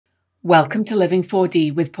Welcome to Living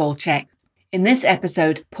 4D with Paul CHEK. In this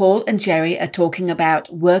episode, Paul and Jerry are talking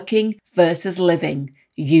about working versus living.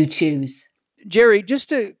 You choose. Jerry, just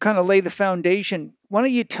to kind of lay the foundation, why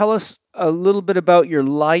don't you tell us a little bit about your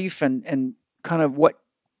life and kind of what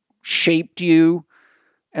shaped you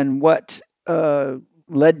and what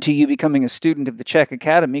led to you becoming a student of the CHEK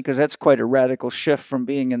Academy, because that's quite a radical shift from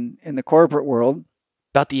being in the corporate world.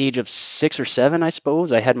 About the age of 6 or 7, I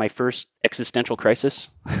suppose, I had my first existential crisis.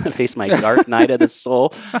 I faced my dark night of the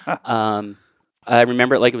soul. I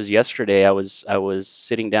remember it like it was yesterday. I was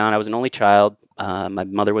sitting down. I was an only child. My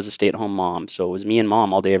mother was a stay-at-home mom, so it was me and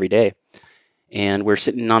mom all day, every day. And we're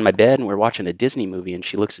sitting on my bed, and we're watching a Disney movie, and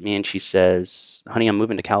she looks at me, and she says, "Honey, I'm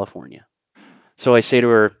moving to California." So I say to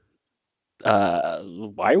her,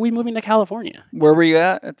 "Why are we moving to California?" Where were you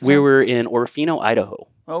at We were in Orofino, Idaho.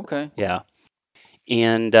 Okay. Yeah.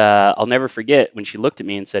 And I'll never forget when she looked at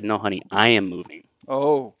me and said, "No, honey, I am moving."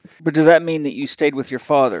 Oh, but does that mean that you stayed with your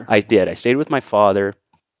father? I did. I stayed with my father.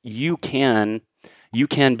 You can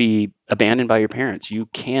be abandoned by your parents.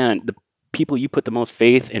 The people you put the most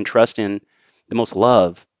faith and trust in, the most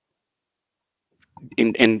love,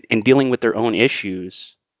 in dealing with their own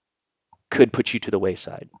issues, could put you to the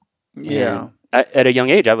wayside. Yeah. And at a young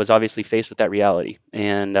age, I was obviously faced with that reality,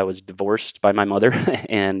 and I was divorced by my mother,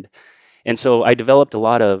 and so I developed a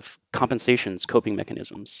lot of compensations, coping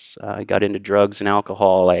mechanisms. I got into drugs and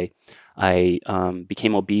alcohol. I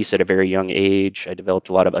became obese at a very young age. I developed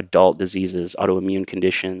a lot of adult diseases, autoimmune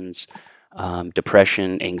conditions,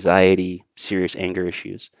 depression, anxiety, serious anger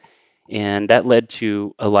issues. And that led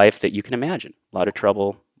to a life that you can imagine. A lot of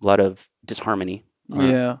trouble, a lot of disharmony.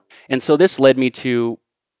 Yeah. And so this led me to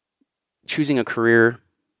choosing a career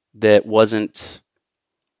that wasn't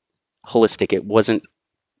holistic. It wasn't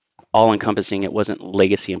all-encompassing. It wasn't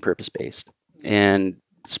legacy and purpose-based. And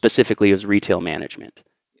specifically, it was retail management.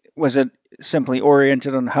 Was it simply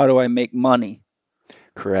oriented on how do I make money?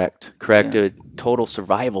 Correct. Yeah. A total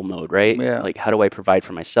survival mode, right? Yeah. Like, how do I provide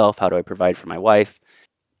for myself? How do I provide for my wife?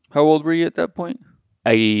 How old were you at that point?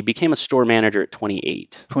 I became a store manager at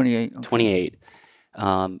 28. 28. Okay. 28.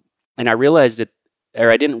 And I realized it, or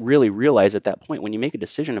I didn't really realize at that point, when you make a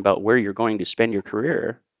decision about where you're going to spend your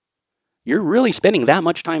career, you're really spending that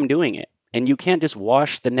much time doing it. And you can't just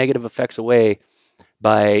wash the negative effects away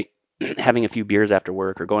by having a few beers after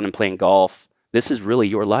work or going and playing golf. This is really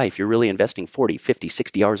your life. You're really investing 40, 50,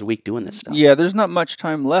 60 hours a week doing this stuff. Yeah, there's not much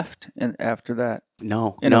time left after that.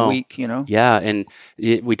 No. In a week, you know? Yeah, and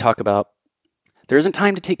we talk about there isn't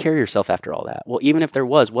time to take care of yourself after all that. Well, even if there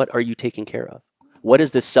was, what are you taking care of? What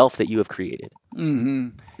is the self that you have created? Mm-hmm.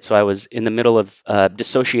 So I was in the middle of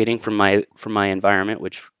dissociating from my environment,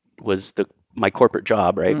 which was my corporate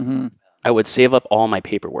job, right? Mm-hmm. I would save up all my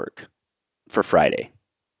paperwork for Friday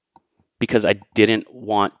because I didn't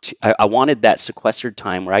want to. I wanted that sequestered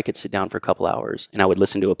time where I could sit down for a couple hours and I would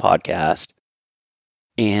listen to a podcast.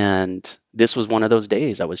 And this was one of those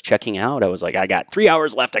days. I was checking out. I was like, I got 3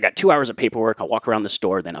 hours left. I got 2 hours of paperwork. I'll walk around the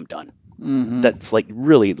store, then I'm done. Mm-hmm. That's like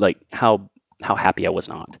really like how happy I was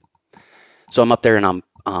not. So I'm up there and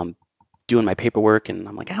I'm doing my paperwork, and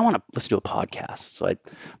I'm like, let's do a podcast. So I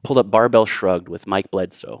pulled up Barbell Shrugged with Mike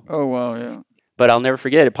Bledsoe. Oh, wow, yeah. But I'll never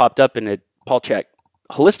forget, it popped up in a Paul CHEK,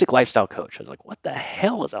 holistic lifestyle coach. I was like, what the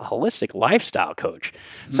hell is a holistic lifestyle coach?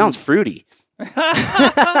 It sounds fruity.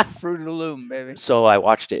 Fruit of the Loom, baby. So I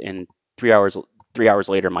watched it, and 3 hours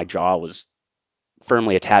later, my jaw was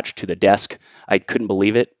firmly attached to the desk. I couldn't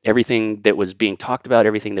believe it. Everything that was being talked about,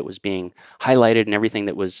 everything that was being highlighted, and everything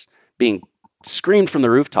that was being screamed from the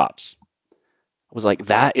rooftops, I was like,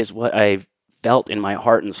 that is what I felt in my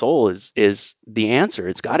heart and soul is the answer.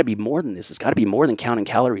 It's got to be more than this. It's got to be more than counting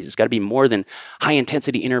calories. It's got to be more than high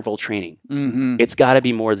intensity interval training. Mm-hmm. It's got to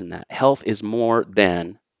be more than that. Health is more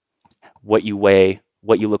than what you weigh,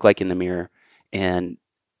 what you look like in the mirror. And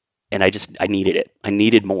I needed it. I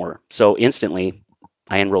needed more. So instantly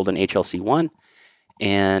I enrolled in HLC1.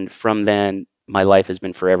 And from then my life has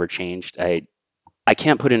been forever changed. I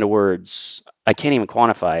can't put into words, I can't even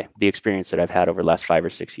quantify the experience that I've had over the last 5 or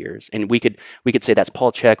 6 years. And we could say that's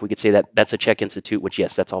Paul CHEK. We could say that's a CHEK Institute, which,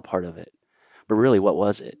 yes, that's all part of it. But really, what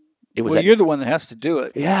was it? It was you're the one that has to do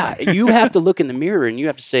it. Yeah. You have to look in the mirror and you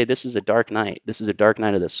have to say, this is a dark night. This is a dark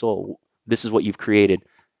night of the soul. This is what you've created.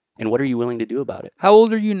 And what are you willing to do about it? How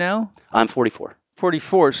old are you now? I'm 44.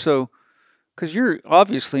 44. So, because you're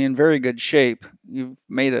obviously in very good shape. You've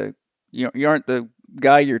made you aren't the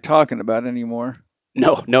guy you're talking about anymore.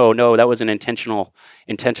 No. That was an intentional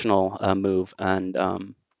move. And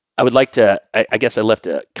I would like to, I guess I left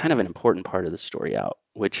a kind of an important part of the story out,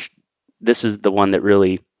 which this is the one that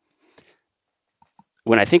really,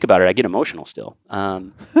 when I think about it, I get emotional still.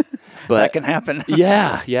 But that can happen.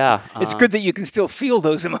 yeah, yeah. It's good that you can still feel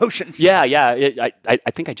those emotions. Yeah, yeah.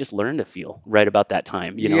 I think I just learned to feel right about that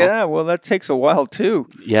time. You know? Yeah, well, that takes a while too.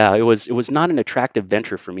 Yeah, it was not an attractive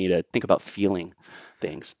venture for me to think about feeling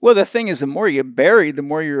things. Well, the thing is, the more you bury, the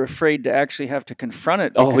more you're afraid to actually have to confront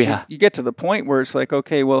it. Oh, yeah. You get to the point where it's like,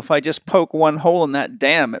 okay, well, if I just poke one hole in that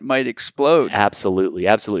dam, it might explode. Absolutely,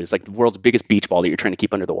 absolutely. It's like the world's biggest beach ball that you're trying to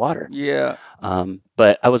keep under the water. Yeah.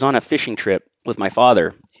 But I was on a fishing trip with my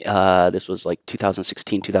father. This was like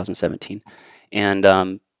 2016, 2017.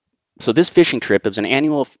 And so this fishing trip, it was an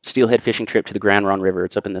annual steelhead fishing trip to the Grand Ronde River.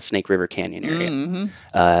 It's up in the Snake River Canyon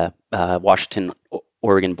area, Washington,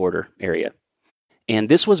 Oregon border area. And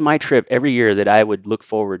this was my trip every year that I would look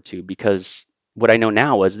forward to, because what I know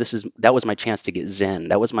now was that was my chance to get Zen.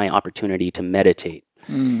 That was my opportunity to meditate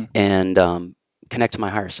and connect to my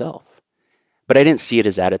higher self. But I didn't see it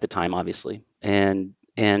as that at the time, obviously. And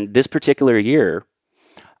this particular year,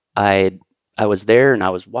 I was there and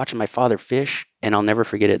I was watching my father fish, and I'll never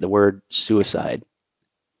forget it. The word suicide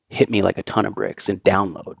hit me like a ton of bricks and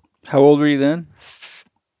download. How old were you then?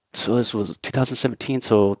 So this was 2017,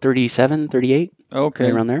 so 37, 38, okay,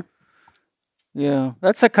 right around there. Yeah,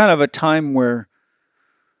 that's a kind of a time where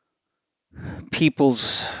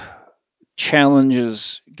people's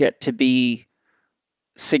challenges get to be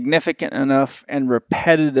significant enough and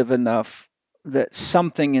repetitive enough that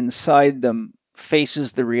something inside them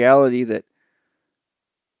faces the reality that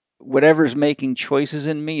whatever's making choices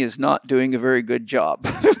in me is not doing a very good job.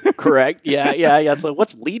 Correct. Yeah. So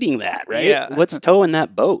what's leading that, right? Yeah. What's towing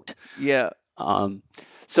that boat? Yeah.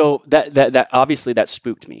 So that obviously that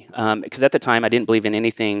spooked me, because at the time I didn't believe in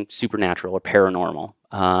anything supernatural or paranormal.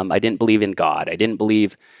 I didn't believe in God. I didn't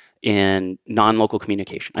believe in non-local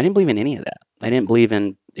communication. I didn't believe in any of that. I didn't believe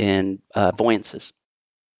in voyances.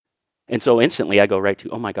 And so instantly I go right to,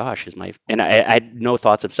 oh my gosh, and I had no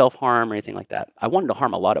thoughts of self-harm or anything like that. I wanted to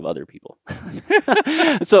harm a lot of other people.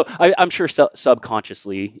 So I'm sure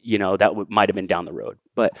subconsciously, that might have been down the road.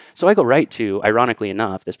 But so I go right to, ironically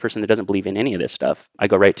enough, this person that doesn't believe in any of this stuff, I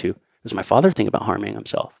go right to, does my father think about harming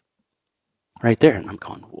himself? Right there. And I'm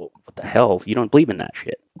going, well, what the hell? You don't believe in that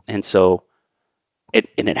shit. And so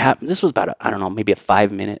it happened. This was about, I don't know, maybe a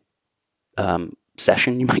 5-minute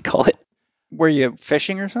session, you might call it. Were you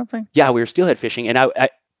fishing or something? Yeah, we were steelhead fishing, and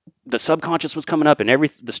the subconscious was coming up, and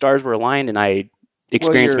the stars were aligned, and I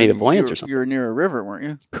experienced maybe buoyance or something. You were near a river, weren't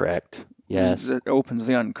you? Correct. Yes. That opens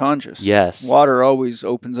the unconscious. Yes. Water always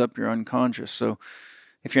opens up your unconscious. So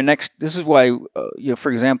if you're this is why,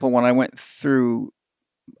 for example, when I went through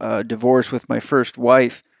divorce with my first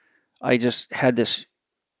wife, I just had this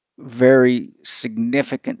very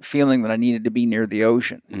significant feeling that I needed to be near the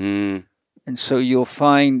ocean. And so you'll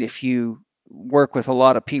find if you work with a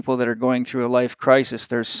lot of people that are going through a life crisis,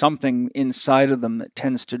 there's something inside of them that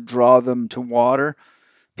tends to draw them to water.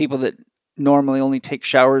 People that normally only take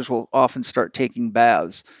showers will often start taking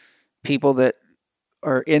baths. People that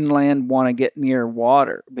are inland want to get near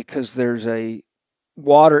water because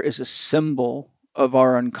water is a symbol of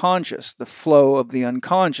our unconscious, the flow of the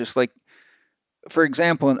unconscious. Like, for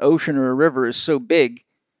example, an ocean or a river is so big,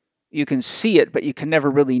 you can see it, but you can never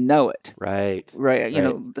really know it. Right.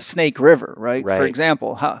 The Snake River, right? For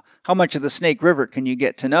example, how much of the Snake River can you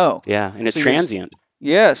get to know? Yeah, and it's transient.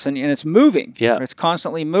 Yes, and it's moving. Yeah. It's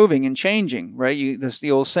constantly moving and changing, right? There's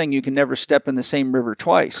the old saying, you can never step in the same river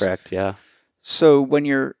twice. Correct, yeah. So when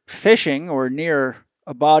you're fishing or near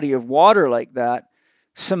a body of water like that,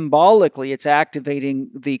 symbolically it's activating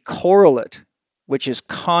the correlate, which is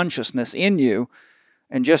consciousness in you.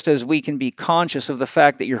 And just as we can be conscious of the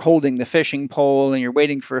fact that you're holding the fishing pole and you're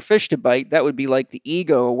waiting for a fish to bite, that would be like the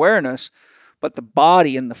ego awareness. But the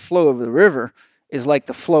body and the flow of the river is like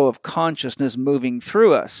the flow of consciousness moving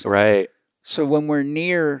through us. Right. So when we're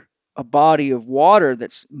near a body of water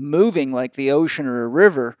that's moving like the ocean or a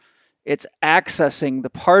river, it's accessing the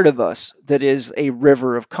part of us that is a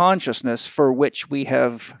river of consciousness for which we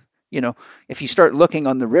have, if you start looking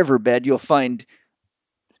on the riverbed, you'll find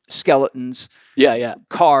skeletons,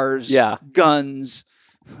 cars, guns,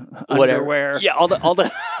 underwear, all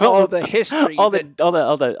the all the history, all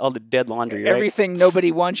the dead laundry. Right? Everything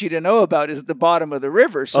nobody wants you to know about is at the bottom of the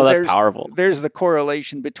river. So that's powerful. There's the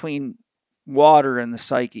correlation between water and the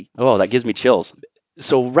psyche. Oh, that gives me chills.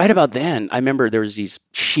 So right about then, I remember there was these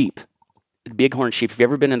sheep, bighorn sheep. If you've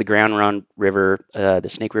ever been in the Grand Ronde River, the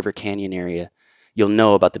Snake River Canyon area, you'll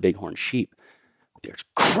know about the bighorn sheep. There's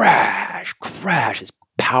crash. It's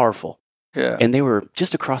powerful. Yeah. And they were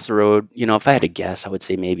just across the road. If I had to guess, I would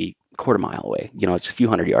say maybe a quarter mile away, just a few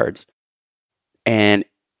hundred yards. And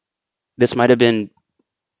this might have been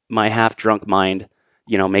my half drunk mind,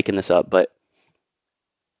 making this up, but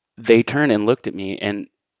they turned and looked at me, and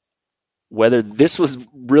whether this was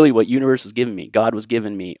really what universe was giving me, God was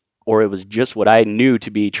giving me, or it was just what I knew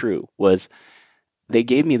to be true, was they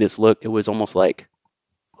gave me this look. It was almost like,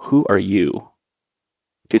 who are you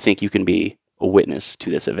to think you can be a witness to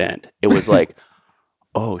this event? It was like,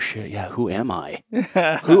 oh shit, yeah, who am I?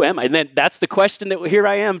 Who am I? And then that's the question that here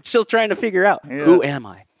I am still trying to figure out. Yeah. Who am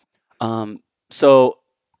I? So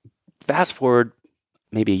fast forward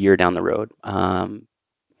maybe a year down the road.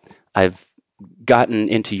 I've gotten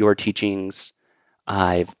into your teachings.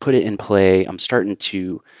 I've put it in play. I'm starting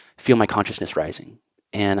to feel my consciousness rising.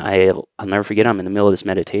 And I'll never forget, I'm in the middle of this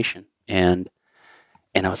meditation. And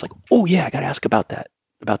I was like, oh yeah, I got to ask about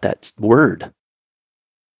that word.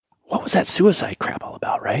 What was that suicide crap all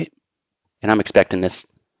about, right? And I'm expecting this,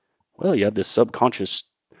 well, you have this subconscious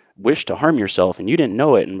wish to harm yourself and you didn't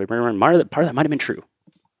know it. And part of that might have been true.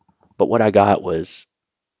 But what I got was,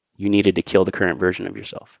 you needed to kill the current version of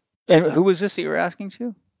yourself. And who was this that you were asking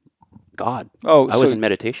to? God. Oh, I was in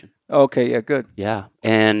meditation. Okay, yeah, good. Yeah.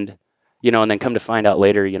 And, and then come to find out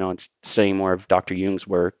later, and studying more of Dr. Jung's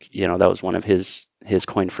work, that was one of his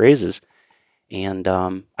coined phrases. And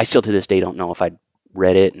I still to this day don't know if I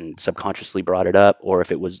read it and subconsciously brought it up or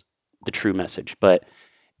if it was the true message, but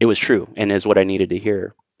it was true and is what I needed to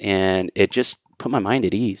hear. And it just put my mind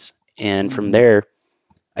at ease. And from there,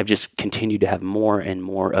 I've just continued to have more and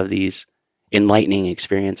more of these enlightening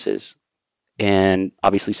experiences. And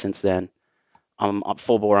obviously since then, I'm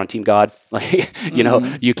full bore on Team God. Like,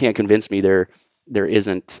 you can't convince me there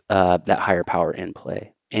isn't that higher power in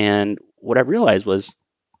play. And what I realized was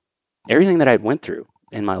everything that I went through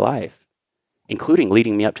in my life, including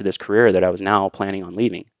leading me up to this career that I was now planning on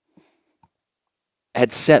leaving,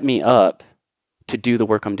 had set me up to do the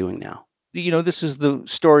work I'm doing now. This is the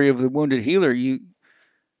story of the wounded healer.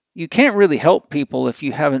 You can't really help people if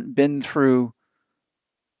you haven't been through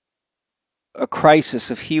a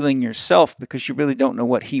crisis of healing yourself, because you really don't know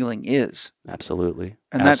what healing is. Absolutely.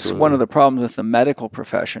 And that's one of the problems with the medical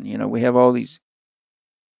profession. We have all these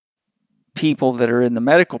people that are in the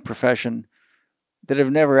medical profession that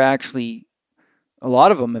have never actually, a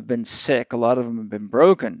lot of them have been sick, a lot of them have been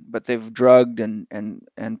broken, but they've drugged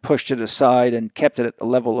and pushed it aside and kept it at the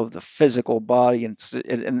level of the physical body, and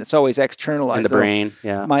it's always externalized. In the brain,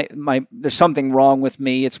 yeah. There's something wrong with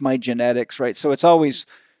me, it's my genetics, right? So it's always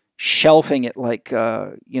shelving it like,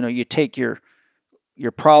 you take your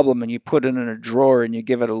problem and you put it in a drawer and you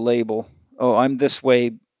give it a label. Oh, I'm this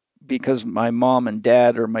way because my mom and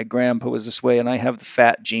dad or my grandpa was this way, and I have the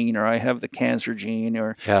fat gene, or I have the cancer gene,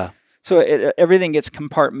 or... Yeah. So everything gets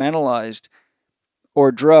compartmentalized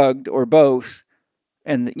or drugged or both.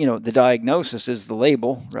 And, the diagnosis is the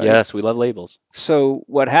label, right? Yes, we love labels. So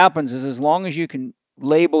what happens is, as long as you can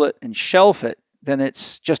label it and shelf it, then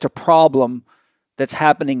it's just a problem that's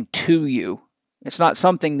happening to you. It's not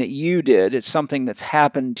something that you did. It's something that's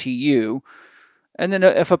happened to you. And then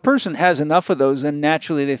if a person has enough of those, then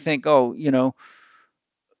naturally they think, oh,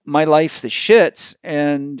 my life's the shits,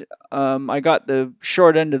 and I got the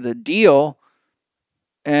short end of the deal,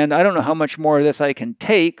 and I don't know how much more of this I can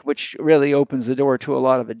take, which really opens the door to a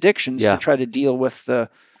lot of addictions to try to deal with the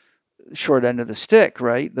short end of the stick,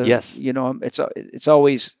 right? Yes. It's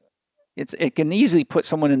always, it can easily put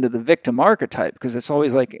someone into the victim archetype, because it's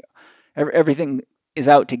always like everything is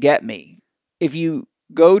out to get me. If you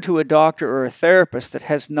go to a doctor or a therapist that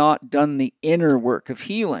has not done the inner work of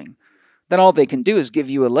healing, then all they can do is give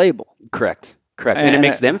you a label. Correct. And it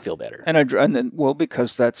makes them feel better. And then,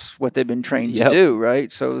 because that's what they've been trained to do, right?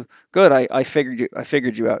 So good, I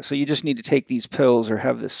figured you out. So you just need to take these pills or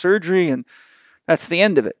have this surgery, and that's the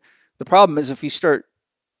end of it. The problem is, if you start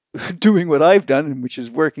doing what I've done, which is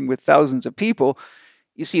working with thousands of people,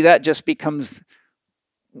 you see that just becomes,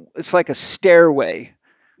 it's like a stairway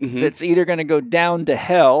that's either going to go down to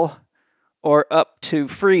hell or up to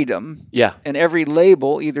freedom. Yeah. And every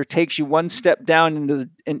label either takes you one step down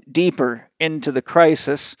deeper into the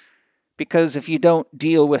crisis, because if you don't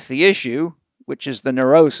deal with the issue, which is the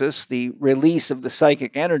neurosis, the release of the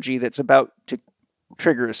psychic energy that's about to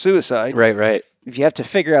trigger a suicide. Right. If you have to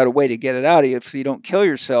figure out a way to get it out of you so you don't kill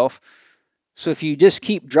yourself. So if you just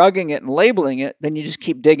keep drugging it and labeling it, then you just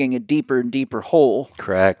keep digging a deeper and deeper hole.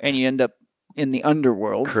 Correct. And you end up in the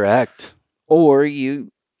underworld. Correct. Or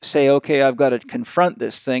you say, okay, I've got to confront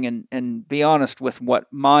this thing and be honest with what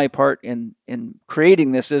my part in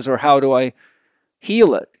creating this is, or how do I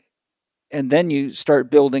heal it? And then you start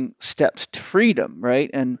building steps to freedom, right?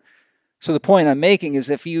 And so the point I'm making is,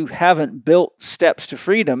 if you haven't built steps to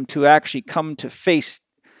freedom to actually come to face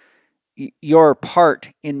your part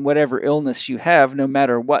in whatever illness you have, no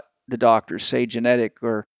matter what the doctors say, genetic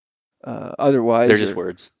or otherwise. They're just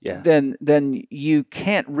words. Yeah. Then you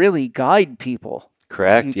can't really guide people.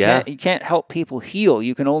 Correct. You can't help people heal.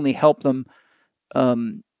 You can only help them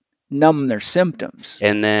numb their symptoms.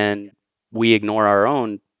 And then we ignore our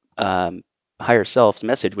own higher self's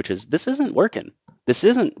message, which is, this isn't working. This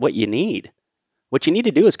isn't what you need. What you need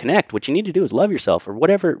to do is connect. What you need to do is love yourself, or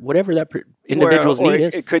whatever that individual's need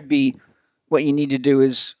is. It could be, what you need to do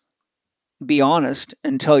is be honest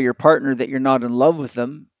and tell your partner that you're not in love with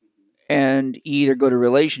them, and either go to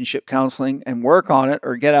relationship counseling and work on it,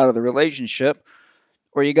 or get out of the relationship,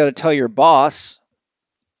 or you got to tell your boss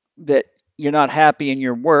that you're not happy in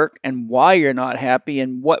your work and why you're not happy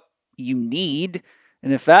and what you need.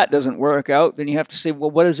 And if that doesn't work out, then you have to say, well,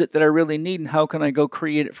 what is it that I really need, and how can I go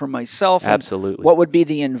create it for myself? Absolutely. And what would be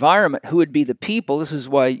the environment? Who would be the people? This is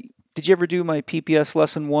why, did you ever do my PPS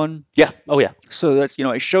lesson 1? Yeah. Oh, yeah. So that's,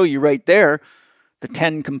 I show you right there the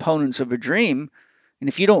 10 components of a dream. And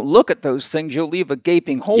if you don't look at those things, you'll leave a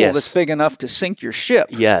gaping hole that's big enough to sink your ship.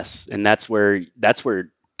 Yes. And that's where guess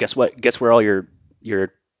what? Guess where all your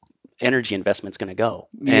energy investment's going to go,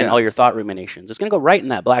 and all your thought ruminations. It's going to go right in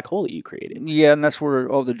that black hole that you created. Yeah, and that's where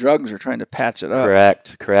all the drugs are trying to patch it up.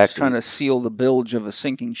 Correct. It's trying to seal the bilge of a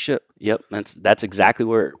sinking ship. Yep, that's exactly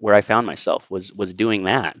where I found myself, was doing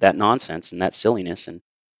that nonsense and that silliness.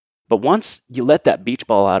 But once you let that beach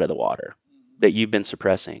ball out of the water that you've been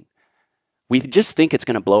suppressing, we just think it's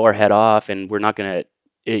going to blow our head off, and we're not going to,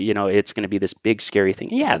 it's going to be this big scary thing.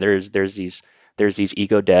 Yeah, there's these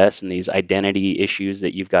ego deaths and these identity issues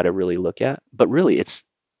that you've got to really look at. But really, it's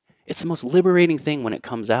the most liberating thing when it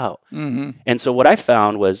comes out. Mm-hmm. And so what I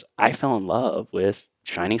found was, I fell in love with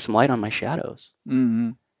shining some light on my shadows. Mm-hmm.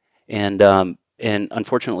 And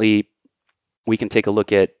unfortunately, we can take a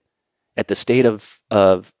look at the state of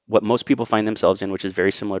what most people find themselves in, which is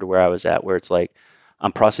very similar to where I was at, where it's like,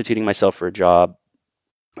 I'm prostituting myself for a job,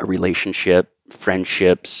 a relationship,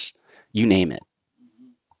 friendships, you name it.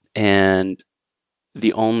 And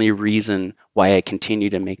the only reason why I continue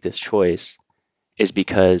to make this choice is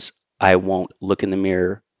because I won't look in the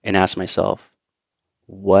mirror and ask myself,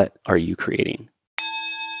 what are you creating?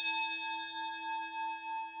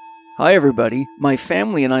 Hi everybody, my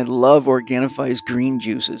family and I love Organifi's green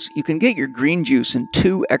juices. You can get your green juice in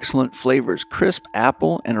 2 excellent flavors, crisp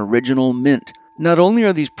apple and original mint. Not only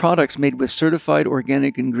are these products made with certified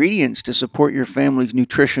organic ingredients to support your family's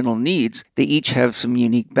nutritional needs, they each have some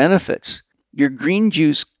unique benefits. Your green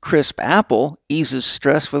juice crisp apple eases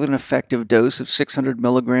stress with an effective dose of 600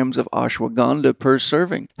 milligrams of ashwagandha per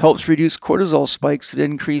serving, helps reduce cortisol spikes that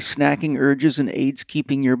increase snacking urges, and aids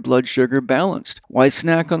keeping your blood sugar balanced. Why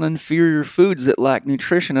snack on inferior foods that lack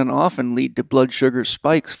nutrition and often lead to blood sugar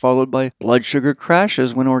spikes followed by blood sugar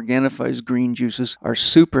crashes when Organifi's green juices are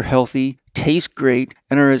super healthy, taste great,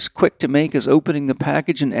 and are as quick to make as opening the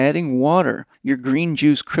package and adding water. Your green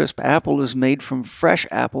juice crisp apple is made from fresh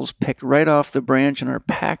apples picked right off the branch and are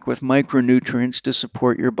packed with micronutrients to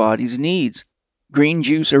support your body's needs. Green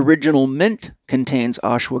juice original mint contains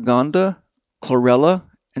ashwagandha, chlorella,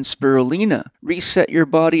 and spirulina. Reset your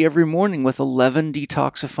body every morning with 11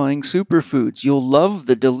 detoxifying superfoods. You'll love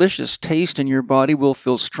the delicious taste, and your body will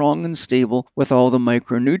feel strong and stable with all the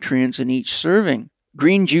micronutrients in each serving.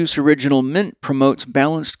 Green juice original mint promotes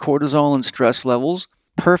balanced cortisol and stress levels,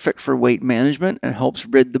 perfect for weight management, and helps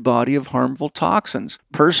rid the body of harmful toxins.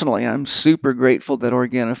 Personally, I'm super grateful that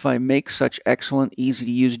Organifi makes such excellent,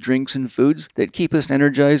 easy-to-use drinks and foods that keep us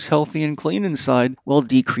energized, healthy, and clean inside while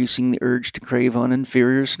decreasing the urge to crave on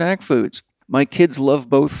inferior snack foods. My kids love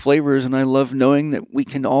both flavors, and I love knowing that we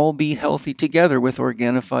can all be healthy together with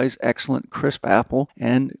Organifi's excellent crisp apple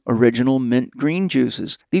and original mint green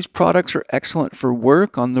juices. These products are excellent for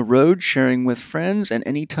work, on the road, sharing with friends, and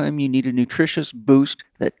anytime you need a nutritious boost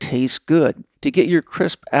that tastes good. To get your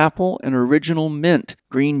crisp apple and original mint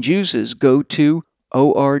green juices, go to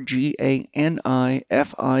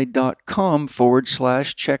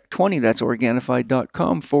organifi.com/CHEK20. That's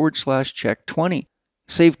organifi.com/CHEK20.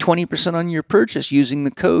 Save 20% on your purchase using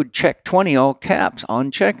the code CHEK20, all caps,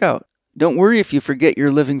 on checkout. Don't worry if you forget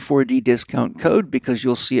your Living 4D discount code, because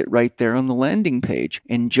you'll see it right there on the landing page.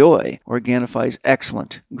 Enjoy Organifi's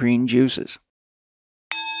excellent green juices.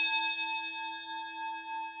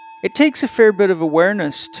 It takes a fair bit of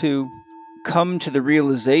awareness to come to the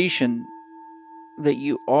realization that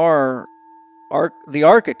you are the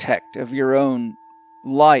architect of your own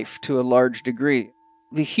life to a large degree.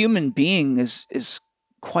 The human being is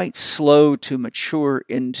quite slow to mature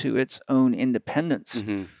into its own independence.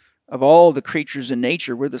 Mm-hmm. Of all the creatures in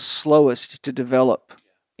nature, we're the slowest to develop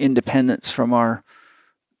independence from our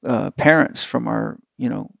parents, from our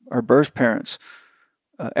birth parents.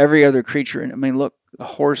 Every other creature, look, a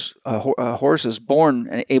horse is born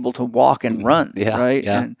and able to walk and run, Yeah, right?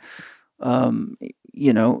 yeah. And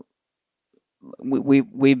you know,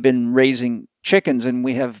 we've been raising chickens, and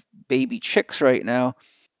we have baby chicks right now.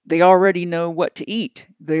 They already know what to eat.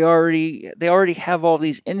 They already have all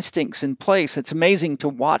these instincts in place. It's amazing to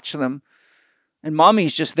watch them, and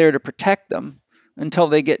mommy's just there to protect them until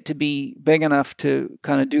they get to be big enough to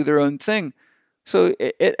kind of do their own thing. So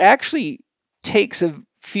it actually takes a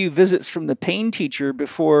few visits from the pain teacher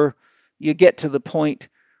before you get to the point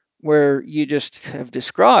where you just have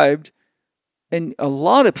described. And a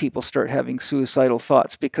lot of people start having suicidal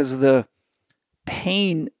thoughts because the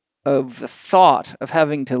pain of the thought of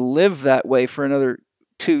having to live that way for another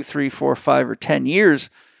 2, 3, 4, 5, or 10 years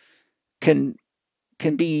can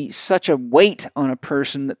be such a weight on a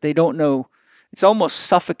person that they don't know. It's almost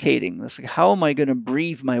suffocating. It's like, how am I going to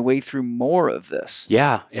breathe my way through more of this?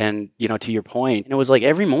 Yeah. And, to your point, it was like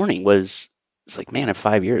every morning it's like, man, in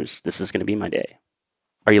 5 years, this is going to be my day.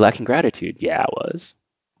 Are you lacking gratitude? Yeah, I was.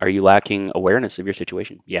 Are you lacking awareness of your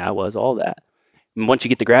situation? Yeah, I was, all that. And once you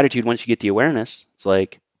get the gratitude, once you get the awareness, it's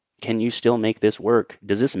like, can you still make this work?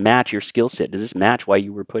 Does this match your skill set? Does this match why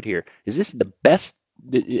you were put here? Is this the best?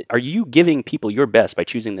 Are you giving people your best by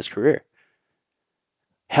choosing this career?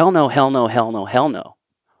 Hell no, hell no, hell no, hell no.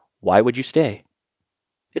 Why would you stay?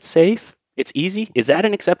 It's safe. It's easy. Is that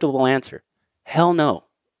an acceptable answer? Hell no.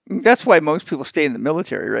 That's why most people stay in the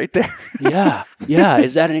military right there. Yeah. Yeah.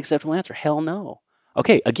 Is that an acceptable answer? Hell no.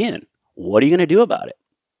 Okay. Again, what are you going to do about it?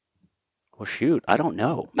 Well, shoot, I don't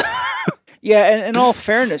know. Yeah. And in all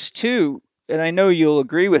fairness, too, and I know you'll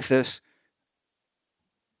agree with this,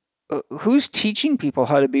 who's teaching people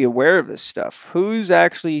how to be aware of this stuff? Who's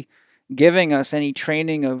actually giving us any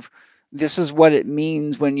training of this is what it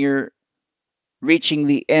means when you're reaching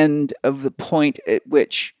the end of the point at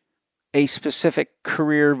which a specific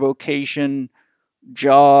career, vocation,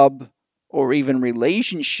 job, or even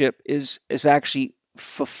relationship is actually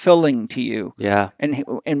fulfilling to you? Yeah.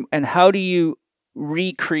 And how do you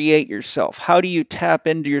recreate yourself? How do you tap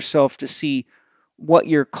into yourself to see what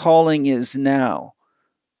your calling is now?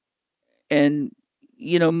 And,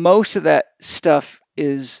 most of that stuff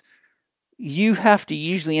is you have to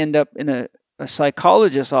usually end up in a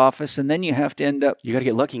psychologist's office, and then you have to end up... You got to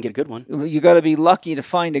get lucky and get a good one. You got to be lucky to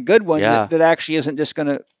find a good one Yeah. that actually isn't just going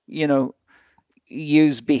to,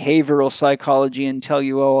 use behavioral psychology and tell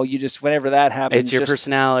you, oh, you just, whenever that happens... It's your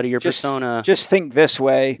personality, your persona. Just think this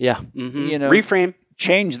way. Yeah. Mm-hmm. Reframe.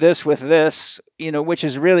 Change this with this, which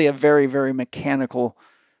is really a very, very mechanical,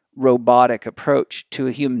 robotic approach to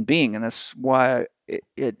a human being. And that's why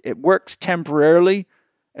it works temporarily,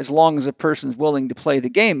 as long as a person's willing to play the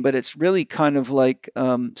game, but it's really kind of like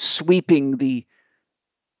sweeping the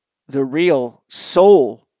real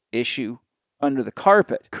soul issue under the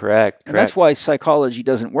carpet. Correct. And that's why psychology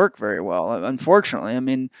doesn't work very well, unfortunately. I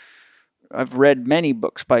mean, I've read many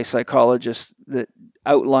books by psychologists that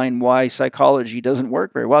outline why psychology doesn't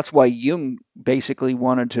work very well. That's why Jung basically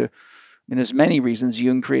wanted to, there's many reasons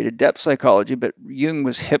Jung created depth psychology, but Jung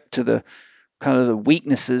was hip to the kind of the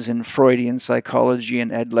weaknesses in Freudian psychology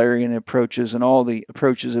and Adlerian approaches and all the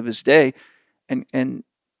approaches of his day, and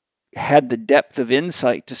had the depth of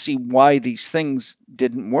insight to see why these things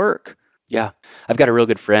didn't work. Yeah. I've got a real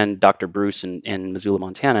good friend, Dr. Bruce in Missoula,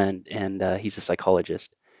 Montana, and he's a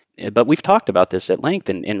psychologist. But we've talked about this at length,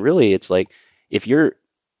 and really it's like, if your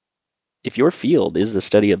field is the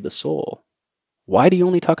study of the soul, why do you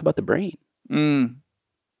only talk about the brain?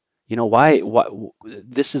 Why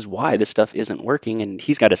this is why this stuff isn't working. And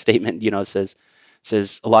he's got a statement,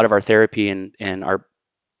 says a lot of our therapy and our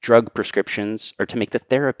drug prescriptions are to make the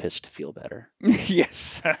therapist feel better.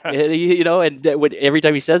 Yes. And every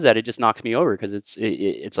time he says that, it just knocks me over, because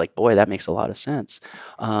it's like, boy, that makes a lot of sense.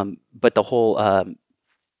 But the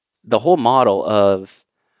whole model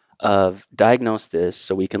of diagnose this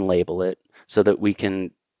so we can label it, so that we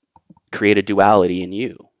can create a duality in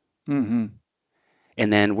you. Mm-hmm.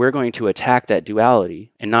 And then we're going to attack that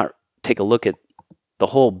duality and not take a look at the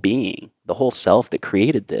whole being, the whole self that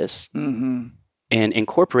created this, mm-hmm. and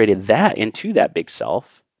incorporated that into that big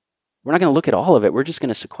self. We're not going to look at all of it. We're just going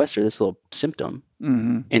to sequester this little symptom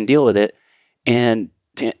mm-hmm. and deal with it. And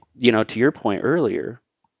to your point earlier,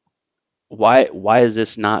 why is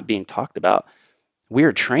this not being talked about? We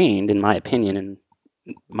are trained, in my opinion, and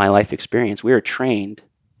my life experience, we are trained.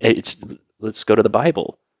 Let's go to the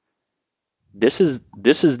Bible. This is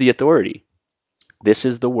the authority. This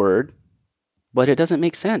is the word, but it doesn't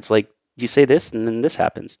make sense. Like, you say this and then this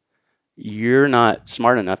happens. You're not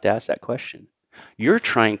smart enough to ask that question. You're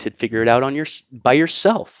trying to figure it out by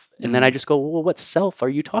yourself. And then I just go, well, what self are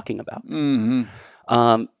you talking about?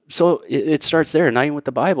 Mm-hmm. So it starts there, not even with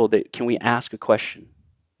the Bible. That can we ask a question?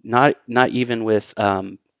 Not even with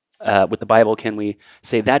the Bible can we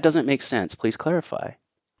say that doesn't make sense. Please clarify.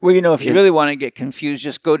 Well, you know, if you really want to get confused,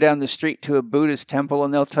 just go down the street to a Buddhist temple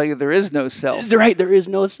and they'll tell you there is no self. Right, there is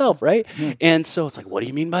no self, right? And so it's like, what do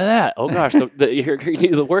you mean by that? Oh gosh,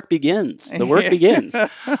 the work begins. The work begins.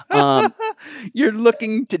 You're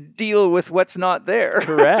looking to deal with what's not there.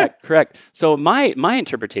 Correct. So my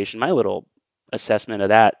interpretation, my little assessment of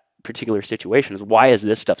that particular situation is, why is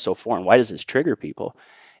this stuff so foreign? Why does this trigger people?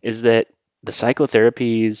 Is that the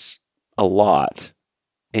psychotherapies a lot,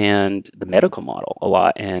 and the medical model a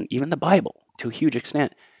lot, and even the Bible to a huge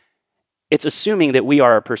extent, it's assuming that we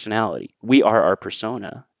are our personality. We are our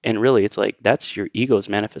persona. And really, it's like, that's your ego's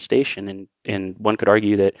manifestation. And one could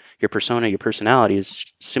argue that your persona, your personality is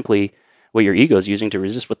simply what your ego is using to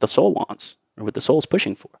resist what the soul wants or what the soul's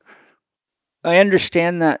pushing for. I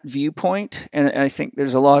understand that viewpoint, and I think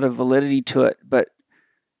there's a lot of validity to it, but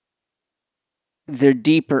the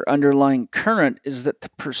deeper underlying current is that the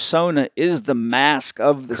persona is the mask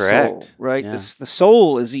of the soul, right? Yeah. The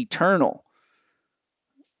soul is eternal.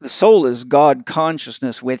 The soul is God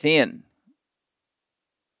consciousness within,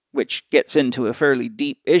 which gets into a fairly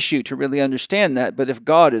deep issue to really understand that. But if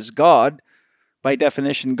God is God, by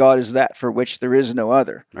definition, God is that for which there is no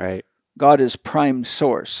other. Right. God is prime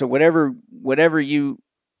source. So whatever you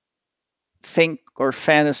think or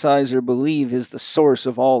fantasize or believe is the source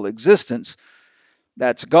of all existence,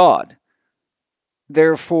 that's God.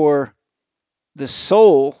 Therefore, the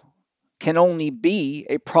soul can only be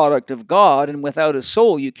a product of God, and without a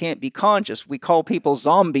soul, you can't be conscious. We call people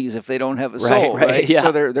zombies if they don't have a soul, right? Yeah.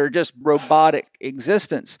 So they're just robotic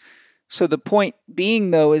existence. So the point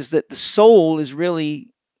being, though, is that the soul is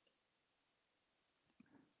really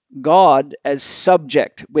God as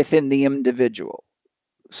subject within the individual.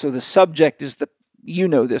 So the subject is you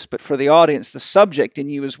know this, but for the audience, the subject in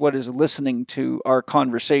you is what is listening to our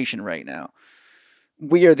conversation right now.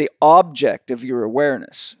 We are the object of your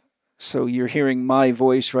awareness. So you're hearing my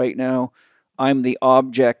voice right now. I'm the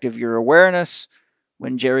object of your awareness.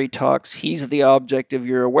 When Jerry talks, he's the object of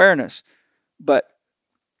your awareness. But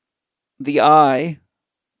the I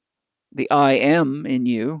am in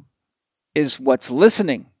you, is what's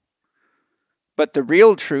listening. But the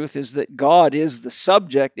real truth is that God is the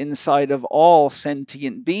subject inside of all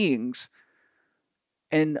sentient beings.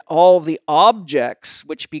 And all the objects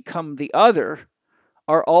which become the other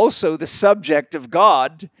are also the subject of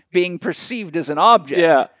God being perceived as an object.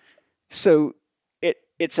 Yeah. So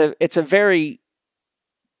it's a very,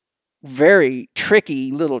 very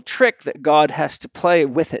tricky little trick that God has to play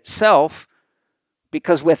with itself,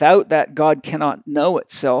 because without that, God cannot know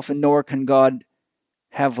itself, and nor can God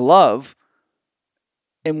have love.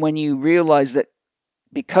 And when you realize that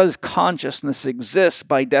because consciousness exists,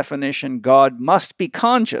 by definition, God must be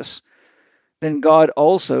conscious, then God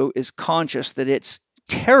also is conscious that it's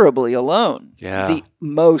terribly alone. Yeah. The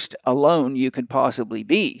most alone you could possibly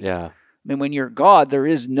be. Yeah. I mean, when you're God, there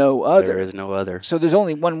is no other. There is no other. So there's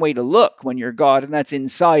only one way to look when you're God, and that's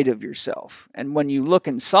inside of yourself. And when you look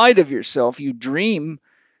inside of yourself, you dream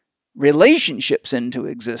relationships into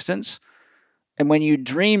existence. And when you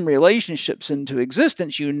dream relationships into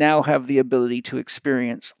existence, you now have the ability to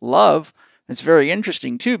experience love. It's very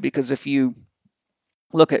interesting, too, because if you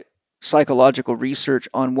look at psychological research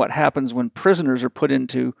on what happens when prisoners are put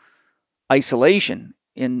into isolation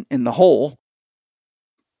in the hole,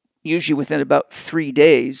 usually within about 3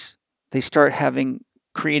 days, they start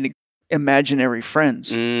creating imaginary friends.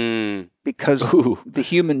 Because the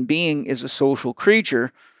human being is a social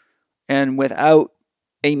creature, and without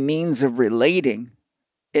a means of relating,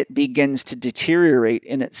 it begins to deteriorate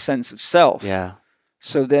in its sense of self. Yeah.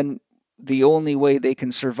 So then the only way they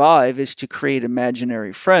can survive is to create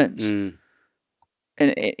imaginary friends. And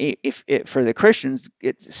for the Christians,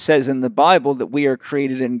 it says in the Bible that we are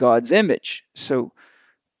created in God's image. So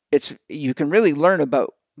you can really learn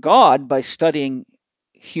about God by studying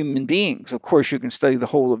human beings. Of course, you can study the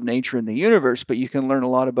whole of nature and the universe, but you can learn a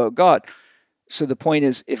lot about God. So the point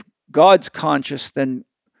is, if God's conscious, then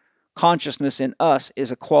consciousness in us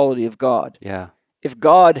is a quality of God. Yeah. If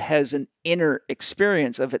God has an inner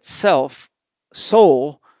experience of itself,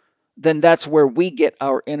 soul, then that's where we get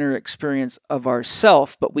our inner experience of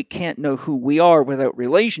ourself, but we can't know who we are without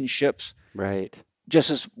relationships. Right. Just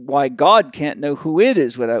as why God can't know who it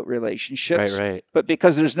is without relationships. Right. But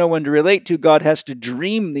because there's no one to relate to, God has to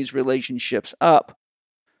dream these relationships up.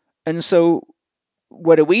 And so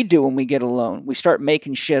what do we do when we get alone? We start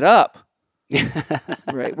making shit up.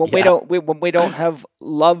 Right. When we don't have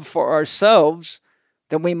love for ourselves,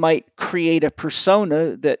 then we might create a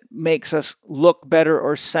persona that makes us look better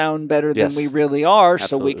or sound better than we really are,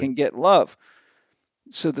 so we can get love.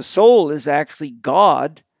 So the soul is actually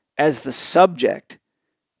God as the subject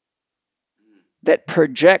that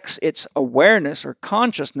projects its awareness or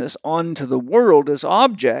consciousness onto the world as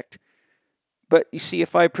object. But you see,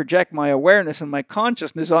 if I project my awareness and my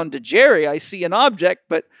consciousness onto Jerry, I see an object.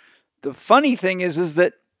 But the funny thing is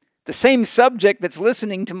that the same subject that's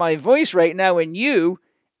listening to my voice right now in you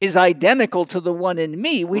is identical to the one in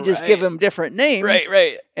me. We just give them different names.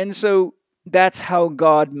 Right. And so that's how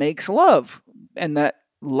God makes love. And that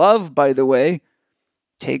love, by the way,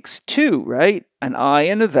 takes two, right? An I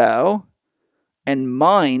and a thou. And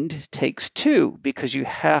mind takes two, because you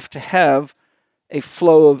have to have a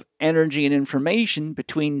flow of energy and information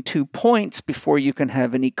between 2 points before you can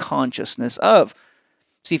have any consciousness of.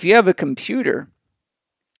 See, if you have a computer,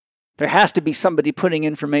 there has to be somebody putting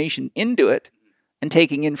information into it and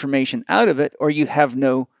taking information out of it, or you have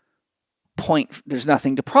no point. There's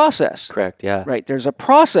nothing to process. Correct, yeah. Right? There's a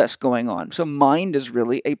process going on. So mind is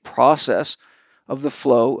really a process of the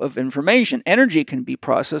flow of information. Energy can be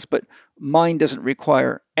processed, but mind doesn't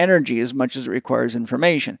require energy as much as it requires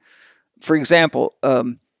information. For example,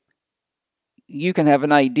 you can have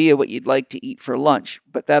an idea what you'd like to eat for lunch,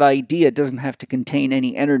 but that idea doesn't have to contain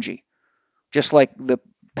any energy. Just like the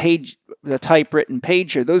page, the typewritten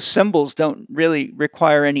page here, those symbols don't really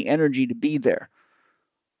require any energy to be there.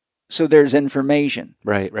 So there's information.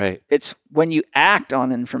 Right. It's when you act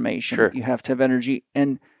on information, you have to have energy.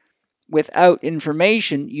 And without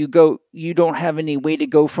information, you don't have any way to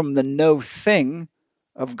go from the no thing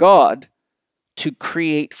of God to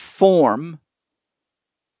create form.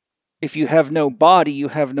 If you have no body, you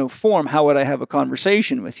have no form. How would I have a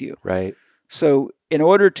conversation with you? Right. So in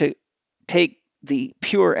order to take the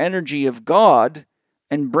pure energy of God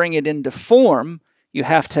and bring it into form, you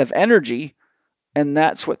have to have energy. And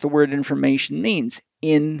that's what the word information means.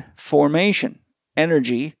 Information.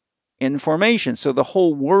 Energy, information. So the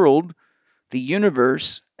whole world, the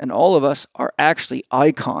universe, and all of us are actually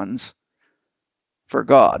icons for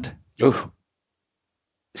God. Ooh.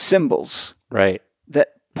 Symbols. Right.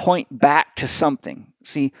 That point back to something.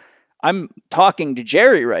 See, I'm talking to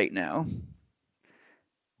Jerry right now,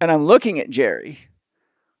 and I'm looking at Jerry,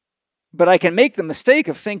 but I can make the mistake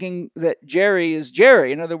of thinking that Jerry is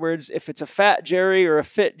Jerry. In other words, if it's a fat Jerry or a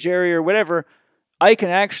fit Jerry or whatever, I can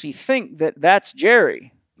actually think that that's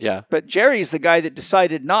Jerry. Yeah. But Jerry's the guy that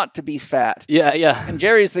decided not to be fat. Yeah. And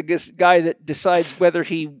Jerry's the guy that decides whether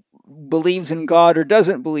he believes in God or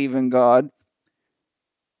doesn't believe in God.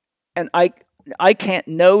 And I can't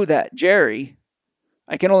know that Jerry.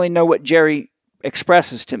 I can only know what Jerry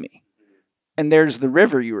expresses to me. And there's the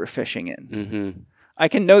river you were fishing in. Mm-hmm. I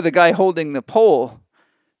can know the guy holding the pole,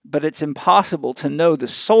 but it's impossible to know the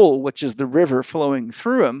soul, which is the river flowing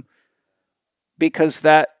through him, because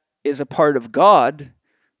that is a part of God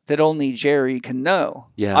that only Jerry can know.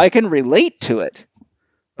 Yeah. I can relate to it,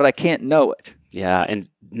 but I can't know it. Yeah, and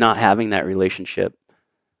not having that relationship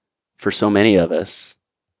for so many of us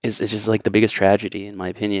is just like the biggest tragedy, in my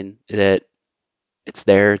opinion, that it's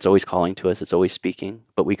there, it's always calling to us, it's always speaking,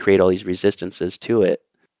 but we create all these resistances to it.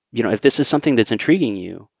 You know, if this is something that's intriguing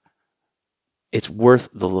you, it's worth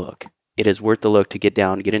the look. It is worth the look to get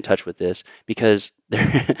down, to get in touch with this, because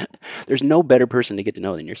there's no better person to get to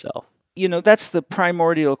know than yourself. You know, that's the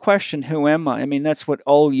primordial question, who am I? I mean, that's what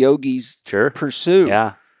all yogis pursue.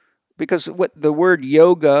 Yeah. Because what the word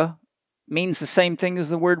yoga means the same thing as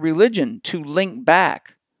the word religion, to link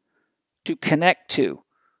back, to connect to.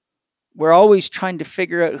 We're always trying to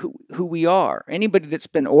figure out who we are. Anybody that's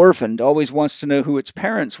been orphaned always wants to know who its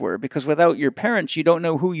parents were, because without your parents, you don't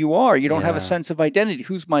know who you are. You don't have a sense of identity.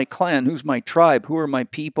 Who's my clan? Who's my tribe? Who are my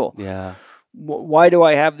people? Yeah. Why do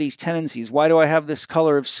I have these tendencies? Why do I have this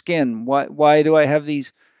color of skin? Why do I have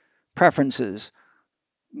these preferences?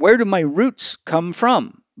 Where do my roots come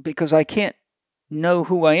from? Because I can't know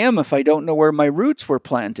who I am if I don't know where my roots were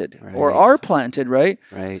planted or are planted, right?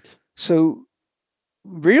 Right. So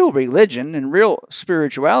real religion and real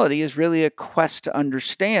spirituality is really a quest to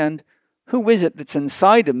understand who is it that's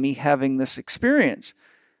inside of me having this experience.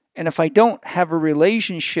 And if I don't have a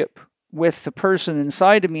relationship with the person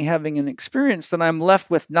inside of me having an experience, then I'm left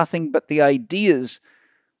with nothing but the ideas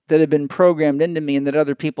that have been programmed into me and that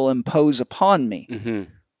other people impose upon me. Mm-hmm.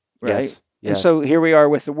 Right? Yes. And so here we are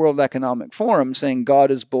with the World Economic Forum saying God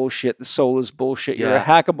is bullshit, the soul is bullshit, you're a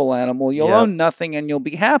hackable animal, you'll own nothing and you'll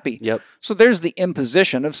be happy. Yep. So there's the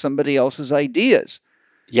imposition of somebody else's ideas.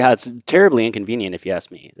 Yeah, it's terribly inconvenient if you ask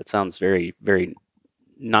me. That sounds very, very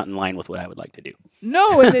not in line with what I would like to do.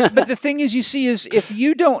 No, but the thing is, you see, is if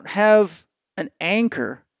you don't have an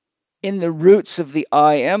anchor in the roots of the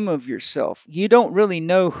I am of yourself. You don't really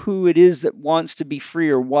know who it is that wants to be free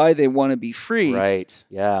or why they want to be free. Right.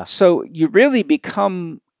 Yeah. So you really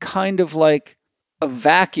become kind of like a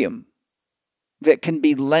vacuum that can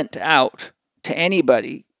be lent out to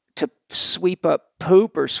anybody to sweep up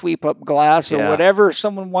poop or sweep up glass or whatever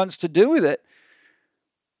someone wants to do with it.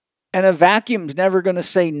 And a vacuum's never going to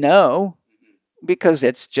say no because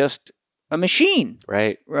it's just a machine.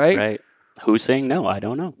 Right. Right. Right. Who's saying no? I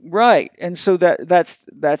don't know. Right. And so that's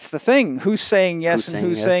the thing. Who's saying yes and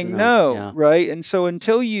who's saying no? Yeah. Right. And so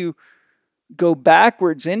until you go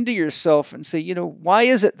backwards into yourself and say, you know, why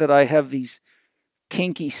is it that I have these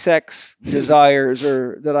kinky sex desires,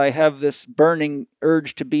 or that I have this burning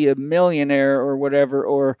urge to be a millionaire or whatever,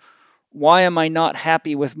 or why am I not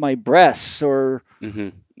happy with my breasts, or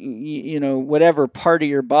you know, whatever part of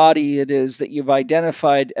your body it is that you've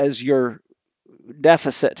identified as your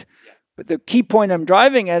deficit. But the key point I'm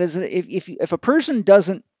driving at is that if a person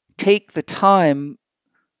doesn't take the time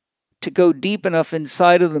to go deep enough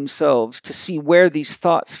inside of themselves to see where these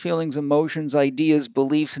thoughts, feelings, emotions, ideas,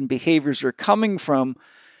 beliefs, and behaviors are coming from,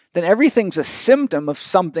 then everything's a symptom of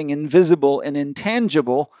something invisible and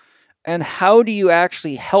intangible. And how do you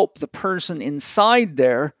actually help the person inside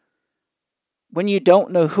there when you don't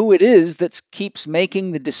know who it is that keeps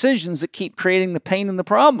making the decisions that keep creating the pain and the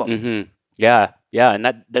problem? Yeah. Yeah.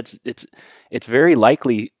 And it's very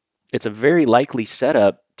likely, it's a very likely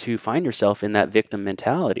setup to find yourself in that victim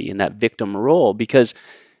mentality, in that victim role, because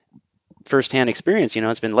firsthand experience, you know,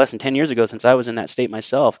 it's been less than 10 years ago since I was in that state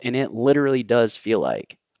myself, and it literally does feel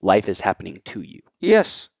like life is happening to you.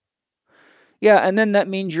 Yes. Yeah, and then that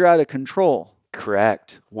means you're out of control.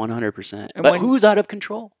 Correct. 100%. And but who's out of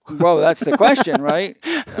control? Well, that's the question, right?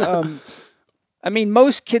 I mean,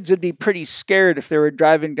 most kids would be pretty scared if they were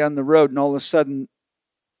driving down the road and all of a sudden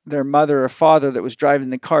their mother or father that was driving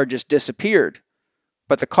the car just disappeared.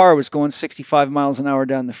 But the car was going 65 miles an hour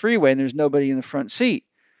down the freeway and there's nobody in the front seat.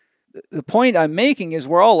 The point I'm making is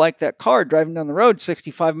we're all like that car driving down the road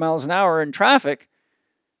 65 miles an hour in traffic,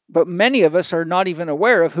 but many of us are not even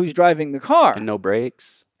aware of who's driving the car. And no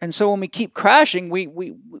brakes. And so when we keep crashing,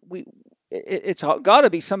 it's got to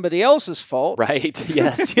be somebody else's fault. Right.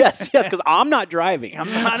 Yes, because I'm not driving.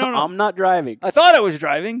 I'm not driving. I thought I was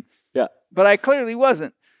driving. Yeah. But I clearly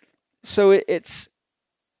wasn't. So it's,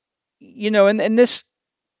 you know, and this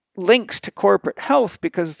links to corporate health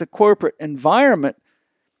because the corporate environment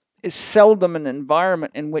is seldom an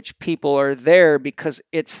environment in which people are there because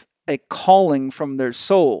it's a calling from their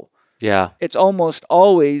soul. Yeah. It's almost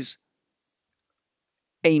always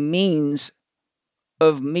a means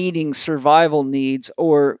of meeting survival needs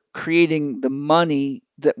or creating the money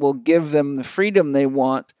that will give them the freedom they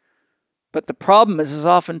want. But the problem is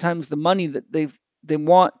oftentimes the money that they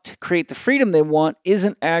want to create the freedom they want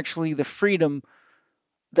isn't actually the freedom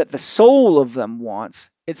that the soul of them wants.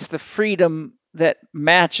 It's the freedom that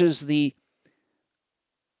matches the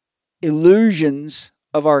illusions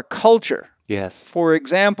of our culture. Yes. For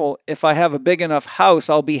example, if I have a big enough house,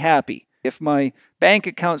 I'll be happy. If my bank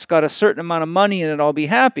account's got a certain amount of money in it, I'll be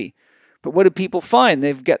happy. But what do people find?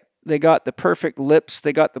 They got the perfect lips,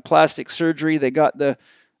 they got the plastic surgery, they got the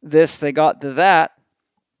this, they got the that,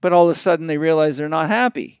 but all of a sudden they realize they're not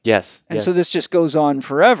happy. Yes. And so this just goes on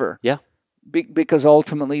forever. Yeah. Because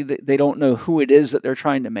ultimately they don't know who it is that they're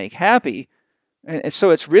trying to make happy. And so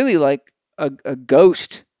it's really like a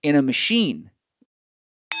ghost in a machine.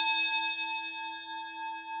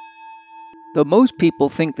 Though most people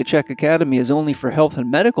think the CHEK Academy is only for health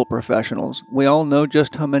and medical professionals, we all know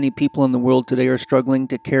just how many people in the world today are struggling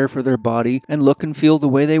to care for their body and look and feel the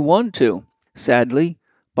way they want to. Sadly,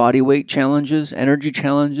 body weight challenges, energy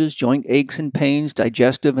challenges, joint aches and pains,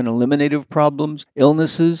 digestive and eliminative problems,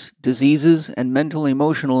 illnesses, diseases, and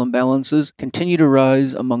mental-emotional imbalances continue to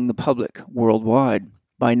rise among the public worldwide.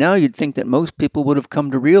 By now, you'd think that most people would have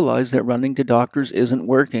come to realize that running to doctors isn't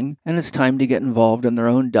working, and it's time to get involved in their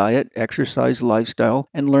own diet, exercise, lifestyle,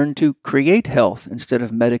 and learn to create health instead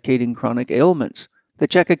of medicating chronic ailments. The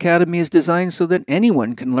CHEK Academy is designed so that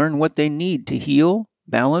anyone can learn what they need to heal,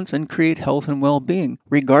 balance, and create health and well-being,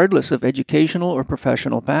 regardless of educational or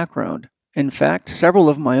professional background. In fact, several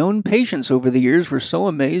of my own patients over the years were so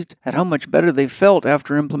amazed at how much better they felt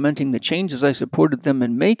after implementing the changes I supported them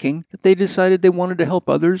in making that they decided they wanted to help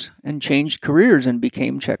others and changed careers and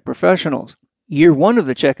became CHEK professionals. Year 1 of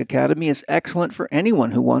the CHEK Academy is excellent for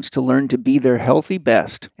anyone who wants to learn to be their healthy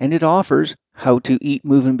best, and it offers How to Eat,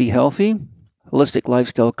 Move, and Be Healthy, Holistic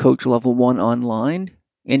Lifestyle Coach Level 1 online,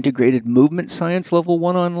 Integrated Movement Science Level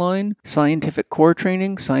 1 online, Scientific Core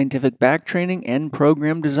Training, Scientific Back Training, and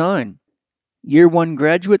Program Design. Year 1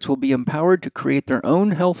 graduates will be empowered to create their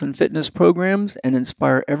own health and fitness programs and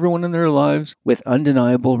inspire everyone in their lives with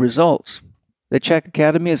undeniable results. The CHEK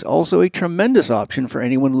Academy is also a tremendous option for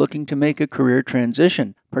anyone looking to make a career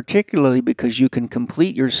transition, particularly because you can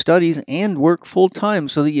complete your studies and work full-time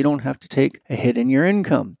so that you don't have to take a hit in your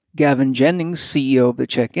income. Gavin Jennings, CEO of the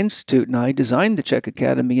CHEK Institute, and I designed the CHEK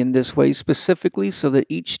Academy in this way specifically so that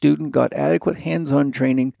each student got adequate hands-on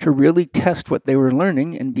training to really test what they were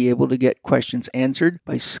learning and be able to get questions answered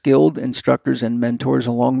by skilled instructors and mentors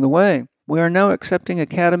along the way. We are now accepting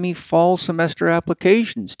Academy fall semester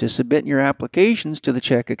applications. To submit your applications to the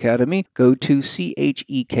CHEK Academy, go to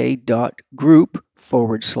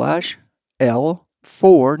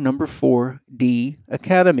chek.group/L4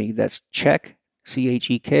 Academy. That's CHEK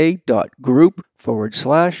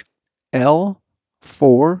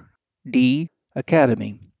chek.group/L4D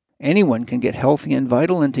Academy. Anyone can get healthy and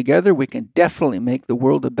vital, and together we can definitely make the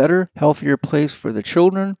world a better, healthier place for the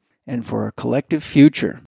children and for our collective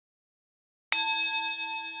future.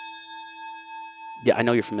 Yeah, I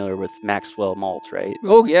know you're familiar with Maxwell Maltz, right?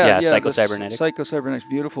 Oh, yeah. Psycho-Cybernetics. Psycho-Cybernetics,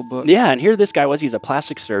 beautiful book. Yeah, and here this guy was. He was a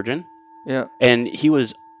plastic surgeon. Yeah. And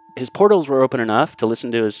his portals were open enough to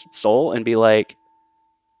listen to his soul and be like,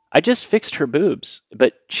 I just fixed her boobs,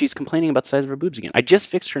 but she's complaining about the size of her boobs again. I just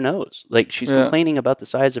fixed her nose. Like, she's complaining about the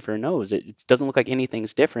size of her nose. It doesn't look like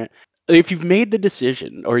anything's different. If you've made the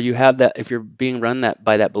decision, or you have that, if you're being run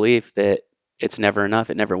by that belief that it's never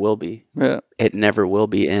enough, it never will be. Yeah. It never will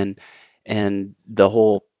be. And the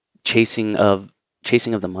whole chasing of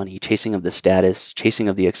the money, chasing of the status, chasing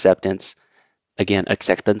of the acceptance. Again,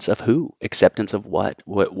 acceptance of who? Acceptance of what?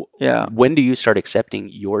 Yeah. When do you start accepting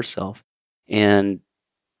yourself? And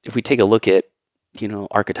if we take a look at,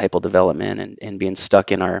 archetypal development and being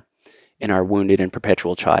stuck in our wounded and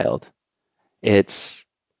perpetual child, it's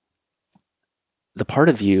the part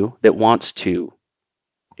of you that wants to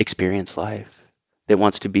experience life, that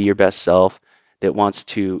wants to be your best self, that wants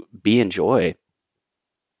to be in joy.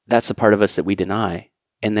 That's the part of us that we deny.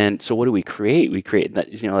 And then, so what do we create? We create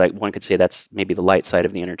that, like one could say that's maybe the light side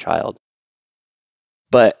of the inner child.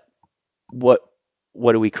 But what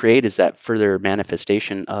do we create is that further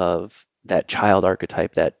manifestation of that child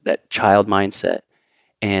archetype, that child mindset.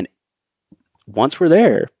 And once we're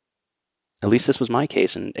there, at least this was my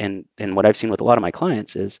case, and what I've seen with a lot of my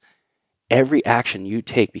clients is every action you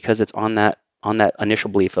take, because it's on that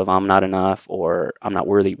initial belief of I'm not enough or I'm not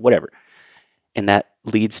worthy, whatever, and that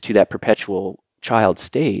leads to that perpetual child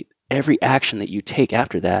state, every action that you take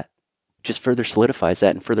after that just further solidifies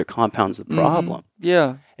that and further compounds the problem. Mm-hmm.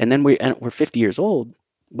 Yeah. And then we're 50 years old,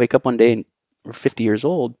 wake up one day and we're 50 years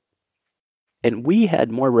old, and we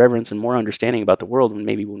had more reverence and more understanding about the world than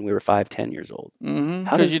maybe when we were 5, 10 years old.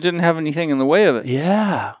 Because you didn't have anything in the way of it.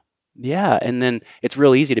 Yeah. Yeah. And then it's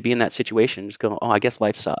real easy to be in that situation and just go, oh, I guess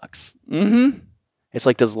life sucks. Mm-hmm. It's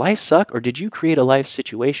like, does life suck, or did you create a life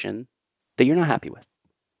situation that you're not happy with?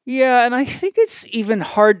 Yeah, and I think it's even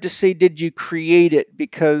hard to say, did you create it?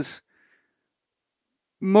 Because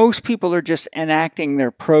most people are just enacting their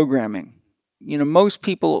programming. Most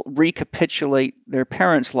people recapitulate their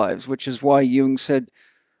parents' lives, which is why Jung said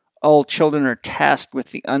all children are tasked with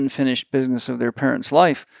the unfinished business of their parents'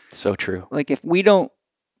 life. So true. Like, if we don't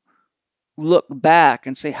look back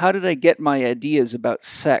and say, how did I get my ideas about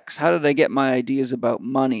sex? How did I get my ideas about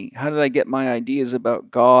money? How did I get my ideas about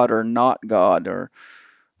God or not God? Or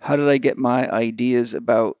how did I get my ideas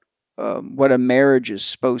about what a marriage is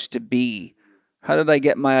supposed to be? How did I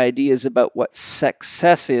get my ideas about what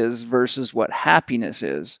success is versus what happiness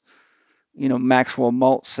is? Maxwell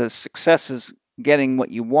Maltz says success is getting what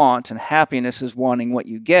you want and happiness is wanting what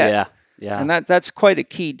you get. Yeah, yeah. And that's quite a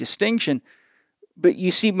key distinction. But you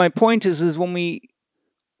see, my point is when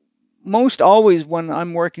most always when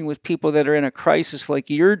I'm working with people that are in a crisis like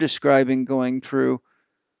you're describing going through,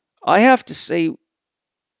 I have to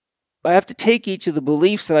take each of the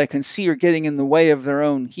beliefs that I can see are getting in the way of their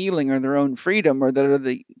own healing or their own freedom, or that are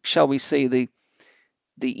the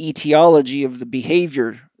etiology of the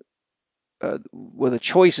behavior, or the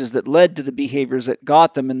choices that led to the behaviors that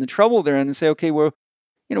got them in the trouble they're in, and say, okay, well,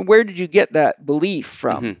 where did you get that belief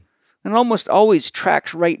from? Mm-hmm. And it almost always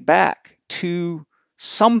tracks right back to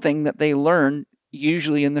something that they learned,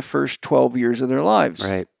 usually in the first 12 years of their lives,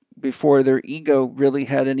 right, before their ego really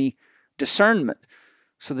had any discernment.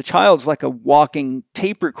 So the child's like a walking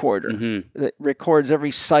tape recorder that records every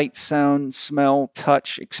sight, sound, smell,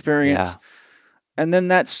 touch, experience. Yeah. And then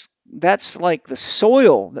that's like the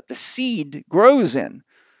soil that the seed grows in.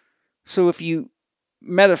 So if you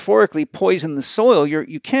metaphorically poison the soil,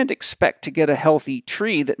 you can't expect to get a healthy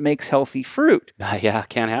tree that makes healthy fruit. Yeah,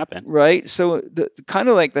 can't happen. Right? So the kind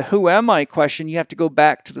of like the who am I question, you have to go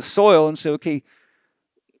back to the soil and say, okay,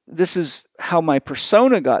 this is how my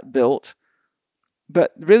persona got built.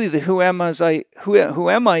 But really the who am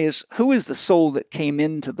I is who is the soul that came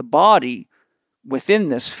into the body within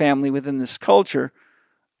this family, within this culture.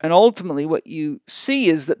 And ultimately what you see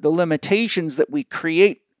is that the limitations that we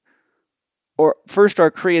create, or first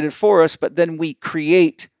are created for us, but then we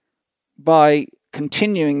create by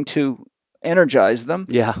continuing to energize them.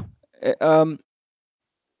 Yeah.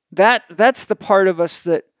 That's the part of us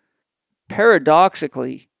that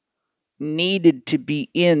paradoxically needed to be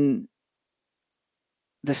in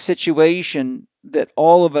the situation that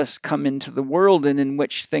all of us come into the world in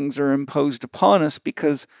which things are imposed upon us,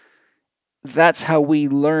 because that's how we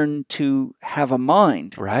learn to have a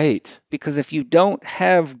mind. Right. Because if you don't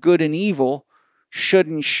have good and evil, should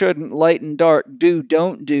and shouldn't, light and dark, do,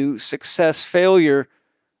 don't do, success, failure,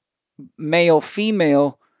 male,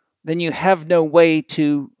 female, then you have no way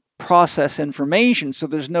to process information. So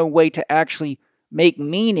there's no way to actually make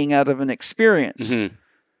meaning out of an experience. Mm-hmm.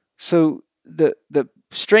 So the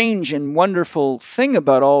strange and wonderful thing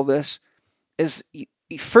about all this is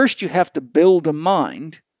first you have to build a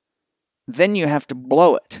mind, then you have to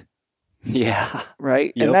blow it. Yeah.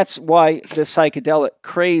 Right? Yep. And that's why the psychedelic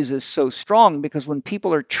craze is so strong, because when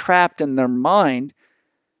people are trapped in their mind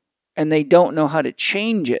and they don't know how to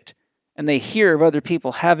change it, and they hear of other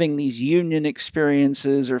people having these union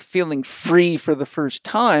experiences or feeling free for the first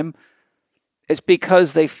time, it's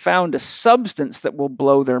because they found a substance that will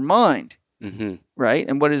blow their mind. Mm-hmm. Right?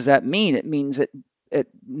 And what does that mean? It means it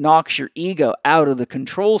knocks your ego out of the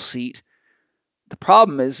control seat. The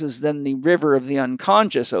problem is then the river of the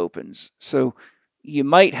unconscious opens. So you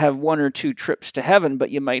might have 1 or 2 trips to heaven, but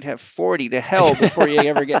you might have 40 to hell before you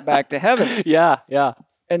ever get back to heaven. Yeah, yeah.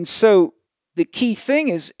 And so the key thing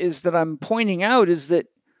is that I'm pointing out is that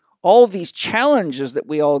all these challenges that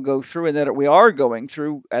we all go through and that we are going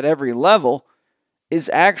through at every level is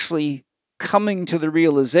actually coming to the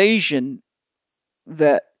realization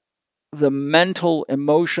that the mental,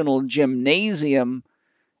 emotional gymnasium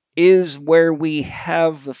is where we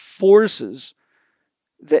have the forces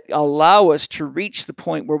that allow us to reach the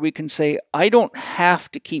point where we can say, I don't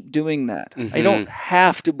have to keep doing that. Mm-hmm. I don't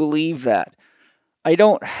have to believe that. I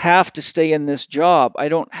don't have to stay in this job. I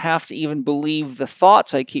don't have to even believe the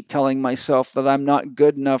thoughts I keep telling myself that I'm not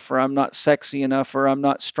good enough, or I'm not sexy enough, or I'm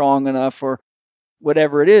not strong enough, or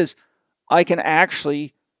whatever it is. I can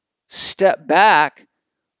actually step back,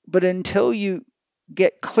 but until you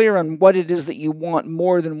get clear on what it is that you want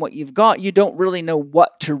more than what you've got, you don't really know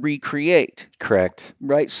what to recreate. Correct.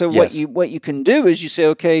 Right? So Yes. what you can do is you say,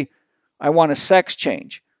 okay, I want a sex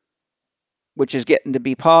change, which is getting to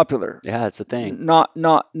be popular. Yeah, that's the thing. Not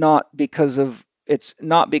because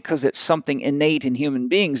it's something innate in human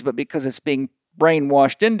beings, but because it's being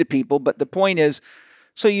brainwashed into people. But the point is,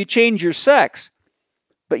 so you change your sex,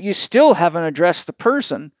 but you still haven't addressed the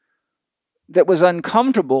person that was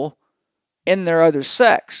uncomfortable in their other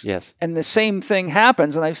sex. Yes. And the same thing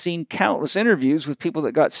happens, and I've seen countless interviews with people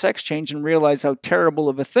that got sex change and realized how terrible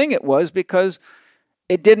of a thing it was because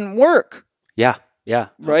it didn't work. Yeah, yeah.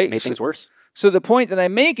 Right? Made things worse. So the point that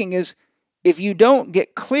I'm making is, if you don't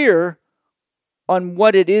get clear on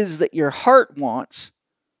what it is that your heart wants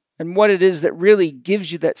and what it is that really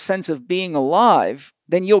gives you that sense of being alive,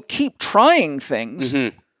 then you'll keep trying things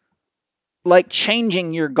like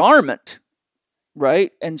changing your garment.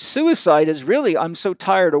 Right? And suicide is really, I'm so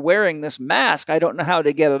tired of wearing this mask, I don't know how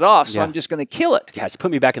to get it off, so I'm just going to kill it. Yeah, just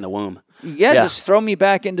put me back in the womb. Yeah, just throw me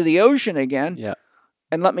back into the ocean again. Yeah.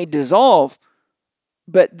 And let me dissolve.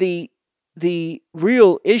 But the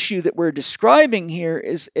real issue that we're describing here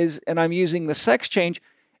is, and I'm using the sex change,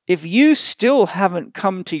 if you still haven't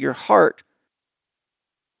come to your heart,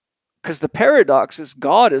 because the paradox is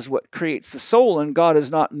God is what creates the soul, and God is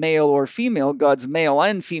not male or female. God's male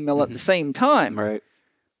and female at the same time. Right.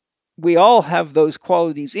 We all have those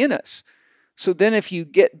qualities in us. So then if you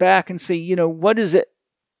get back and say, what is it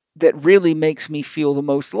that really makes me feel the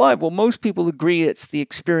most alive? Well, most people agree it's the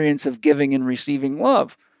experience of giving and receiving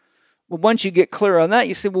love. Well, once you get clear on that,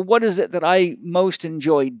 you say, well, what is it that I most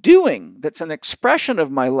enjoy doing that's an expression of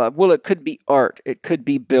my love? Well, it could be art. It could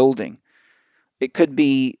be building. It could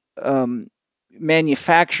be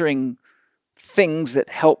manufacturing things that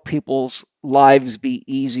help people's lives be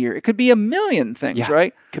easier. It could be a million things,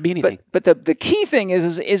 right? Could be anything. But the key thing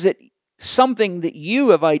is it something that you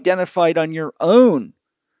have identified on your own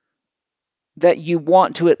that you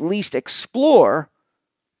want to at least explore,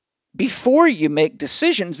 before you make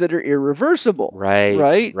decisions that are irreversible.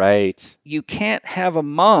 Right. You can't have a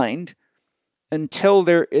mind until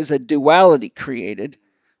there is a duality created,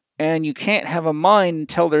 and you can't have a mind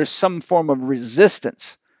until there's some form of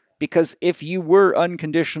resistance. Because if you were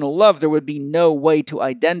unconditional love, there would be no way to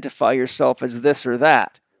identify yourself as this or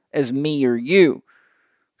that, as me or you.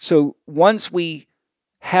 So once we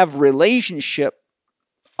have relationship,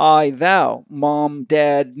 I, thou, mom,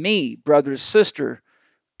 dad, me, brother, sister,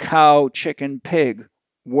 cow, chicken, pig,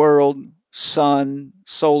 world, sun,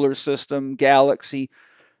 solar system, galaxy.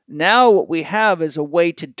 Now what we have is a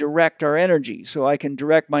way to direct our energy. So I can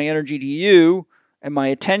direct my energy to you and my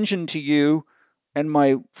attention to you and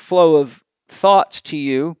my flow of thoughts to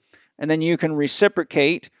you, and then you can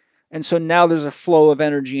reciprocate. And so now there's a flow of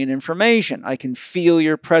energy and information. I can feel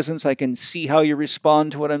your presence. I can see how you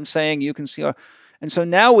respond to what I'm saying. You can see how... And so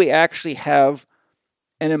now we actually have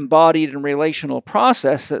an embodied and relational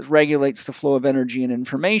process that regulates the flow of energy and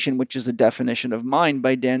information, which is the definition of mind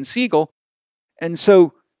by Dan Siegel. And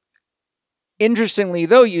so, interestingly,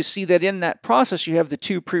 though, you see that in that process, you have the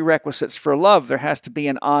two prerequisites for love. There has to be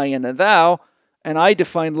an I and a thou. And I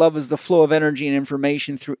define love as the flow of energy and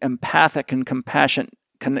information through empathic and compassionate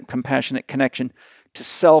connection to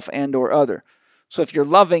self and or other. So if you're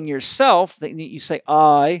loving yourself, then you say,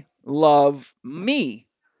 I love me.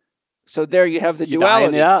 So there you have the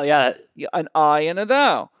duality. An I and a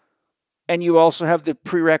thou. And you also have the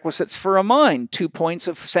prerequisites for a mind. 2 points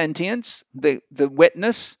of sentience, the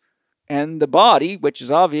witness and the body, which is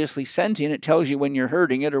obviously sentient. It tells you when you're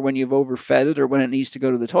hurting it or when you've overfed it or when it needs to go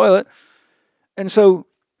to the toilet. And so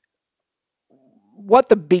what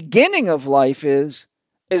the beginning of life is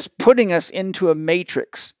putting us into a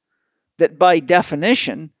matrix that by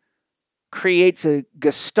definition creates a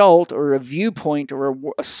gestalt or a viewpoint or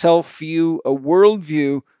a self-view, a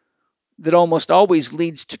worldview that almost always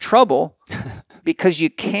leads to trouble because you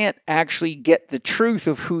can't actually get the truth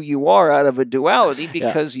of who you are out of a duality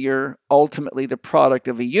because you're ultimately the product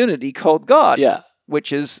of a unity called God,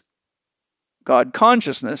 which is God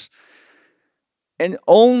consciousness. And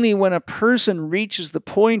only when a person reaches the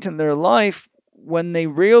point in their life when they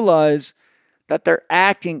realize that they're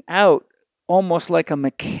acting out almost like a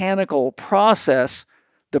mechanical process,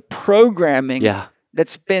 the programming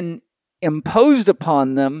that's been imposed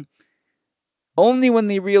upon them, only when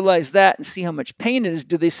they realize that and see how much pain it is,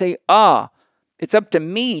 do they say, it's up to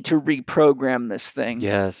me to reprogram this thing.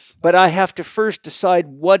 Yes. But I have to first decide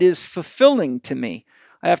what is fulfilling to me.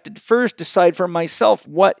 I have to first decide for myself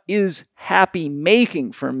what is happy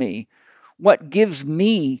making for me, what gives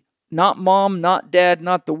me, not mom, not dad,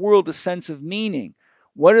 not the world, a sense of meaning.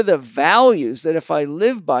 What are the values that if I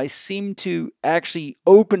live by seem to actually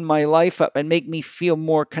open my life up and make me feel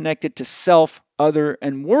more connected to self, other,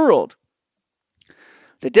 and world?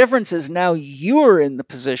 The difference is now you're in the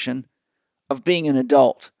position of being an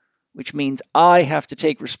adult, which means I have to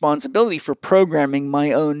take responsibility for programming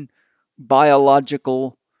my own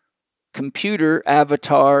biological computer,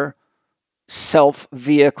 avatar,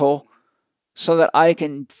 self-vehicle, so that I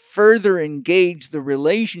can further engage the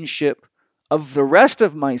relationship of the rest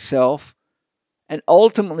of myself and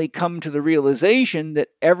ultimately come to the realization that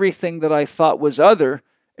everything that I thought was other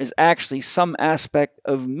is actually some aspect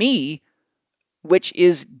of me, which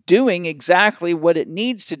is doing exactly what it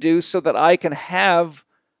needs to do so that I can have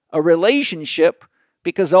a relationship,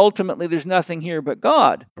 because ultimately there's nothing here but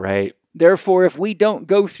God. Right. Therefore, if we don't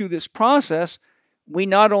go through this process, we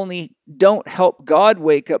not only don't help God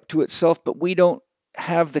wake up to itself, but we don't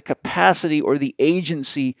have the capacity or the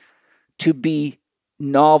agency to be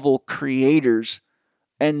novel creators.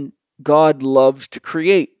 And God loves to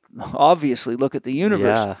create. Obviously, look at the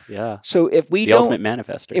universe. Yeah. So if we the ultimate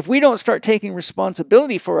manifester. If we don't start taking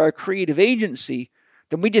responsibility for our creative agency,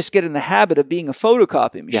 then we just get in the habit of being a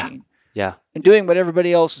photocopy machine. Yeah. And doing what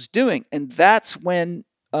everybody else is doing. And that's when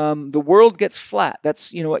the world gets flat.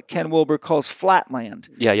 That's, what Ken Wilber calls flatland.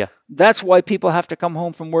 Yeah. That's why people have to come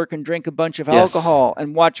home from work and drink a bunch of alcohol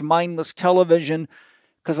and watch mindless television,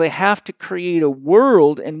 because they have to create a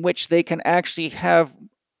world in which they can actually have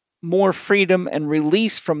more freedom and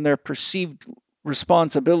release from their perceived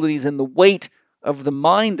responsibilities and the weight of the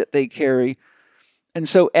mind that they carry. And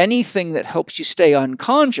so anything that helps you stay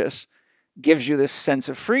unconscious gives you this sense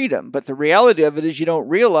of freedom. But the reality of it is you don't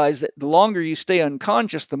realize that the longer you stay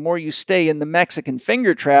unconscious, the more you stay in the Mexican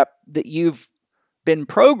finger trap that you've been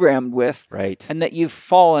programmed with, right, and that you've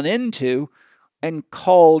fallen into and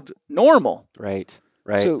called normal. Right.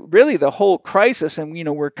 So really the whole crisis, and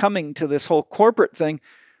we're coming to this whole corporate thing,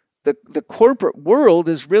 the corporate world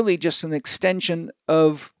is really just an extension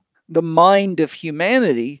of the mind of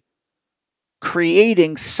humanity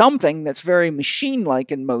creating something that's very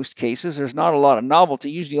machine-like in most cases. There's not a lot of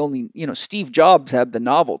novelty. Usually only, Steve Jobs had the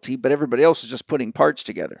novelty, but everybody else is just putting parts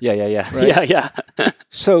together. Yeah. Right? Yeah.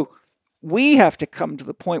 So we have to come to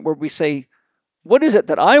the point where we say, what is it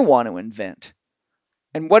that I want to invent?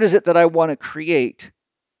 And what is it that I want to create?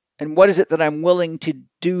 And what is it that I'm willing to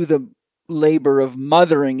do the labor of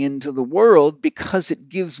mothering into the world, because it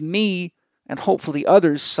gives me and hopefully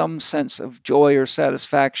others some sense of joy or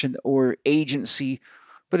satisfaction or agency.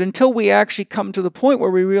 But until we actually come to the point where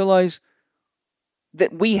we realize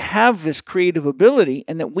that we have this creative ability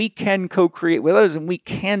and that we can co-create with others and we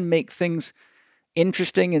can make things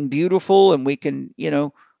interesting and beautiful, and we can,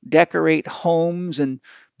 decorate homes and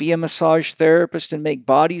be a massage therapist and make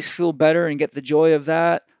bodies feel better and get the joy of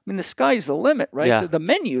that. I mean, the sky's the limit, right? Yeah. The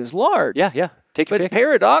menu is large. Yeah. Take your But pick.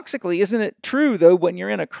 paradoxically, isn't it true, though, when you're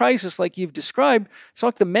in a crisis like you've described, it's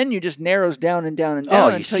like the menu just narrows down and down and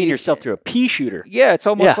down. Oh, you see yourself through a pea shooter. Yeah, it's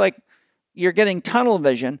almost like you're getting tunnel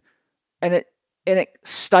vision, and it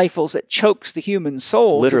stifles, it chokes the human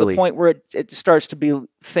soul to the point where it starts to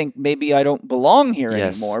think maybe I don't belong here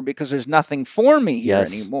anymore because there's nothing for me here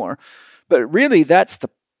anymore. But really, that's the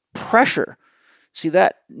pressure. See,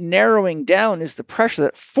 that narrowing down is the pressure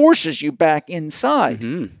that forces you back inside.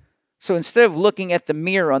 Mm-hmm. So instead of looking at the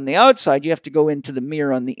mirror on the outside, you have to go into the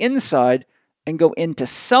mirror on the inside and go into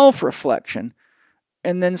self-reflection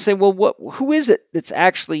and then say, well, who is it that's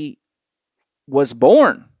actually was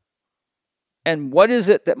born? And what is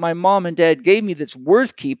it that my mom and dad gave me that's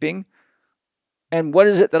worth keeping? And what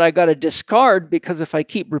is it that I got to discard? Because if I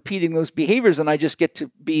keep repeating those behaviors, then I just get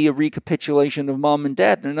to be a recapitulation of mom and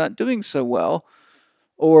dad. They're not doing so well.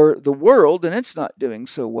 Or the world, and it's not doing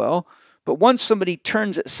so well. But once somebody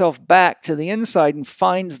turns itself back to the inside and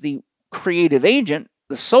finds the creative agent,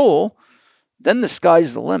 the soul, then the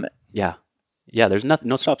sky's the limit. Yeah. There's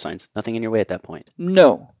no stop signs, nothing in your way at that point.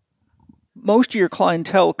 No. Most of your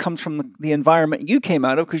clientele comes from the environment you came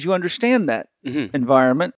out of because you understand that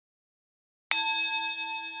environment.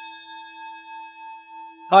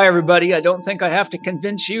 Hi, everybody. I don't think I have to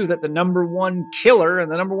convince you that the #1 killer and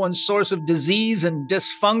the #1 source of disease and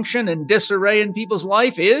dysfunction and disarray in people's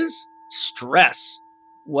life is stress.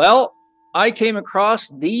 Well, I came across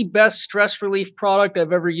the best stress relief product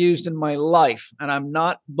I've ever used in my life, and I'm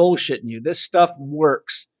not bullshitting you. This stuff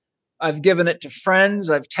works. I've given it to friends.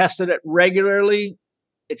 I've tested it regularly.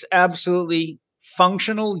 It's absolutely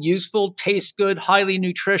functional, useful, tastes good, highly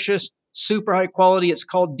nutritious, super high quality. It's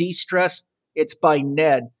called De-Stress. It's by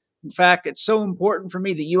Ned. In fact, it's so important for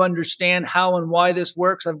me that you understand how and why this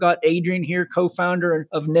works. I've got Adrian here, co-founder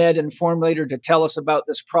of Ned and formulator, to tell us about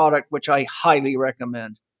this product, which I highly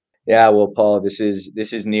recommend. Yeah, well, Paul, this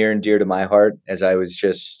is near and dear to my heart, as I was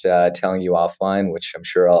just telling you offline, which I'm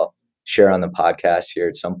sure I'll share on the podcast here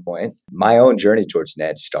at some point. My own journey towards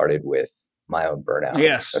Ned started with my own burnout.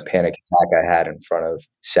 Yes. A panic attack I had in front of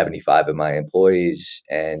 75 of my employees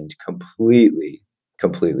and completely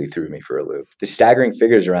threw me for a loop. The staggering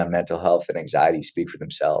figures around mental health and anxiety speak for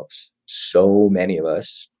themselves. So many of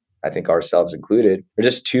us, I think ourselves included, are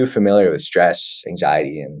just too familiar with stress,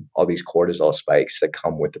 anxiety, and all these cortisol spikes that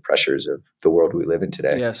come with the pressures of the world we live in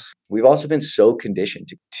today. Yes. We've also been so conditioned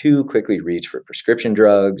to too quickly reach for prescription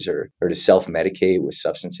drugs or to self-medicate with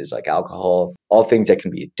substances like alcohol, all things that can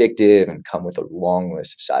be addictive and come with a long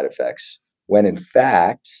list of side effects, when in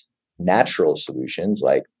fact, natural solutions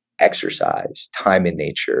like exercise, time in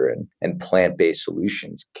nature, and plant-based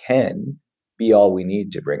solutions can be all we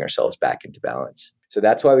need to bring ourselves back into balance. So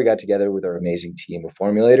that's why we got together with our amazing team of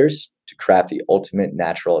formulators to craft the ultimate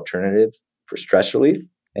natural alternative for stress relief.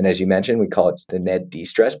 And as you mentioned, we call it the Ned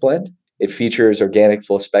De-Stress Blend. It features organic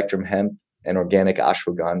full-spectrum hemp and organic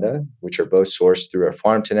ashwagandha, which are both sourced through our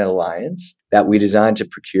Farm to Net Alliance, that we designed to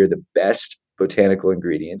procure the best botanical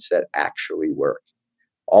ingredients that actually work,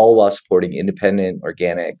 all while supporting independent,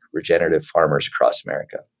 organic, regenerative farmers across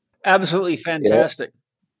America. Absolutely fantastic.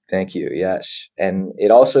 Thank you. Yes. And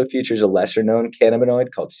it also features a lesser known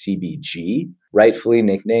cannabinoid called CBG, rightfully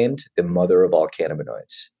nicknamed the mother of all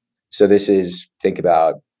cannabinoids. So this is, think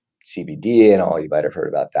about CBD and all, you might have heard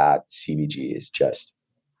about that. CBG is just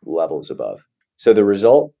levels above. So the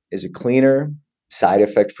result is a cleaner, side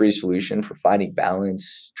effect free solution for finding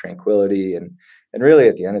balance, tranquility, and really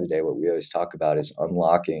at the end of the day, what we always talk about is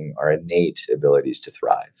unlocking our innate abilities to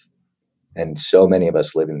thrive. And so many of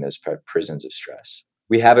us live in those prisons of stress.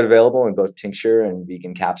 We have it available in both tincture and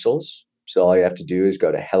vegan capsules. So all you have to do is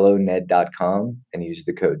go to helloned.com and use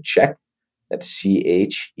the code CHEK, that's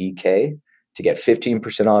CHEK, to get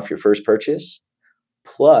 15% off your first purchase.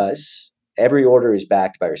 Plus, every order is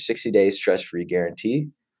backed by our 60-day stress-free guarantee.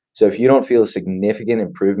 So if you don't feel a significant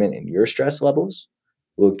improvement in your stress levels,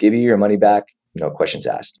 we'll give you your money back, no questions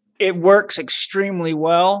asked. It works extremely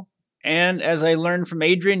well. And as I learned from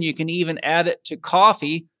Adrian, you can even add it to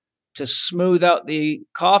coffee to smooth out the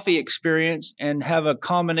coffee experience and have a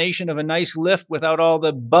combination of a nice lift without all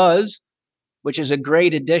the buzz, which is a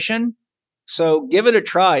great addition. So give it a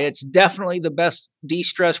try. It's definitely the best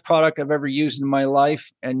de-stress product I've ever used in my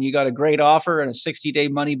life. And you got a great offer and a 60-day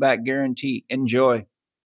money-back guarantee. Enjoy.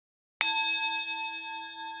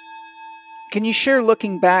 Can you share,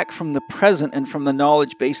 looking back from the present and from the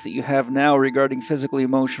knowledge base that you have now regarding physical,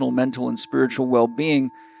 emotional, mental, and spiritual well-being,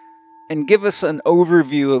 and give us an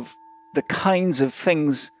overview of the kinds of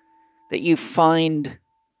things that you find,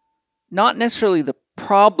 not necessarily the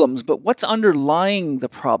problems, but what's underlying the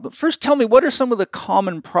problem? First, tell me, what are some of the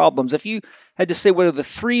common problems? If you had to say what are the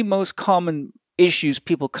 3 most common issues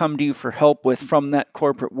people come to you for help with from that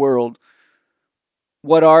corporate world,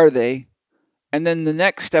 what are they? And then the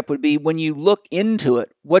next step would be, when you look into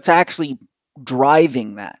it, what's actually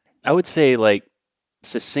driving that? I would say, like,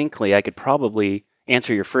 succinctly, I could probably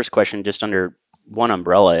answer your first question just under one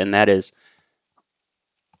umbrella, and that is,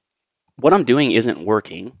 what I'm doing isn't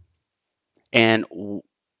working, and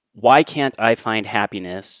why can't I find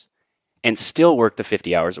happiness and still work the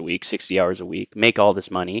 50 hours a week, 60 hours a week, make all this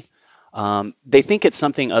money? They think it's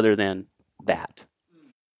something other than that.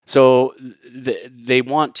 So they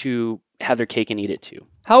want to have their cake and eat it too.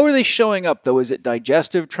 How are they showing up, though? Is it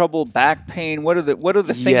digestive trouble, back pain? What are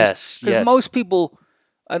the things? Yes, because most people,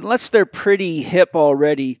 unless they're pretty hip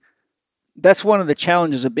already, that's one of the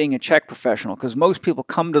challenges of being a CHEK professional, because most people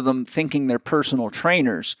come to them thinking they're personal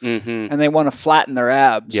trainers, and they want to flatten their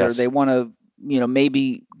abs, or they want to,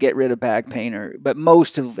 maybe get rid of back pain, but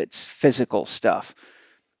most of it's physical stuff.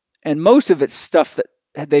 And most of it's stuff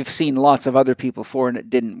that they've seen lots of other people for and it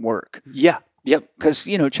didn't work. Yeah. Yep. Because,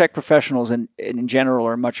 CHEK professionals in general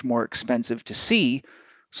are much more expensive to see.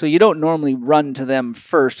 So you don't normally run to them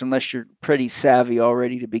first unless you're pretty savvy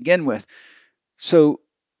already to begin with. So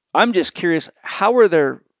I'm just curious, how are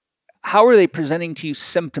they presenting to you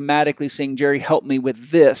symptomatically, saying, Jerry, help me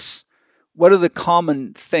with this? What are the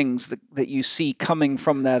common things that you see coming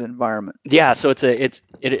from that environment? Yeah, so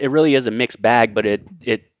it really is a mixed bag, but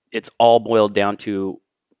it's all boiled down to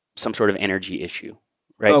some sort of energy issue.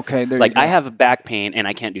 Right? Okay. Like, I have back pain and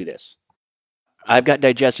I can't do this. I've got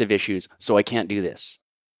digestive issues, so I can't do this.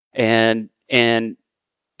 And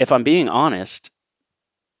if I'm being honest,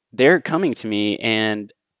 they're coming to me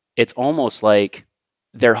and it's almost like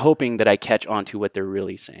they're hoping that I catch on to what they're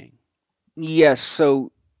really saying. Yes.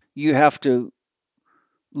 So you have to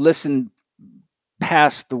listen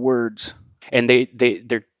past the words. And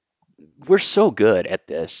we're so good at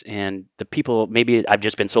this, and the people, maybe I've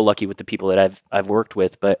just been so lucky with the people that I've worked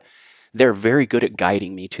with, but they're very good at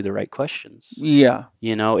guiding me to the right questions. Yeah.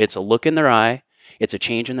 It's a look in their eye, it's a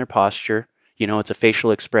change in their posture, it's a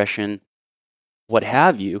facial expression, what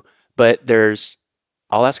have you. But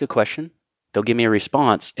I'll ask a question, they'll give me a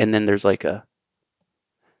response, and then there's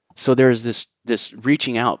there's this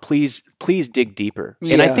reaching out, please dig deeper.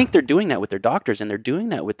 Yeah. And I think they're doing that with their doctors, and they're doing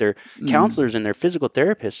that with their counselors and their physical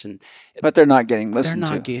therapists. But they're not getting listened to.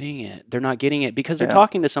 They're not getting it. They're not getting it because they're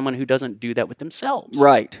talking to someone who doesn't do that with themselves.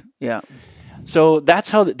 Right. Yeah. So that's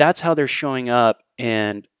how they're showing up,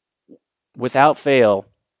 and without fail,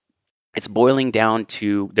 it's boiling down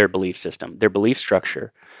to their belief system, their belief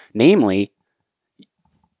structure. Namely,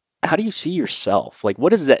 how do you see yourself? Like,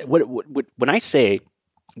 what is that? When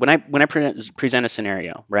I present a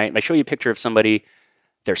scenario, right? I show you a picture of somebody,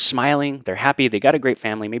 they're smiling, they're happy, they got a great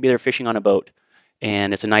family, maybe they're fishing on a boat,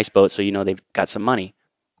 and it's a nice boat, so they've got some money,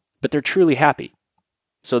 but they're truly happy.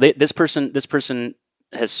 So this person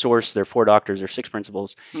has sourced their 4 doctors or 6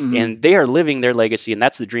 principals, and they are living their legacy, and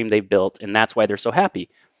that's the dream they've built, and that's why they're so happy.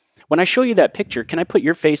 When I show you that picture, can I put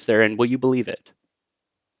your face there, and will you believe it?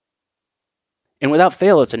 And without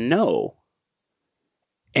fail, it's a no.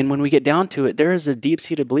 And when we get down to it, there is a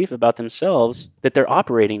deep-seated belief about themselves that they're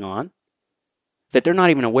operating on, that they're not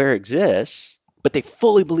even aware exists, but they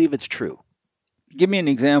fully believe it's true. Give me an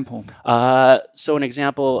example. So an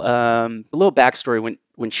example, a little backstory.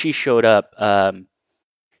 When she showed up,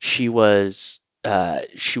 she was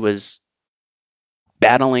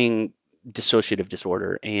battling dissociative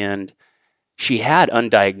disorder, and she had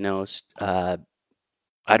undiagnosed.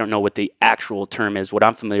 I don't know what the actual term is. What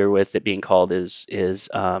I'm familiar with it being called is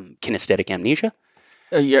kinesthetic amnesia.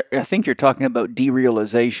 I think you're talking about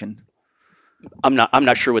derealization. I'm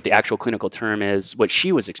not sure what the actual clinical term is. What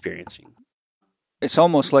she was experiencing. It's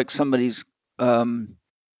almost like somebody's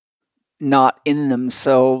not in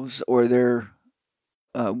themselves, or they're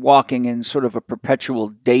walking in sort of a perpetual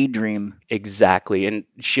daydream. Exactly. And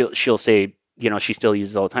she'll say, she still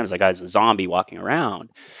uses it all the time. It's like I was a zombie walking around.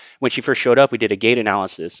 When she first showed up, we did a gait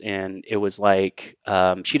analysis, and it was like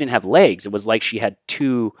she didn't have legs. It was like she had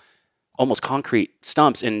two almost concrete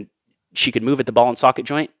stumps, and she could move at the ball and socket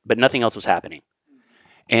joint, but nothing else was happening.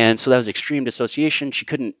 And so that was extreme dissociation. She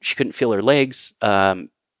couldn't feel her legs. When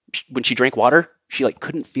she drank water, she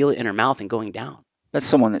couldn't feel it in her mouth and going down. That's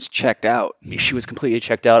someone that's checked out. She was completely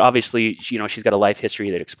checked out. Obviously, she's got a life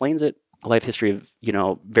history that explains it, a life history of,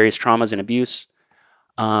 various traumas and abuse.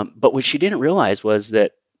 But what she didn't realize was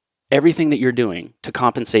that everything that you're doing to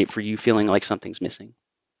compensate for you feeling like something's missing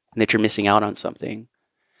and that you're missing out on something,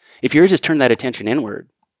 if you just turn that attention inward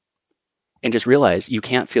and just realize you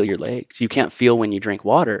can't feel your legs, you can't feel when you drink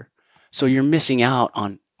water, so you're missing out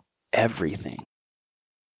on everything.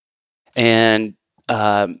 And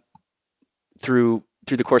through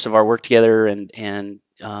the course of our work together and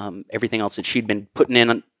everything else that she'd been putting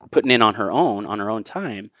in on her own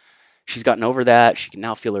time, she's gotten over that. She can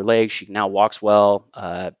now feel her legs. She now walks well.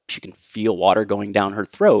 She can feel water going down her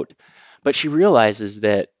throat. But she realizes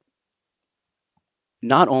that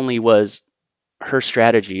not only was her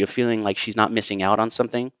strategy of feeling like she's not missing out on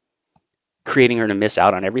something, creating her to miss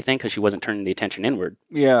out on everything because she wasn't turning the attention inward.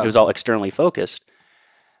 Yeah. It was all externally focused.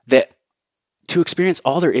 That to experience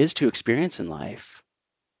all there is to experience in life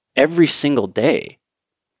every single day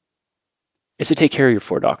is to take care of your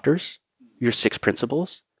 4 doctors, your 6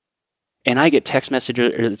 principals. And I get text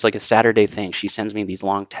messages, or it's like a Saturday thing. She sends me these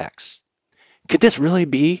long texts. Could this really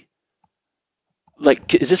be,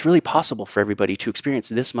 is this really possible for everybody to experience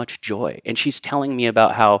this much joy? And she's telling me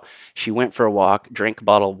about how she went for a walk, drank a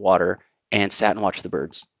bottle of water, and sat and watched the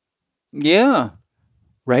birds. Yeah.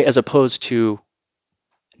 Right? As opposed to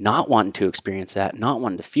not wanting to experience that, not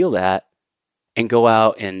wanting to feel that, and go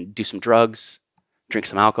out and do some drugs, drink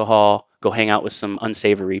some alcohol, go hang out with some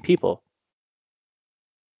unsavory people.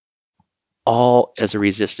 All as a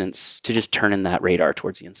resistance to just turning that radar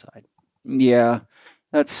towards the inside. Yeah.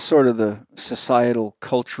 That's sort of the societal,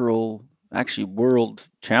 cultural, actually world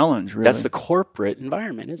challenge, really. That's the corporate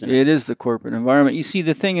environment, isn't it? It is the corporate environment. You see,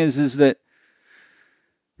 the thing is that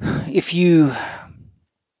if you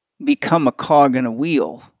become a cog in a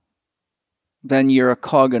wheel, then you're a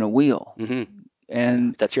cog in a wheel. Mm-hmm.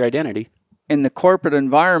 And that's your identity. In the corporate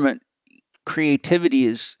environment, creativity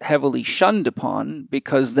is heavily shunned upon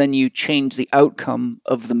because then you change the outcome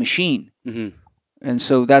of the machine. Mm-hmm. And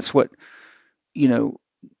so that's what,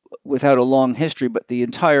 without a long history, but the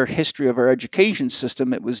entire history of our education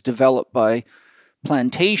system, it was developed by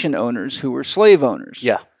plantation owners who were slave owners.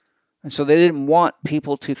 Yeah. And so they didn't want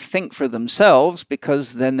people to think for themselves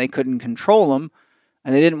because then they couldn't control them.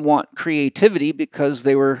 And they didn't want creativity because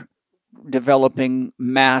they were developing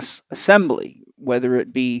mass assembly, whether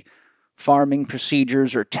it be farming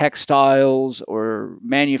procedures or textiles or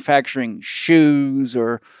manufacturing shoes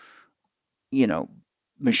or,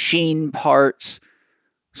 machine parts.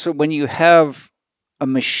 So when you have a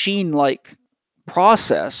machine-like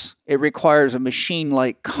process, it requires a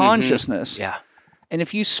machine-like consciousness. Mm-hmm. Yeah. And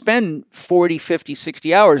if you spend 40, 50,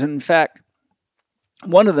 60 hours, and in fact,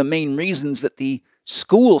 one of the main reasons that the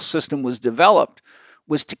school system was developed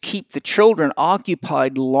was to keep the children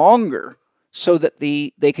occupied longer so that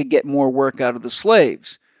they could get more work out of the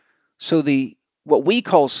slaves. So what we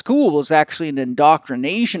call school is actually an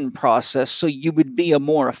indoctrination process so you would be a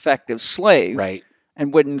more effective slave. Right.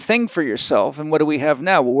 And wouldn't think for yourself. And what do we have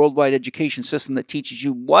now? A worldwide education system that teaches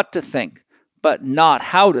you what to think, but not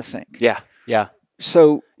how to think. Yeah, yeah.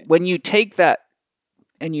 So when you take that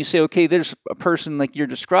and you say, okay, there's a person like you're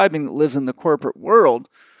describing that lives in the corporate world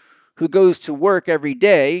who goes to work every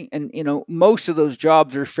day, and most of those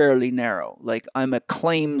jobs are fairly narrow. Like I'm a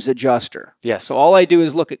claims adjuster. Yes. So all I do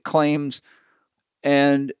is look at claims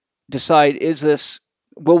and decide,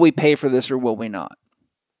 will we pay for this or will we not?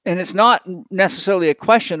 And it's not necessarily a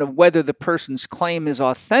question of whether the person's claim is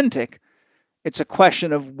authentic. It's a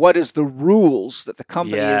question of what is the rules that the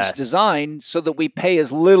company has designed so that we pay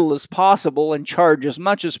as little as possible and charge as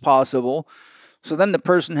much as possible. So then the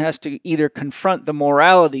person has to either confront the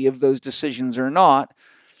morality of those decisions or not.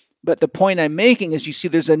 But the point I'm making is, you see,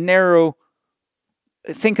 there's a narrow,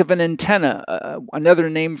 think of an antenna. Another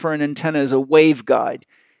name for an antenna is a waveguide.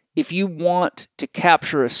 If you want to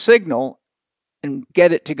capture a signal and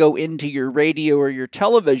get it to go into your radio or your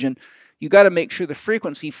television, you got to make sure the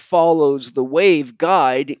frequency follows the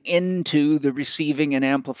waveguide into the receiving and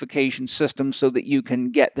amplification system so that you can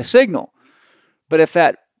get the signal. But if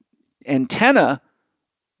that antenna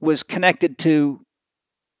was connected to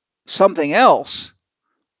something else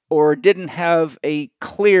or didn't have a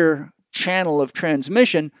clear channel of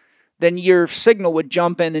transmission, then your signal would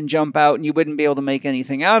jump in and jump out, and you wouldn't be able to make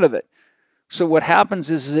anything out of it. So what happens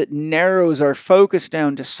is it narrows our focus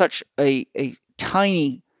down to such a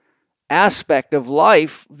tiny aspect of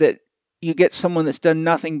life that you get someone that's done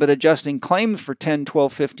nothing but adjusting claims for 10,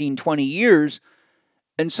 12, 15, 20 years.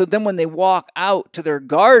 And so then when they walk out to their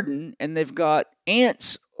garden and they've got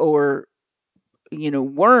ants or,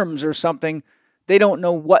 worms or something, they don't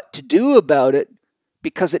know what to do about it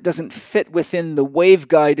because it doesn't fit within the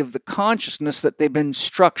waveguide of the consciousness that they've been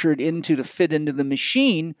structured into to fit into the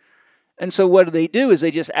machine. And so what do is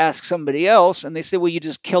they just ask somebody else, and they say, well, you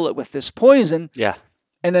just kill it with this poison. Yeah.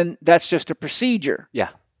 And then that's just a procedure. Yeah.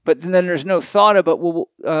 But then there's no thought about,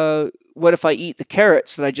 what if I eat the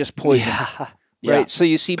carrots that I just poisoned? Yeah. Right? Yeah. So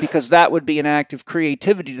you see, because that would be an act of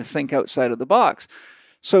creativity to think outside of the box.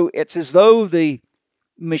 So it's as though the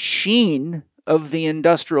machine of the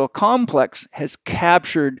industrial complex has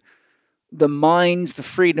captured the minds, the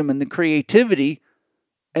freedom, and the creativity.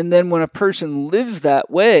 And then when a person lives that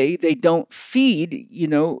way, they don't feed,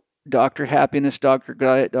 Dr. Happiness, Dr.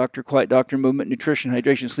 Diet, Dr. Quiet, Dr. Movement, Nutrition,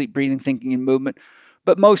 Hydration, Sleep, Breathing, Thinking, and Movement.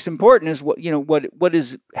 But most important is what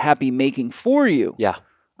is happy making for you. Yeah.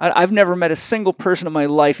 I've never met a single person in my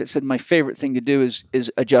life that said my favorite thing to do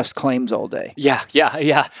is adjust claims all day.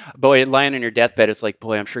 Yeah. Boy, lying on your deathbed, it's like,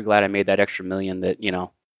 boy, I'm sure glad I made that extra million that,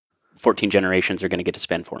 14 generations are going to get to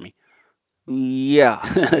spend for me. Yeah.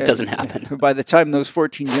 It doesn't happen. By the time those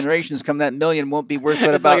 14 generations come, that million won't be worth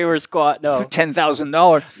but It's about like you were squat. No.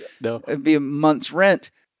 $10,000. No. It'd be a month's rent.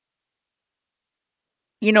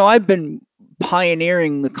 I've been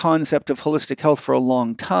pioneering the concept of holistic health for a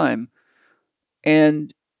long time.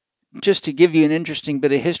 And just to give you an interesting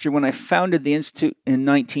bit of history, when I founded the Institute in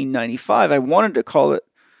 1995, I wanted to call it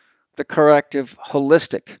the Corrective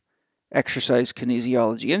Holistic Exercise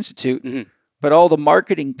Kinesiology Institute. Mm-hmm. But all the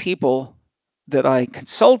marketing people that I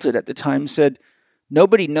consulted at the time said,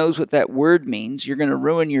 nobody knows what that word means. You're going to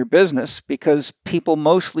ruin your business because people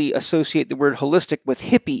mostly associate the word holistic with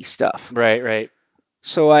hippie stuff. Right.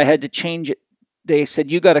 So I had to change it. They said,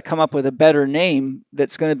 you got to come up with a better name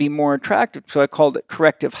that's going to be more attractive. So I called it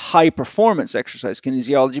Corrective High Performance Exercise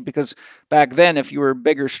Kinesiology, because back then, if you were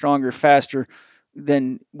bigger, stronger, faster,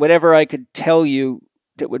 then whatever I could tell you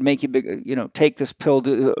that would make you big, take this pill,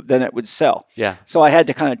 then it would sell. Yeah. So I had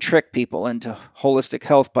to kind of trick people into holistic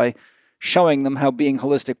health by showing them how being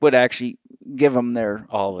holistic would actually give them their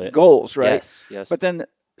all of it. Goals, right? Yes. But then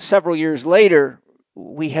several years later,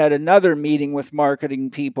 we had another meeting with marketing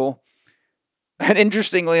people. And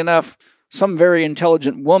interestingly enough, some very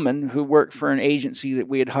intelligent woman who worked for an agency that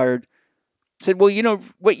we had hired said, well,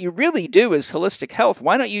 what you really do is holistic health.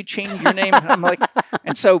 Why don't you change your name? And I'm like,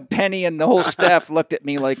 and so Penny and the whole staff looked at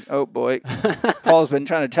me like, oh boy, Paul's been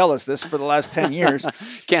trying to tell us this for the last 10 years.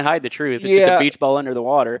 Can't hide the truth. It's just a beach ball under the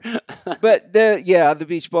water. But the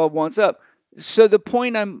beach ball wants up. So the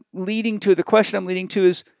question I'm leading to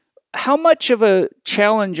is, how much of a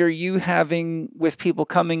challenge are you having with people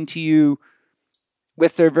coming to you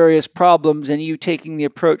with their various problems and you taking the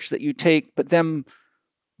approach that you take, but them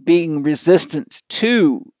being resistant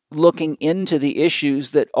to looking into the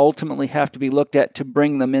issues that ultimately have to be looked at to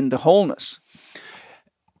bring them into wholeness?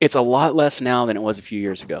 It's a lot less now than it was a few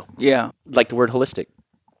years ago. Yeah. Like the word holistic.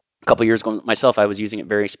 A couple of years ago, myself, I was using it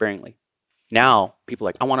very sparingly. Now, people are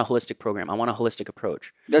like, I want a holistic program. I want a holistic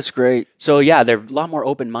approach. That's great. So, yeah, they're a lot more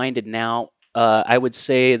open-minded now. I would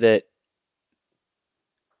say that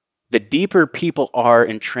the deeper people are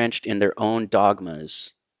entrenched in their own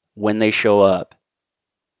dogmas when they show up,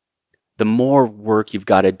 the more work you've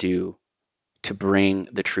got to do to bring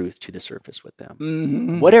the truth to the surface with them.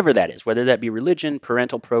 Mm-hmm. Whatever that is, whether that be religion,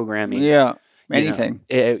 parental programming. Yeah, anything.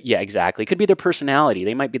 Yeah, exactly. It could be their personality.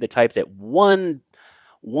 They might be the type that one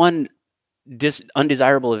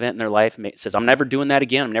undesirable event in their life says, I'm never doing that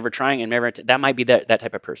again. I'm never trying. That might be that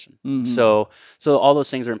type of person. Mm-hmm. So all those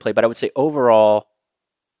things are in play. But I would say overall,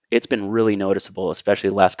 it's been really noticeable, especially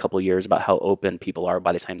the last couple of years, about how open people are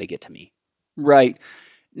by the time they get to me. Right.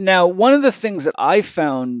 Now, one of the things that I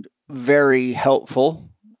found very helpful,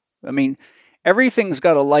 I mean, everything's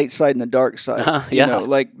got a light side and a dark side. Yeah.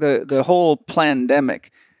 Like the whole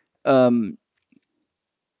pandemic, it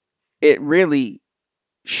really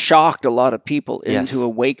shocked a lot of people into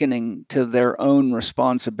awakening to their own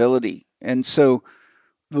responsibility. And so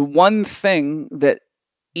the one thing that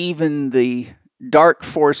even the dark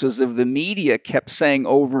forces of the media kept saying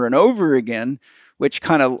over and over again, which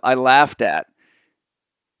kind of I laughed at,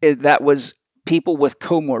 that was people with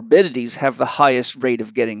comorbidities have the highest rate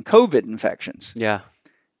of getting COVID infections. Yeah.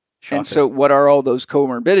 Shocker. And so what are all those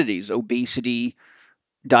comorbidities? Obesity,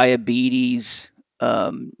 diabetes,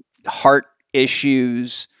 heart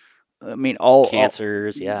issues. I mean, all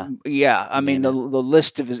cancers, yeah. Yeah, I mean, the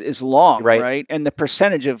list is long, right? And the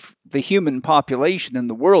percentage of the human population in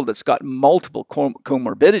the world that's got multiple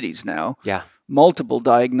comorbidities now, multiple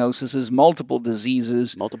diagnoses, multiple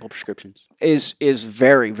diseases, multiple prescriptions, is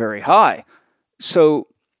very, very high. So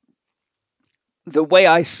the way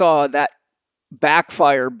I saw that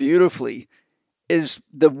backfire beautifully is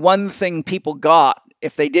the one thing people got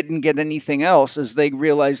if they didn't get anything else is they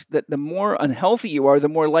realized that the more unhealthy you are, the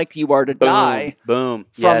more likely you are to die from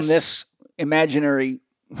this imaginary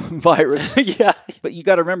virus. But you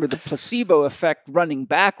got to remember the placebo effect running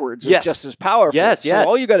backwards is just as powerful. So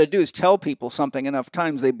all you got to do is tell people something enough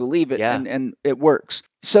times they believe it and it works.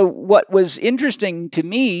 So what was interesting to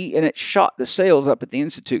me, and it shot the sales up at the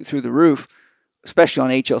Institute through the roof, especially on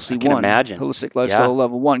HLC1, Holistic Lifestyle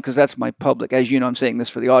Level 1, because that's my public, as you know, I'm saying this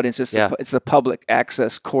for the audience, it's the public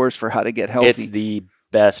access course for how to get healthy. It's the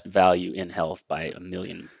best value in health by a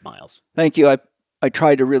million miles. Thank you. I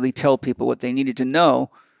tried to really tell people what they needed to know,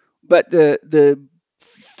 but the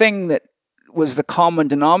thing that was the common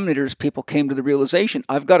denominator is people came to the realization,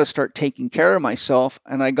 I've got to start taking care of myself,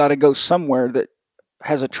 and I got to go somewhere that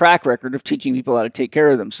has a track record of teaching people how to take care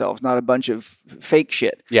of themselves, not a bunch of fake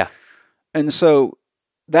shit. Yeah. And so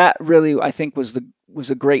that really, I think, was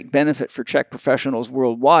a great benefit for CHEK professionals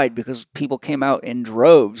worldwide, because people came out in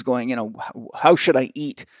droves going, you know, how should I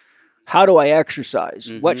eat? How do I exercise?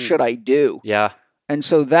 What should I do? Yeah. And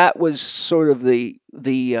so that was sort of the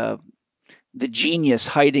genius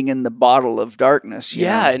hiding in the bottle of darkness. You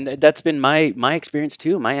know? And that's been my experience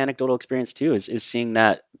too. My anecdotal experience too is seeing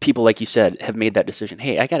that people, like you said, have made that decision.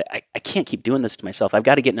 Hey, I can't keep doing this to myself. I've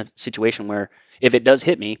got to get in a situation where if it does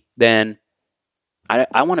hit me, then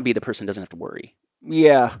I want to be the person who doesn't have to worry.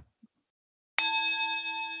 Yeah.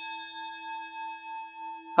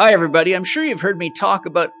 Hi, everybody. I'm sure you've heard me talk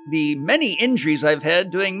about the many injuries I've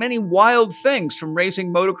had doing many wild things, from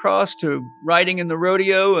racing motocross to riding in the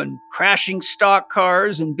rodeo and crashing stock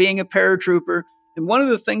cars and being a paratrooper. And one of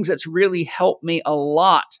the things that's really helped me a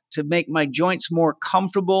lot to make my joints more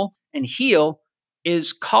comfortable and heal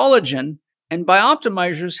is collagen. And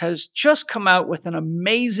Bioptimizers has just come out with an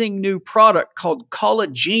amazing new product called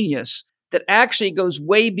Collagenius that actually goes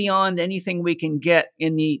way beyond anything we can get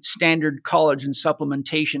in the standard collagen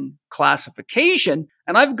supplementation classification.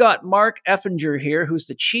 And I've got Mark Effinger here, who's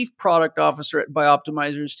the Chief Product Officer at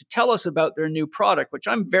Bioptimizers, to tell us about their new product, which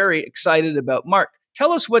I'm very excited about. Mark,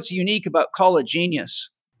 tell us what's unique about Collagenius.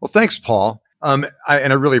 Well, thanks, Paul. And I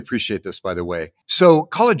really appreciate this, by the way. So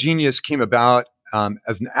Collagenius came about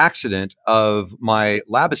as an accident of my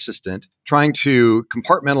lab assistant trying to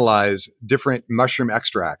compartmentalize different mushroom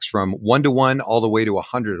extracts from 1-to-1 all the way to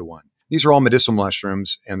 100-to-1. These are all medicinal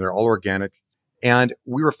mushrooms, and they're all organic. And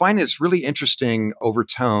we were finding this really interesting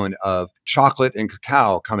overtone of chocolate and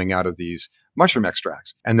cacao coming out of these mushroom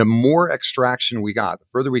extracts. And the more extraction we got, the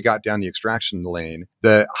further we got down the extraction lane,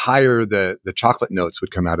 the higher the chocolate notes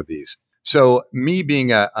would come out of these. So me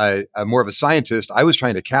being a more of a scientist, I was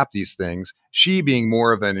trying to cap these things. She, being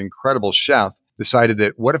more of an incredible chef, decided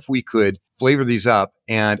that what if we could flavor these up,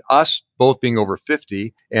 and us both being over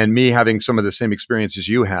 50 and me having some of the same experience as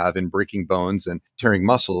you have in breaking bones and tearing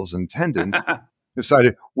muscles and tendons,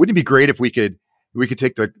 decided, wouldn't it be great if we could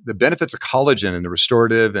take the benefits of collagen and the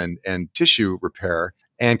restorative and tissue repair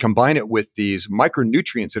and combine it with these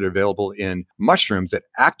micronutrients that are available in mushrooms that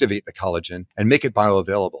activate the collagen and make it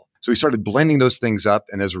bioavailable. So we started blending those things up,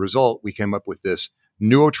 and as a result, we came up with this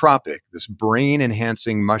nootropic, this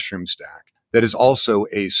brain-enhancing mushroom stack that is also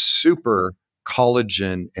a super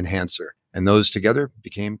collagen enhancer. And those together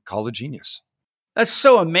became Collagenius. That's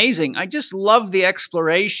so amazing. I just love the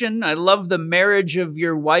exploration. I love the marriage of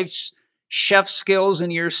your wife's chef skills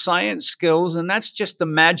and your science skills, and that's just the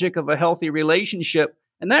magic of a healthy relationship.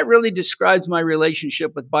 And that really describes my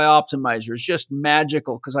relationship with Bioptimizers. Just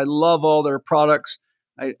magical, because I love all their products.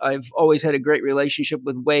 I've always had a great relationship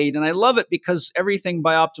with Wade, and I love it because everything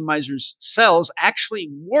Bioptimizers sells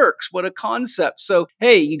actually works. What a concept. So,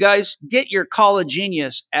 hey, you guys, get your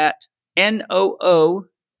Collagenius at Nootopia,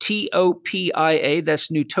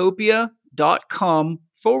 that's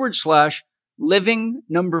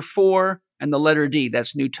Nootopia.com/living4 and the letter D.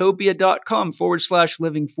 That's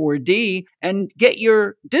Nootopia.com/living4D, and get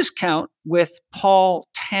your discount with Paul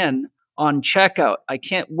 10 on checkout. I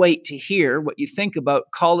can't wait to hear what you think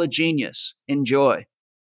about Collagenius. Enjoy.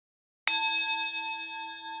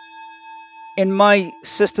 In my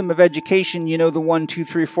system of education, you know the 1, 2,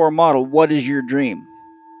 3, 4 model. What is your dream?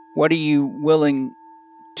 What are you willing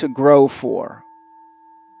to grow for?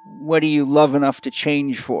 What do you love enough to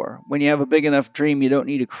change for? When you have a big enough dream, you don't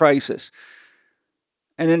need a crisis.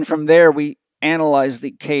 And then from there, we analyze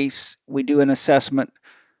the case, we do an assessment,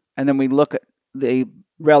 and then we look at the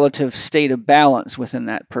relative state of balance within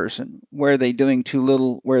that person. Where are they doing too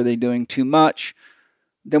little? Where are they doing too much?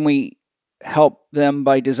 Then we help them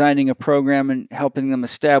by designing a program and helping them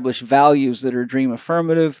establish values that are dream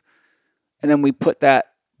affirmative. And then we put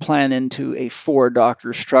that plan into a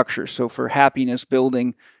 4-doctor structure. So for happiness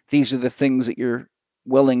building, these are the things that you're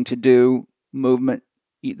willing to do. Movement,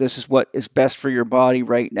 this is what is best for your body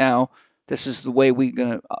right now. This is the way we're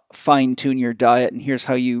going to fine-tune your diet, and here's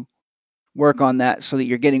how you work on that so that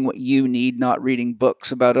you're getting what you need, not reading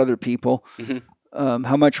books about other people. Mm-hmm.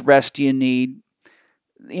 How much rest do you need?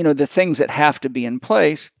 The things that have to be in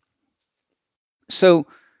place. So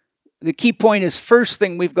the key point is, first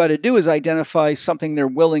thing we've got to do is identify something they're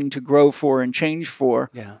willing to grow for and change for.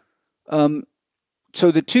 Yeah.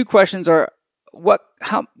 So the 2 questions are, what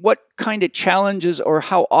kind of challenges, or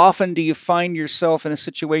how often do you find yourself in a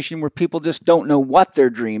situation where people just don't know what their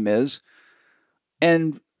dream is?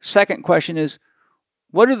 And second question is,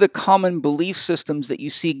 what are the common belief systems that you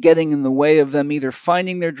see getting in the way of them either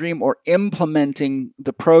finding their dream or implementing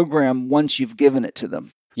the program once you've given it to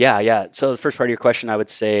them? Yeah. So the first part of your question, I would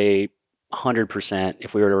say 100%,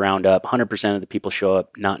 if we were to round up, 100% of the people show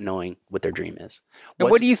up not knowing what their dream is. And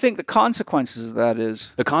what do you think the consequences of that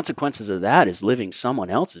is? The consequences of that is living someone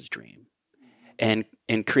else's dream and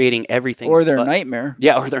creating everything. Or their nightmare.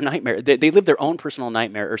 Yeah, or their nightmare. They live their own personal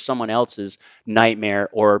nightmare or someone else's nightmare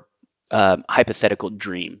or hypothetical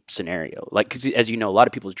dream scenario. Like, 'cause as you know, a lot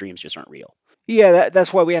of people's dreams just aren't real. Yeah,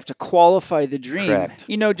 that's why we have to qualify the dream. Correct.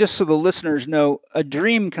 Just so the listeners know, a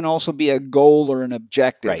dream can also be a goal or an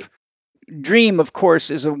objective. Right. Dream, of course,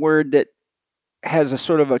 is a word that has a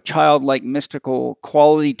sort of a childlike mystical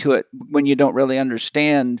quality to it when you don't really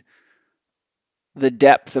understand the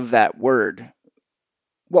depth of that word.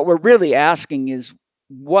 What we're really asking is,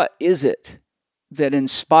 what is it that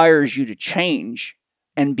inspires you to change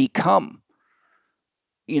and become?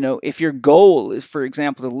 If your goal is, for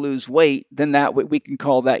example, to lose weight, then we can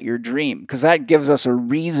call that your dream, because that gives us a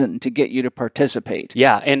reason to get you to participate.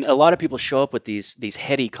 Yeah, and a lot of people show up with these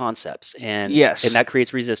heady concepts, and yes, and that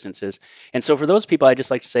creates resistances. And so for those people, I just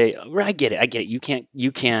like to say, I get it. You can't.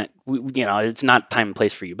 It's not time and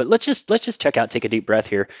place for you. But let's just check out, take a deep breath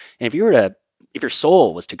here. And if your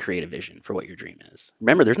soul was to create a vision for what your dream is,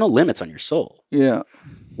 remember, there's no limits on your soul. Yeah,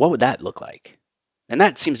 what would that look like? And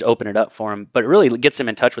that seems to open it up for him, but it really gets him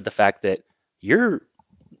in touch with the fact that you're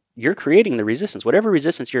creating the resistance. Whatever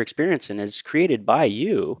resistance you're experiencing is created by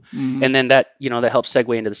you. Mm-hmm. And then that helps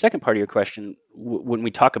segue into the second part of your question. When we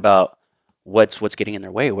talk about what's getting in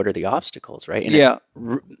their way, what are the obstacles, right? And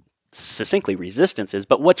it's succinctly resistances,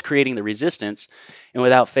 but what's creating the resistance? And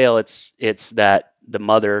without fail, it's that the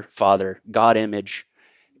mother, father, God image,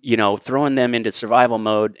 throwing them into survival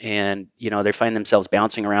mode, and, they find themselves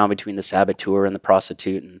bouncing around between the saboteur and the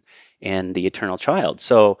prostitute and the eternal child.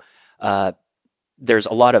 So there's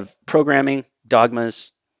a lot of programming,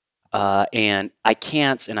 dogmas, and I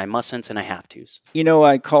can'ts and I mustn'ts and I have to's.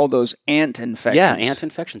 I call those ant infections. Yeah, ant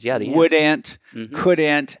infections. Yeah, the ants. Would ant, could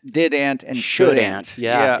ant, did ant, and should ant.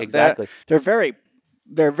 Yeah, exactly. They're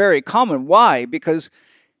very common. Why? Because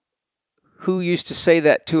who used to say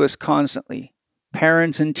that to us constantly?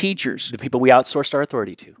 Parents and teachers. The people we outsourced our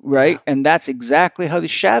authority to. Right? Yeah. And that's exactly how the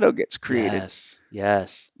shadow gets created.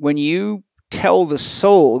 Yes. When you tell the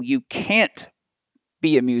soul you can't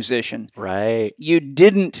be a musician. Right. You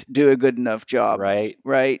didn't do a good enough job. Right.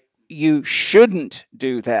 Right? You shouldn't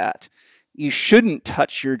do that. You shouldn't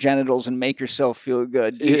touch your genitals and make yourself feel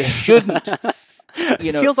good. You shouldn't.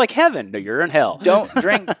 It feels like heaven. No, you're in hell. Don't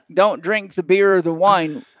drink the beer or the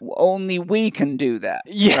wine. Only we can do that.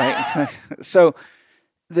 Yeah. Right? So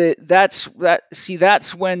that's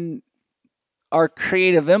when our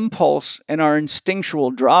creative impulse and our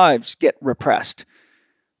instinctual drives get repressed.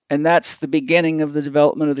 And that's the beginning of the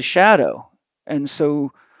development of the shadow. And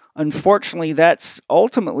so, unfortunately, that's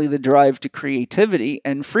ultimately the drive to creativity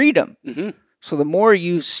and freedom. Mm-hmm. So the more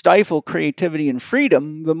you stifle creativity and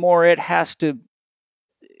freedom, the more it has to,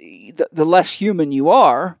 the less human you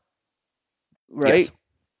are, right? Yes.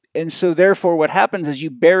 And so therefore what happens is you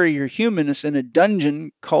bury your humanness in a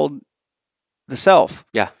dungeon called the self.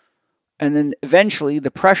 Yeah. And then eventually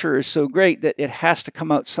the pressure is so great that it has to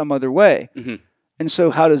come out some other way. Mm-hmm. And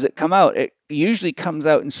so how does it come out? It usually comes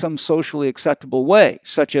out in some socially acceptable way,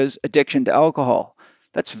 such as addiction to alcohol.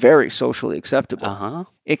 That's very socially acceptable. Uh-huh.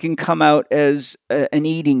 It can come out as an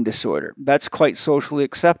eating disorder. That's quite socially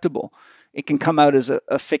acceptable. It can come out as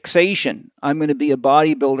a fixation. I'm going to be a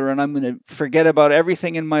bodybuilder and I'm going to forget about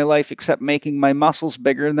everything in my life except making my muscles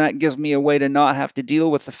bigger, and that gives me a way to not have to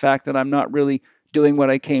deal with the fact that I'm not really doing what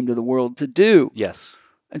I came to the world to do. Yes.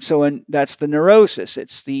 And so that's the neurosis.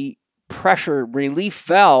 It's the pressure relief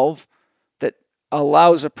valve that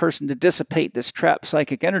allows a person to dissipate this trapped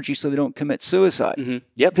psychic energy so they don't commit suicide. Mm-hmm.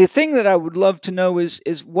 Yep. The thing that I would love to know is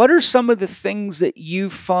what are some of the things that you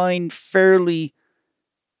find fairly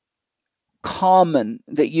common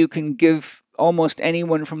that you can give almost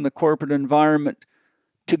anyone from the corporate environment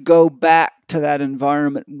to go back to that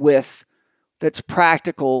environment with, that's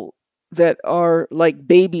practical, that are like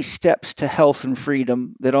baby steps to health and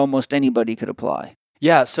freedom that almost anybody could apply?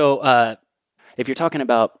 Yeah. So if you're talking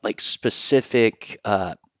about like specific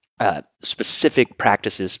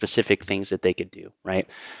practices, specific things that they could do, right?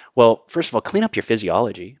 Well, first of all, clean up your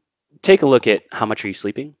physiology. Take a look at how much are you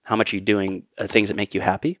sleeping? How much are you doing things that make you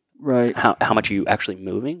happy? Right. How much are you actually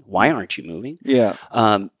moving? Why aren't you moving? Yeah.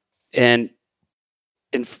 And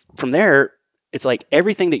from there, it's like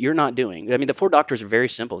everything that you're not doing. I mean, the 4 doctors are very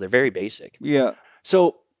simple. They're very basic. Yeah.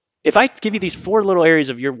 So if I give you these 4 little areas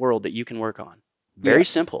of your world that you can work on, very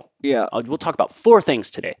simple. Yeah. We'll talk about 4 things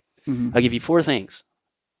today. Mm-hmm. I'll give you 4 things.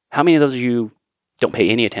 How many of those you don't pay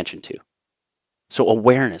any attention to? So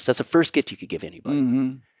awareness, that's the first gift you could give anybody.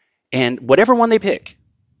 Mm-hmm. And whatever one they pick,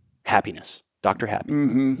 happiness, Dr. Happy.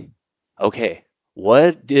 Mm-hmm. Okay,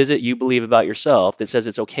 what is it you believe about yourself that says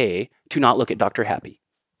it's okay to not look at Dr. Happy?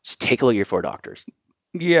 Just take a look at your 4 doctors.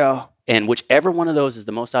 Yeah. And whichever one of those is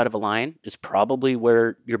the most out of line is probably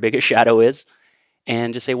where your biggest shadow is.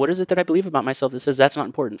 And just say, what is it that I believe about myself that says that's not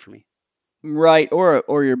important for me? Right.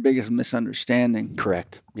 Or your biggest misunderstanding.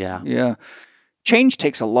 Correct. Yeah. Yeah. Change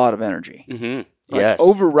takes a lot of energy. Mm-hmm. Right? Yes.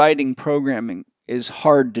 Overriding programming is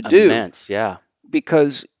hard to do. Immense. Yeah.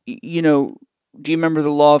 Because, do you remember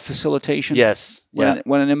the law of facilitation? Yes. When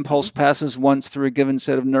an impulse passes once through a given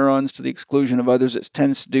set of neurons to the exclusion of others, it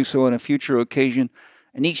tends to do so on a future occasion.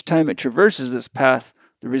 And each time it traverses this path,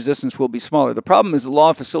 the resistance will be smaller. The problem is the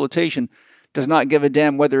law of facilitation does not give a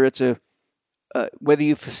damn whether it's whether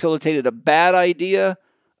you facilitated a bad idea,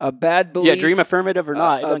 a bad belief. Yeah, dream affirmative or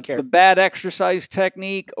not, I don't care. A bad exercise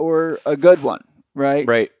technique or a good one, right?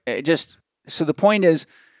 Right. So the point is,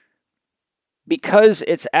 because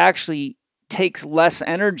it's actually takes less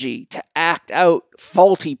energy to act out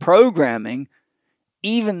faulty programming,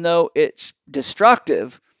 even though it's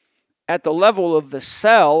destructive, at the level of the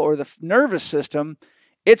cell or the nervous system,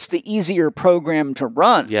 it's the easier program to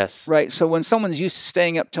run. Yes. Right? So when someone's used to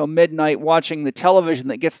staying up till midnight watching the television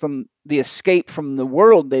that gets them the escape from the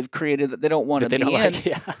world they've created that they don't want to be in,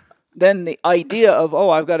 then the idea of,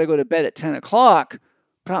 I've got to go to bed at 10 o'clock,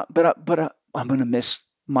 but I'm going to miss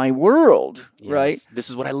my world, yes. Right? This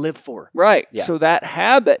is what I live for. Right. Yeah. So that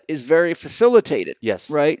habit is very facilitated. Yes.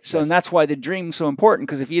 Right? So yes. And that's why the dream's so important,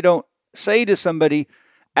 because if you don't say to somebody,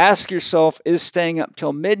 ask yourself, is staying up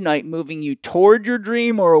till midnight moving you toward your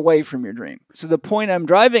dream or away from your dream? So the point I'm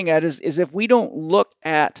driving at is if we don't look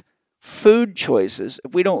at food choices,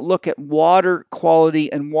 if we don't look at water quality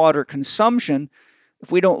and water consumption,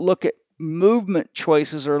 if we don't look at movement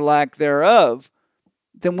choices or lack thereof,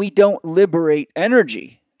 then we don't liberate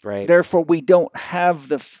energy. Right. Therefore, we don't have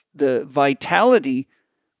the vitality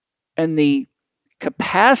and the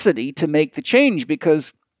capacity to make the change,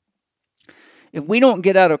 because if we don't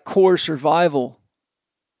get out of core survival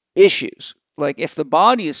issues, like if the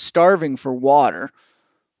body is starving for water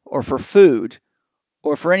or for food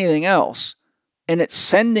or for anything else, and it's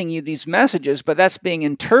sending you these messages, but that's being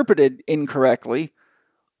interpreted incorrectly.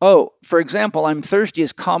 For example, I'm thirsty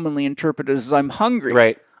is commonly interpreted as I'm hungry.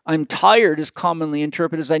 Right. I'm tired is commonly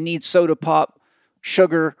interpreted as I need soda pop,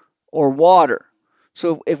 sugar, or water.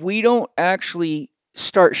 So if we don't actually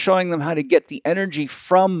start showing them how to get the energy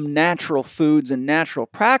from natural foods and natural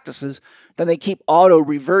practices, then they keep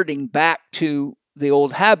auto-reverting back to the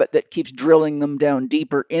old habit that keeps drilling them down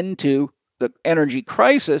deeper into the energy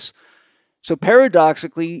crisis. So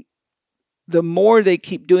paradoxically, the more they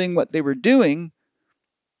keep doing what they were doing,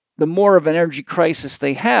 the more of an energy crisis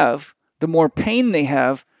they have, the more pain they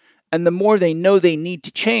have, and the more they know they need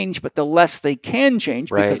to change, but the less they can change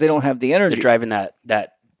because they don't have the energy. They're driving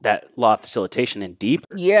that law of facilitation in deep.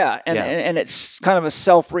 Yeah, and it's kind of a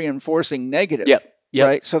self-reinforcing negative. Yep.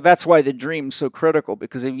 Right? So that's why the dream's so critical,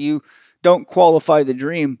 because if you don't qualify the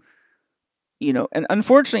dream, and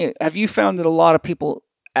unfortunately, have you found that a lot of people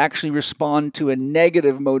actually respond to a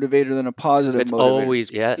negative motivator than a positive motivator? It's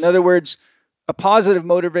always, yes. In other words, a positive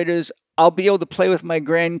motivator is, I'll be able to play with my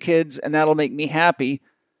grandkids and that'll make me happy,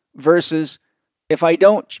 versus if I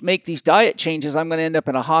don't make these diet changes, I'm going to end up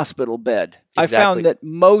in a hospital bed. Exactly. I found that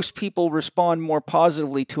most people respond more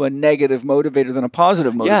positively to a negative motivator than a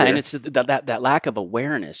positive motivator. Yeah, and it's that lack of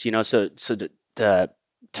awareness, So to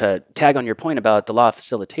tag on your point about the law of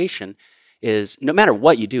facilitation, is no matter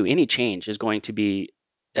what you do, any change is going to be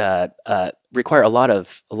require a lot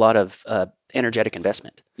of energetic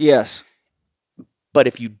investment. Yes. But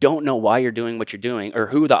if you don't know why you're doing what you're doing, or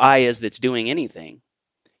who the I is that's doing anything,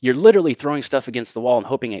 you're literally throwing stuff against the wall and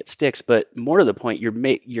hoping it sticks. But more to the point,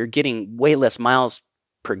 you're getting way less miles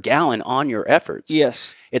per gallon on your efforts.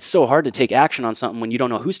 Yes. It's so hard to take action on something when you don't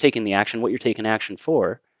know who's taking the action, what you're taking action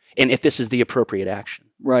for, and if this is the appropriate action.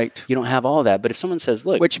 Right. You don't have all that. But if someone says,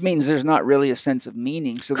 look. Which means there's not really a sense of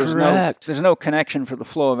meaning. So there's no connection for the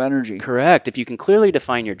flow of energy. Correct. If you can clearly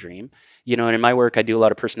define your dream, and in my work, I do a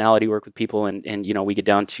lot of personality work with people, and we get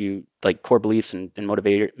down to like core beliefs and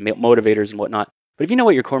motivators and whatnot. But if you know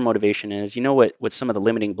what your core motivation is, you know what some of the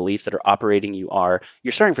limiting beliefs that are operating you are,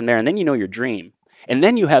 you're starting from there, and then you know your dream. And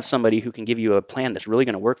then you have somebody who can give you a plan that's really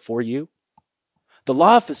going to work for you. The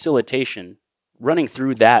law of facilitation running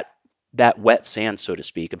through that wet sand, so to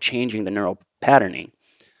speak, of changing the neural patterning,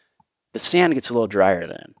 the sand gets a little drier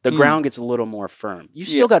then. The ground gets a little more firm. You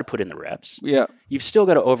still got to put in the reps. Yeah. You've still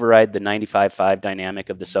got to override the 95-5 dynamic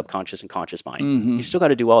of the subconscious and conscious mind. Mm-hmm. You've still got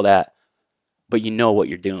to do all that, but you know what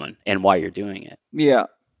you're doing and why you're doing it. Yeah.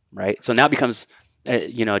 Right? So now it becomes,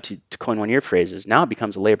 to coin one of your phrases, now it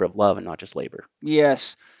becomes a labor of love and not just labor.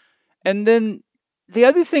 Yes. And then the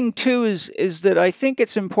other thing, too, is that I think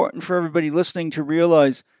it's important for everybody listening to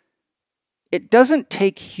realize it doesn't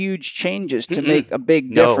take huge changes to make a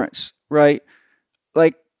big difference, right?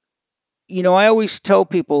 Like, I always tell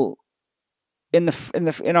people in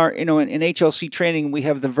HLC training, we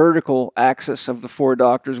have the vertical axis of the 4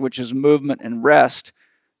 doctors, which is movement and rest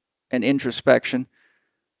and introspection.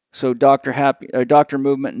 So Dr.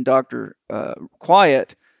 Movement and Dr.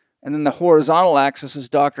 Quiet. And then the horizontal axis is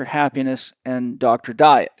Dr. Happiness and Dr.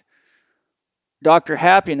 Diet. Dr.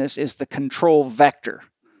 Happiness is the control vector.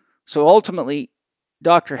 So ultimately,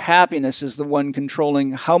 Dr. Happiness is the one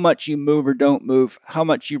controlling how much you move or don't move, how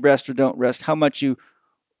much you rest or don't rest, how much you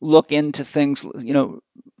look into things,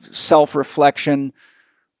 self-reflection,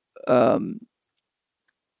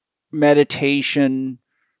 meditation,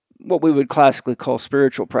 what we would classically call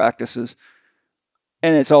spiritual practices.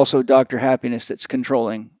 And it's also Dr. Happiness that's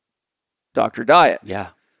controlling Dr. Diet. Yeah.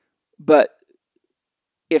 But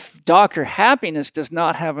if Dr. Happiness does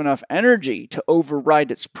not have enough energy to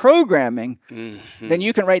override its programming, then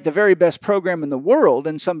you can write the very best program in the world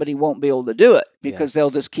and somebody won't be able to do it because they'll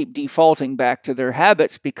just keep defaulting back to their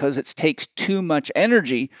habits because it takes too much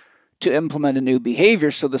energy to implement a new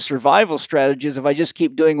behavior. So the survival strategy is if I just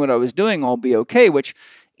keep doing what I was doing, I'll be okay, which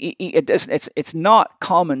it's not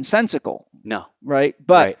commonsensical. No. Right?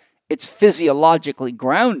 But it's physiologically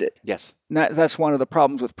grounded. Yes. And that's one of the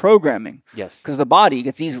problems with programming. Yes. Because the body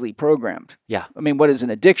gets easily programmed. Yeah. I mean, what is an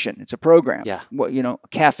addiction? It's a program. Yeah. What,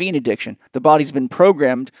 caffeine addiction. The body's been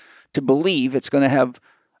programmed to believe it's going to have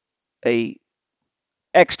a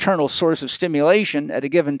external source of stimulation at a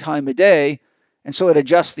given time of day, and so it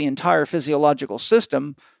adjusts the entire physiological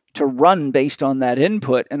system to run based on that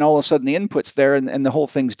input, and all of a sudden the input's there and the whole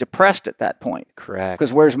thing's depressed at that point. Correct.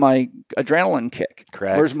 Because where's my adrenaline kick?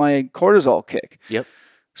 Correct. Where's my cortisol kick? Yep.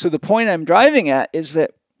 So the point I'm driving at is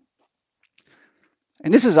that,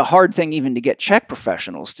 and this is a hard thing even to get CHEK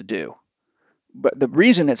professionals to do, but the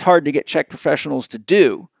reason it's hard to get CHEK professionals to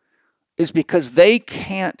do is because they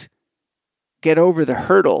can't get over the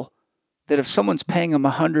hurdle that if someone's paying them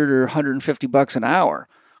 $100 or $150 an hour,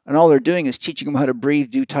 and all they're doing is teaching them how to breathe,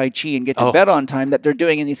 do Tai Chi, and get to bed on time, that they're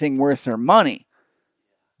doing anything worth their money.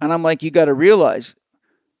 And I'm like, you got to realize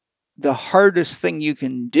the hardest thing you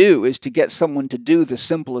can do is to get someone to do the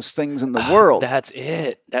simplest things in the world. That's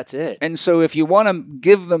it. That's it. And so if you want to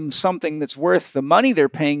give them something that's worth the money they're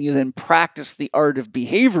paying you, then practice the art of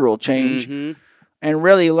behavioral change and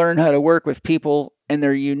really learn how to work with people and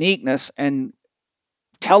their uniqueness and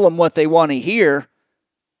tell them what they want to hear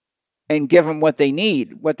and give them what they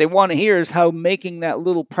need. What they want to hear is how making that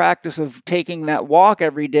little practice of taking that walk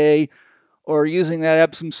every day or using that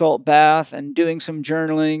Epsom salt bath and doing some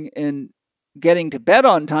journaling and getting to bed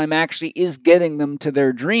on time actually is getting them to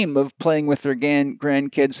their dream of playing with their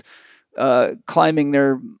grandkids, climbing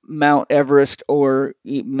their Mount Everest, or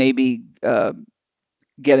maybe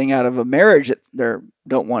getting out of a marriage that they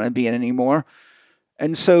don't want to be in anymore.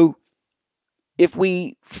 And so if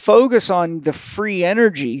we focus on the free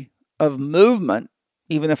energy of movement,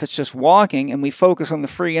 even if it's just walking, and we focus on the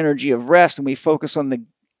free energy of rest, and we focus on the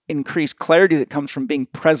increased clarity that comes from being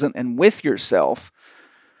present and with yourself,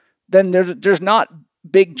 then there's not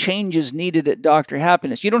big changes needed at Dr.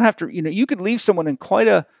 Happiness. You don't have to, you could leave someone in quite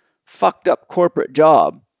a fucked up corporate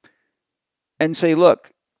job and say,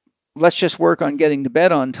 look, let's just work on getting to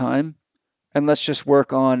bed on time, and let's just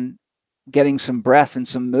work on getting some breath and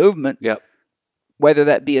some movement. Yep. whether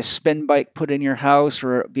that be a spin bike put in your house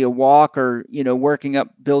or be a walk or,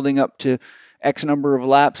 building up to X number of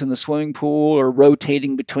laps in the swimming pool or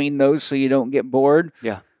rotating between those so you don't get bored.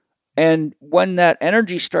 Yeah. And when that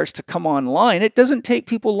energy starts to come online, it doesn't take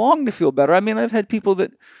people long to feel better. I mean, I've had people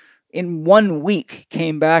that in 1 week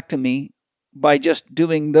came back to me by just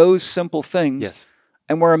doing those simple things. Yes.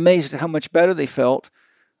 And were amazed at how much better they felt.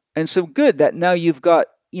 And so good that now you've got,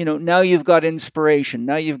 now you've got inspiration.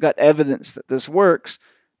 Now you've got evidence that this works.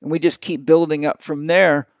 And we just keep building up from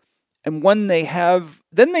there. And when they have,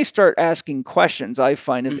 then they start asking questions, I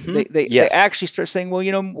find. And they actually start saying,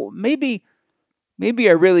 well, maybe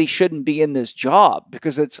I really shouldn't be in this job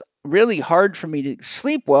because it's really hard for me to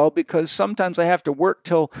sleep well because sometimes I have to work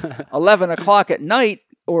till 11 o'clock at night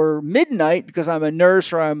or midnight because I'm a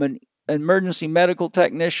nurse or I'm an emergency medical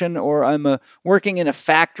technician or I'm working in a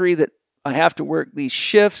factory that I have to work these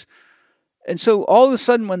shifts. And so all of a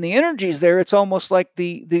sudden when the energy is there, it's almost like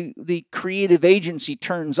the creative agency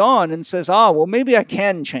turns on and says, well, maybe I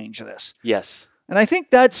can change this. Yes. And I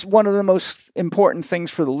think that's one of the most important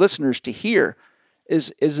things for the listeners to hear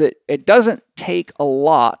is that it doesn't take a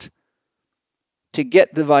lot to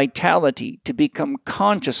get the vitality to become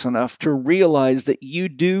conscious enough to realize that you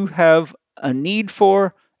do have a need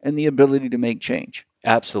for and the ability to make change.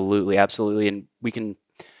 Absolutely, absolutely. And we can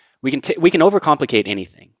overcomplicate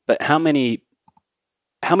anything, but how many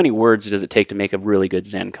words does it take to make a really good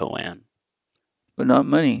Zen koan? But not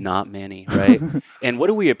many. Not many, right? And what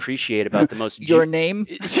do we appreciate about the most... Your name?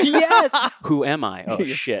 Yes! Who am I? Oh,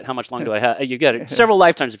 shit. How much longer do I have? You got several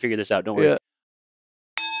lifetimes to figure this out. Don't worry. Yeah.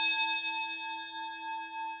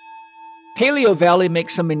 Paleo Valley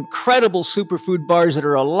makes some incredible superfood bars that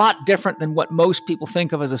are a lot different than what most people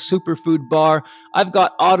think of as a superfood bar. I've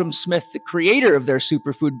got Autumn Smith, the creator of their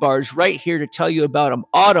superfood bars, right here to tell you about them.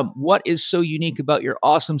 Autumn, what is so unique about your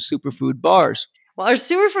awesome superfood bars? Well, our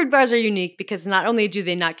superfood bars are unique because not only do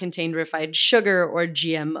they not contain refined sugar or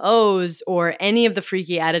GMOs or any of the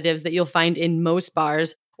freaky additives that you'll find in most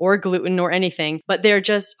bars, or gluten or anything, but they're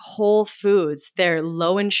just whole foods. They're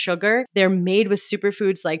low in sugar. They're made with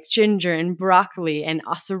superfoods like ginger and broccoli and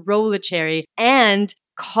acerola cherry and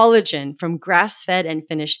collagen from grass-fed and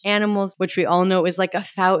finished animals, which we all know is like a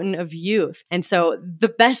fountain of youth. And so the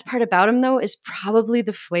best part about them, though, is probably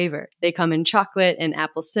the flavor. They come in chocolate and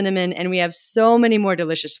apple cinnamon, and we have so many more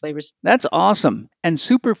delicious flavors. That's awesome. And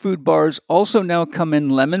superfood bars also now come in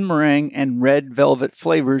lemon meringue and red velvet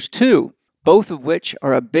flavors, too, both of which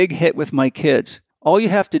are a big hit with my kids. All you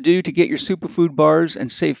have to do to get your superfood bars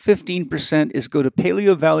and save 15% is go to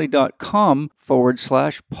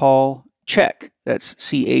paleovalley.com/PaulCheck. That's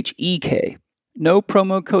CHEK. No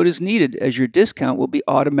promo code is needed as your discount will be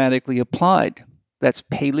automatically applied. That's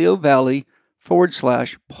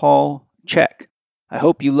paleovalley.com/PaulCheck. I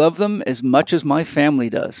hope you love them as much as my family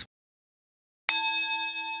does.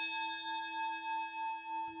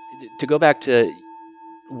 To go back to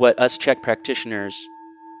what us CHEK practitioners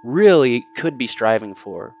really could be striving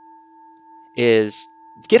for is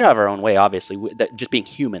get out of our own way, obviously. That just being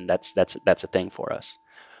human, that's a thing for us.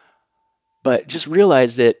 But just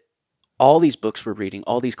realize that all these books we're reading,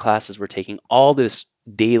 all these classes we're taking, all this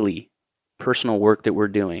daily personal work that we're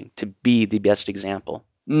doing to be the best example,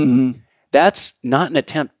 that's not an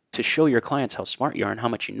attempt to show your clients how smart you are and how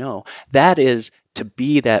much you know. That is to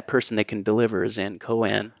be that person that can deliver a Zen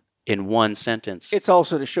koan in one sentence. It's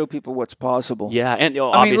also to show people what's possible. Yeah, and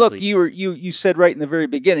I mean, look, you said right in the very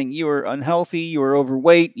beginning, you were unhealthy, you were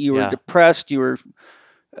overweight, you were depressed, you were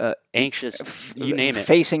anxious, you name it,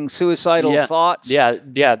 facing suicidal thoughts.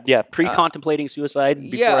 Pre-contemplating suicide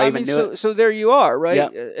before I even knew it. So there you are,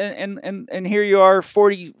 right? Yeah. And here you are,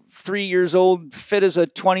 43 years old, fit as a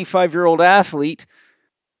 25-year-old athlete.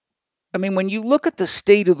 I mean, when you look at the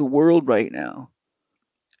state of the world right now,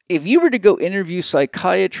 if you were to go interview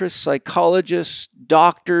psychiatrists, psychologists,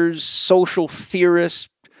 doctors, social theorists,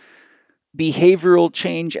 behavioral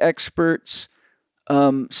change experts,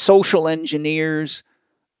 social engineers,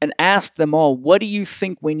 and ask them all, what do you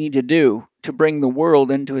think we need to do to bring the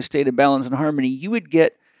world into a state of balance and harmony, you would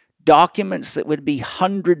get documents that would be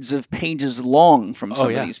hundreds of pages long from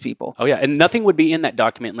some of these people. Oh, yeah. And nothing would be in that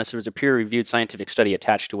document unless there was a peer-reviewed scientific study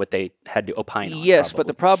attached to what they had to opine on. Yes, probably. But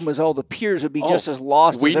the problem is all the peers would be just as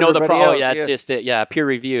lost as we know the problem. Else. Yeah, it's just it. Yeah, peer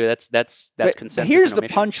review. That's consensus. But here's the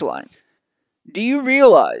punchline. Do you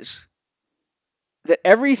realize that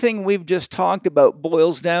everything we've just talked about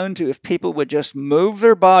boils down to if people would just move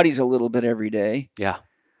their bodies a little bit every day,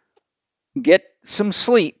 get get some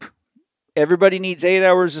sleep, everybody needs 8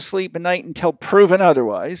 hours of sleep a night until proven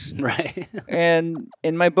otherwise. Right. And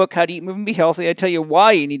in my book, How to Eat, Move, and Be Healthy, I tell you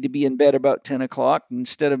why you need to be in bed about 10 o'clock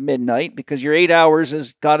instead of midnight, because your 8 hours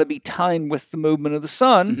has got to be timed with the movement of the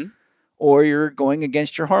sun, or you're going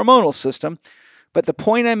against your hormonal system. But the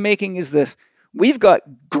point I'm making is this. We've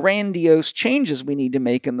got grandiose changes we need to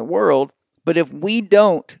make in the world, but if we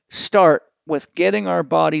don't start with getting our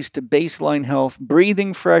bodies to baseline health,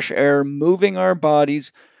 breathing fresh air, moving our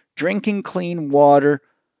bodies, drinking clean water,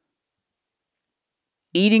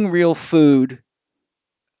 eating real food,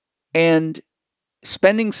 and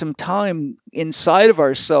spending some time inside of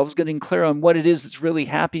ourselves, getting clear on what it is that's really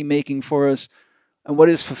happy making for us and what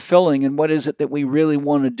is fulfilling and what is it that we really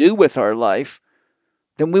want to do with our life,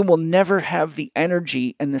 then we will never have the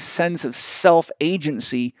energy and the sense of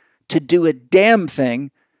self-agency to do a damn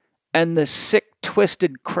thing. And the sick,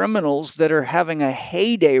 twisted criminals that are having a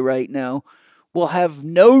heyday right now will have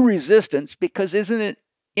no resistance, because isn't it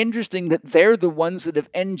interesting that they're the ones that have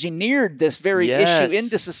engineered this very issue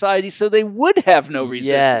into society so they would have no resistance?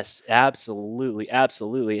 Yes, absolutely,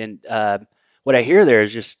 absolutely. And what I hear there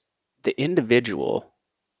is just the individual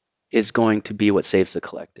is going to be what saves the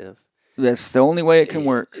collective. That's the only way it can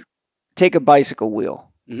work. Take a bicycle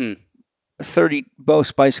wheel.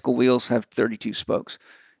 Most bicycle wheels have 32 spokes.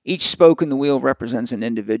 Each spoke in the wheel represents an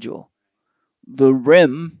individual. The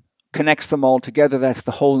rim connects them all together. That's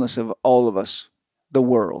the wholeness of all of us, the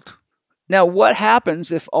world. Now, what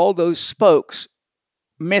happens if all those spokes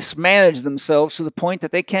mismanage themselves to the point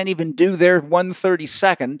that they can't even do their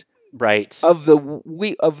 1/32nd of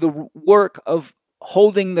the work of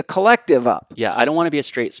holding the collective up? Yeah, I don't want to be a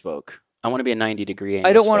straight spoke. I want to be a 90-degree angle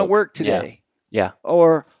I don't want to spoke. work today. Yeah.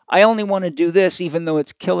 Or I only want to do this even though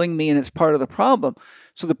it's killing me and it's part of the problem.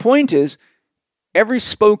 So the point is, every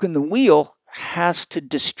spoke in the wheel has to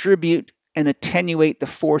distribute and attenuate the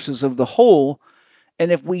forces of the whole.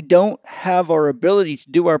 And if we don't have our ability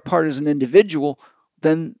to do our part as an individual,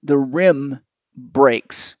 then the rim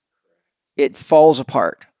breaks. It falls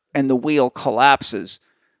apart and the wheel collapses.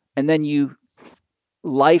 And then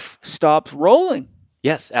life stops rolling.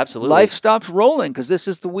 Yes, absolutely. Life stops rolling, because this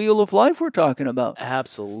is the wheel of life we're talking about.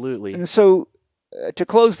 Absolutely. And so to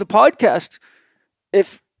close the podcast,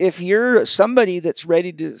 if you're somebody that's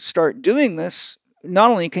ready to start doing this, not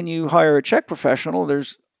only can you hire a CHEK professional,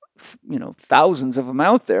 there's thousands of them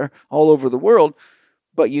out there all over the world,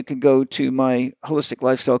 but you can go to my Holistic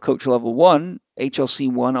Lifestyle Coach Level 1,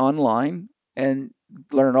 HLC1 online, and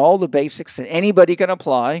learn all the basics that anybody can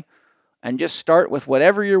apply, and just start with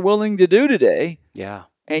whatever you're willing to do today. Yeah.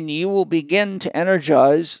 And you will begin to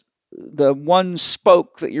energize the one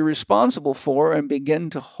spoke that you're responsible for and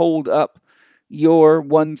begin to hold up your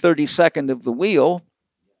 1/32nd of the wheel.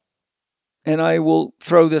 And I will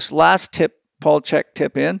throw this last tip, Paul CHEK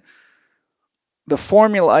tip in. The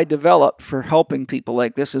formula I developed for helping people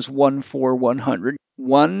like this is 1-4-100.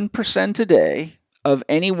 1% a day of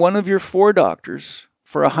any one of your 4 doctors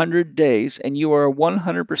for 100 days, and you are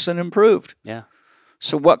 100% improved. Yeah.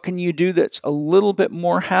 So what can you do that's a little bit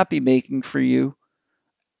more happy-making for you?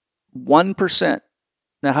 1%.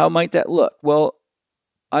 Now, how might that look? Well,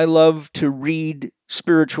 I love to read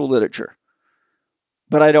spiritual literature,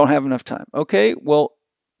 but I don't have enough time. Okay, well,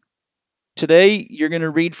 today you're going to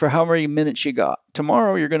read for how many minutes you got.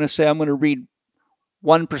 Tomorrow you're going to say, I'm going to read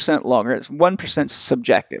 1% longer. It's 1%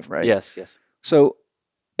 subjective, right? Yes. So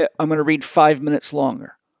I'm going to read 5 minutes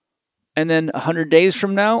longer. And then 100 days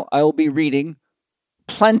from now, I will be reading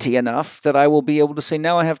plenty enough that I will be able to say,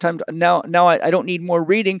 now I have time. Now I don't need more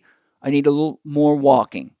reading. I need a little more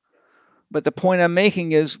walking. But the point I'm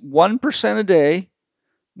making is 1% a day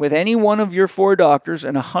with any one of your 4 doctors,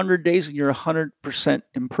 and 100 days, and you're 100%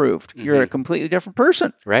 improved. Mm-hmm. You're a completely different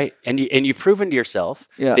person. Right. And you've proven to yourself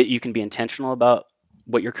that you can be intentional about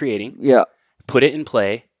what you're creating. Yeah. Put it in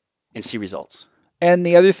play and see results. And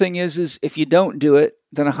the other thing is if you don't do it,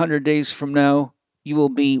 then 100 days from now, you will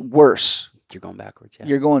be worse. You're going backwards. Yeah.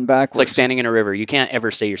 You're going backwards. It's like standing in a river. You can't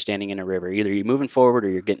ever say you're standing in a river. Either you're moving forward or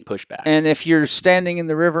you're getting pushed back. And if you're standing in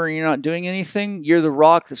the river and you're not doing anything, you're the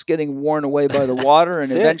rock that's getting worn away by the water,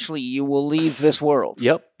 and eventually you will leave this world.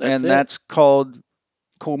 Yep. That's called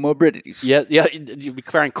comorbidities. Yeah. You'll be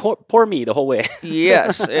crying, poor me the whole way.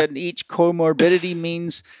 Yes. And each comorbidity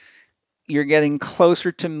means you're getting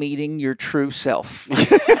closer to meeting your true self.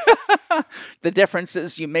 The difference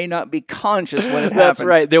is you may not be conscious when it happens. That's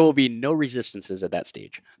right. There will be no resistances at that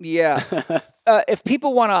stage. Yeah. If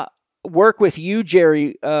people want to work with you,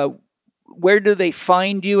 Jerry, where do they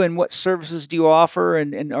find you, and what services do you offer,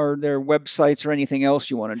 and are there websites or anything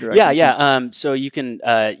else you want to direct? Yeah. So you can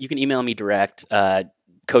email me direct,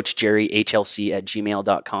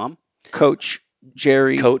 coachjerryhlc@gmail.com. Coach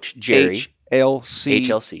Jerry. Coach Jerry.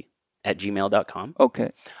 HLC. HLC@gmail.com.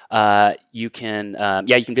 Okay. You can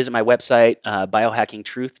visit my website,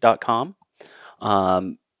 biohackingtruth.com.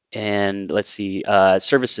 And let's see,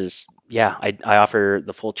 services. Yeah, I offer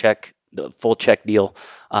the full CHEK deal.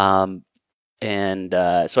 So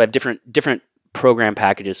I have different program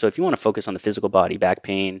packages. So if you want to focus on the physical body, back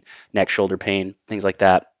pain, neck, shoulder pain, things like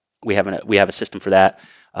that, we have a system for that.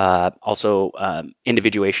 Also,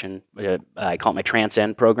 individuation. I call it my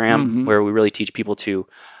Transcend program, where we really teach people to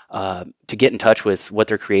get in touch with what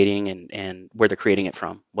they're creating and where they're creating it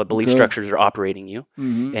from, what belief structures are operating you,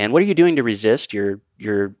 and what are you doing to resist your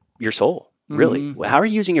soul. Really, how are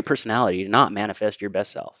you using your personality to not manifest your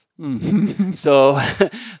best self? So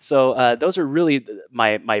those are really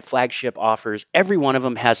my flagship offers. Every one of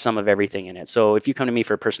them has some of everything in it. So if you come to me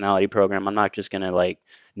for a personality program, I'm not just going to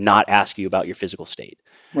not ask you about your physical state,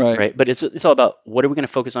 right? But it's all about what are we going to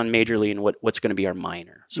focus on majorly and what's going to be our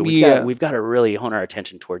minor. So we've got to really hone our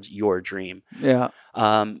attention towards your dream. Yeah.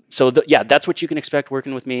 That's what you can expect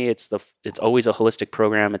working with me. It's always a holistic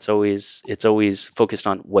program. It's always focused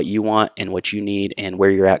on what you want and what you need and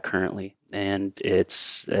where you're at currently. And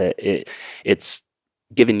it's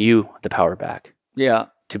giving you the power back. Yeah.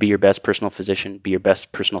 To be your best personal physician, be your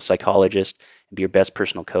best personal psychologist, be your best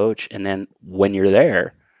personal coach. And then when you're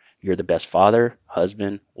there, you're the best father,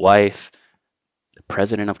 husband, wife, the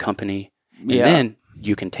president of company. And then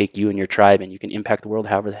you can take you and your tribe and you can impact the world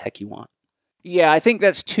however the heck you want. Yeah, I think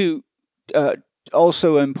that's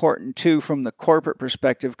also important too from the corporate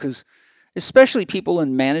perspective, because especially people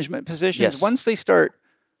in management positions, once they start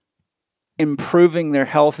improving their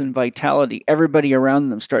health and vitality, everybody around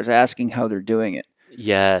them starts asking how they're doing it.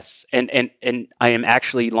 Yes. And I am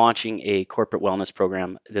actually launching a corporate wellness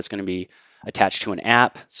program that's going to be attached to an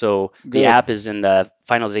app. So the app is in the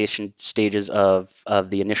finalization stages of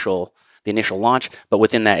the initial launch, but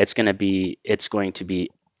within that it's going to be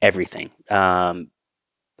everything.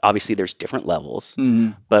 Obviously there's different levels,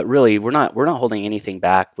 but really we're not holding anything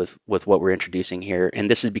back with what we're introducing here. And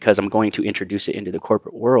this is because I'm going to introduce it into the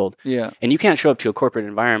corporate world. Yeah. And you can't show up to a corporate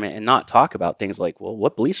environment and not talk about things like, well,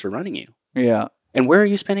 what beliefs are running you? Yeah. And where are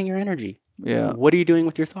you spending your energy? Yeah. What are you doing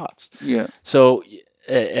with your thoughts? Yeah. So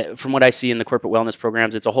from what I see in the corporate wellness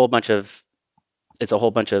programs, it's a whole bunch of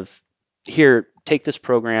here, take this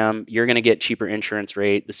program. You're going to get cheaper insurance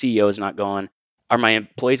rate. The CEO is not going. Are my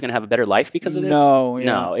employees going to have a better life because of this? No.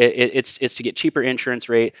 It's to get cheaper insurance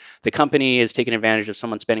rate. The company is taking advantage of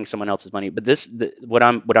someone spending someone else's money. But what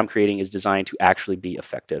I'm creating is designed to actually be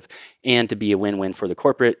effective and to be a win-win for the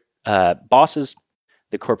corporate bosses,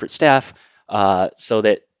 the corporate staff, so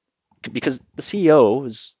that because the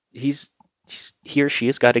CEO he or she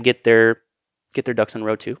has got to get their ducks in a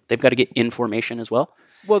row too. They've got to get information as well.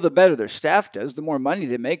 Well, the better their staff does, the more money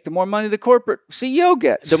they make, the more money the corporate CEO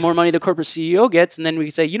gets. The more money the corporate CEO gets, and then we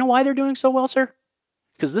can say, you know why they're doing so well, sir?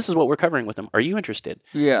 Because this is what we're covering with them. Are you interested?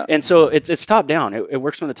 Yeah. And so it's top down. It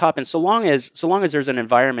works from the top. And so long as there's an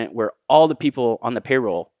environment where all the people on the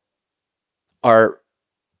payroll are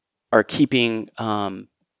keeping the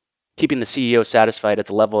CEO satisfied at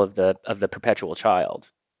the level of the perpetual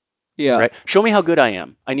child. Yeah. Right. Show me how good I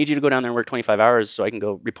am. I need you to go down there and work 25 hours so I can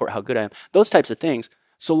go report how good I am. Those types of things.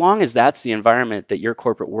 So long as that's the environment that your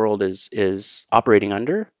corporate world is operating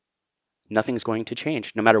under, nothing's going to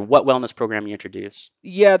change, no matter what wellness program you introduce.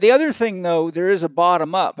 Yeah, the other thing, though, there is a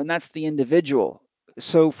bottom up, and that's the individual.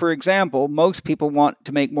 So, for example, most people want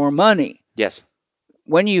to make more money. Yes.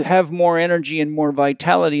 When you have more energy and more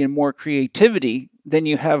vitality and more creativity, then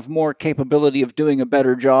you have more capability of doing a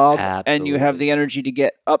better job. Absolutely. And you have the energy to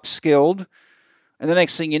get upskilled. And the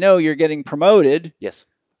next thing you know, you're getting promoted. Yes.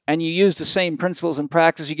 And you use the same principles and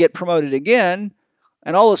practice, you get promoted again,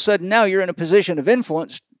 and all of a sudden now you're in a position of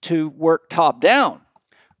influence to work top down.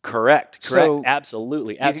 Correct. So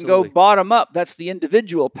absolutely. You can go bottom up. That's the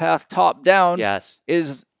individual path. Top down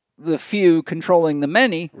is the few controlling the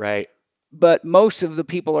many. Right. But most of the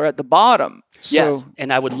people are at the bottom. Yes.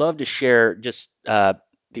 And I would love to share, just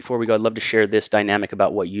before we go, I'd love to share this dynamic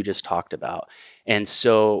about what you just talked about. And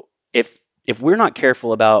so if we're not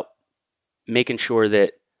careful about making sure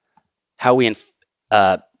that how we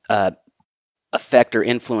affect or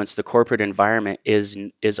influence the corporate environment is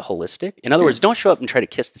holistic. In other words, don't show up and try to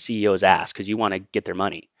kiss the CEO's ass because you want to get their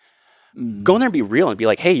money. Go in there and be real and be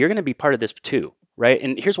like, hey, you're going to be part of this too, right?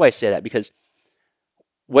 And here's why I say that, because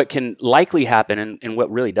what can likely happen, and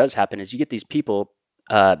what really does happen, is you get these people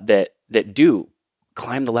that do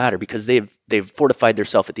climb the ladder because they've fortified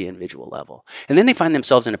themselves at the individual level, and then they find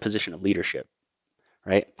themselves in a position of leadership,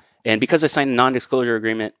 right? And because I signed a non-disclosure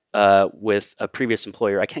agreement with a previous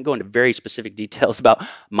employer, I can't go into very specific details about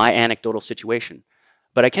my anecdotal situation.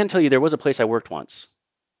 But I can tell you there was a place I worked once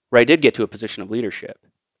where I did get to a position of leadership.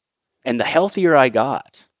 And the healthier I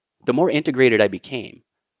got, the more integrated I became,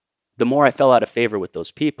 the more I fell out of favor with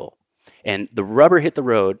those people. And the rubber hit the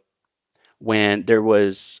road when there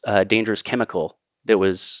was a dangerous chemical that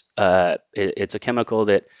was, it's a chemical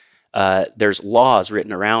that there's laws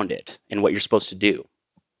written around it and what you're supposed to do.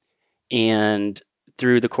 And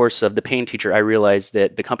through the course of the pain teacher, I realized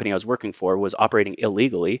that the company I was working for was operating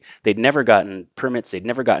illegally. They'd never gotten permits. They'd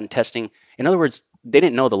never gotten testing. In other words, they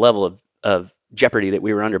didn't know the level of jeopardy that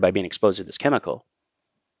we were under by being exposed to this chemical.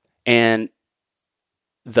 And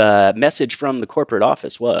the message from the corporate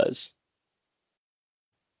office was,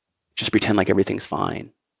 just pretend like everything's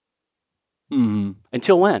fine. Mm-hmm.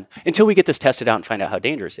 Until when? Until we get this tested out and find out how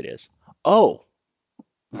dangerous it is. Oh,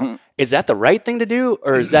 is that the right thing to do?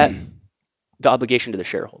 Or is that the obligation to the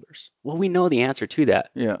shareholders? Well, we know the answer to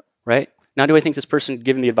that. Yeah. Right? Now, do I think this person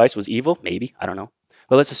giving the advice was evil? Maybe. I don't know.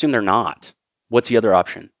 But let's assume they're not. What's the other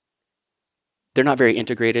option? They're not very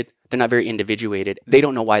integrated. They're not very individuated. They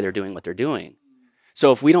don't know why they're doing what they're doing.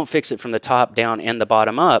 So if we don't fix it from the top down and the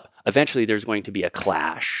bottom up, eventually there's going to be a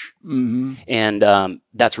clash. Mm-hmm. And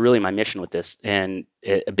that's really my mission with this. And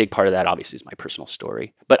a big part of that, obviously, is my personal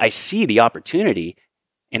story. But I see the opportunity.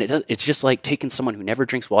 And it's just like taking someone who never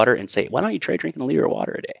drinks water and say, why don't you try drinking a liter of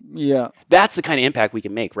water a day? Yeah. That's the kind of impact we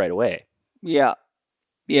can make right away. Yeah.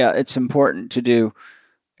 Yeah, it's important to do.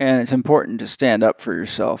 And it's important to stand up for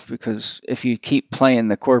yourself, because if you keep playing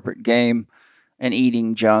the corporate game and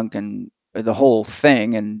eating junk and the whole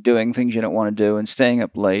thing and doing things you don't want to do and staying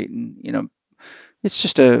up late, and, it's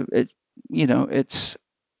just it's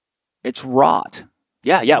rot.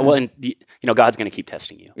 Yeah. Well, and God's going to keep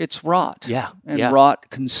testing you. It's rot. Yeah. And rot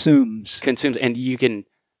consumes. And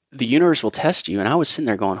the universe will test you. And I was sitting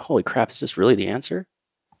there going, holy crap, is this really the answer?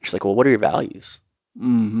 She's like, well, what are your values?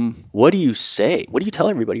 Mm-hmm. What do you say? What do you tell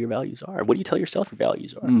everybody your values are? What do you tell yourself your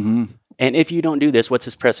values are? Mm-hmm. And if you don't do this, what's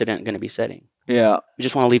this precedent going to be setting? Yeah. I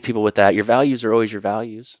just want to leave people with that. Your values are always your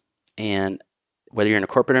values. And whether you're in a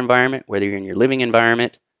corporate environment, whether you're in your living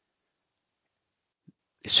environment,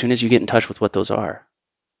 as soon as you get in touch with what those are,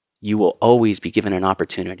 you will always be given an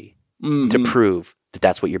opportunity to prove that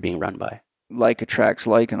that's what you're being run by. Like attracts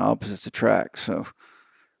like and opposites attract. So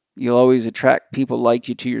you'll always attract people like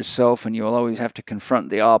you to yourself, and you'll always have to confront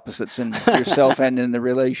the opposites in yourself and in the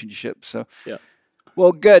relationship. So, yeah.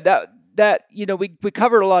 Well, good. We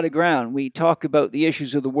covered a lot of ground. We talked about the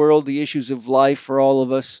issues of the world, the issues of life for all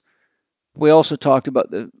of us. We also talked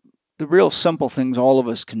about the real simple things all of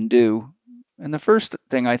us can do. And the first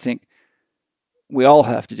thing I think we all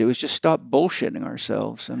have to do is just stop bullshitting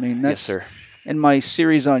ourselves. I mean, that's yes, sir. In my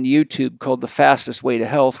series on YouTube called The Fastest Way to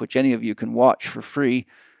Health, which any of you can watch for free,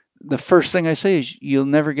 the first thing I say is you'll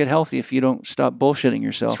never get healthy if you don't stop bullshitting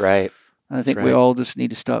yourself. That's right. And I think we all just need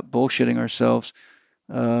to stop bullshitting ourselves.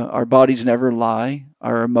 Our bodies never lie.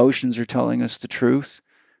 Our emotions are telling us the truth.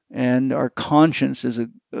 And our conscience is a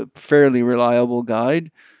fairly reliable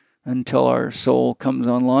guide until our soul comes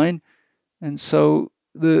online. And so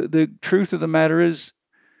the truth of the matter is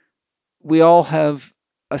we all have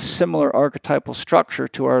a similar archetypal structure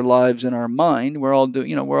to our lives in our mind. We're all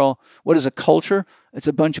doing, what is a culture? It's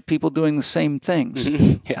a bunch of people doing the same things.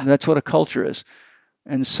 Yeah. That's what a culture is.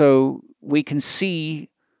 And so we can see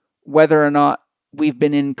whether or not we've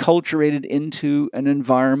been enculturated into an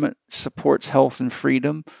environment that supports health and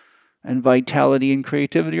freedom and vitality and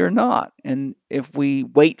creativity or not. And if we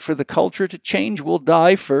wait for the culture to change, we'll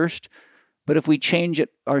die first. But if we change it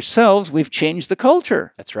ourselves, we've changed the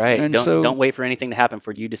culture. That's right. And don't wait for anything to happen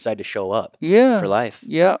before you decide to show up for life.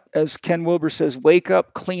 Yeah. As Ken Wilber says, wake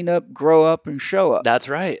up, clean up, grow up, and show up. That's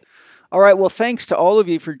right. All right. Well, thanks to all of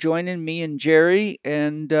you for joining me and Jerry.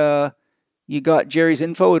 And you got Jerry's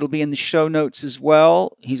info. It'll be in the show notes as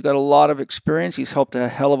well. He's got a lot of experience. He's helped a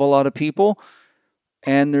hell of a lot of people.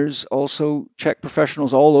 And there's also CHEK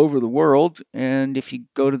professionals all over the world. And if you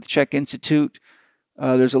go to the CHEK Institute,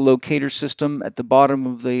 there's a locator system at the bottom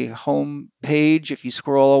of the home page if you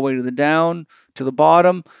scroll all the way to the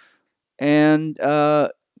bottom. And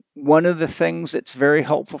one of the things that's very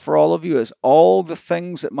helpful for all of you is all the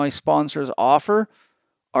things that my sponsors offer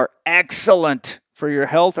are excellent for your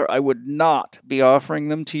health, or I would not be offering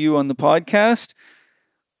them to you on the podcast.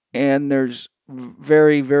 And there's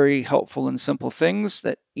very, very helpful and simple things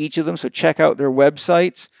that each of them, so check out their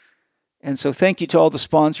websites. And so thank you to all the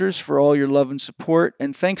sponsors for all your love and support.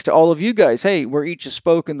 And thanks to all of you guys. Hey, we're each a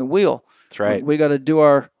spoke in the wheel. That's right. We got to do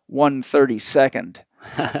our 1/32nd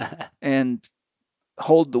and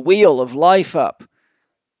hold the wheel of life up.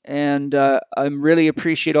 And I really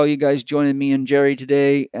appreciate all you guys joining me and Jerry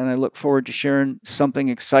today. And I look forward to sharing something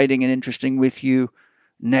exciting and interesting with you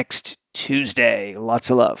next Tuesday. Lots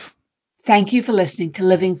of love. Thank you for listening to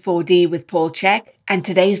Living 4D with Paul CHEK and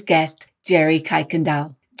today's guest, Jerry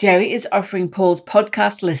Kuykendall. Jerry is offering Paul's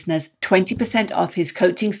podcast listeners 20% off his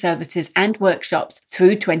coaching services and workshops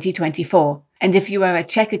through 2024. And if you are a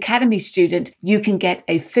CHEK Academy student, you can get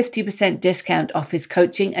a 50% discount off his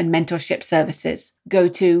coaching and mentorship services. Go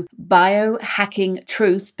to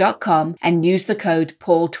biohackingtruth.com and use the code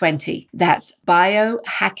PAUL20. That's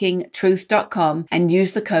biohackingtruth.com and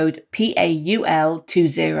use the code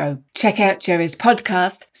PAUL20. Check out Jerry's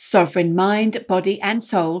podcast, Sovereign Mind, Body and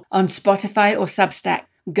Soul, on Spotify or Substack.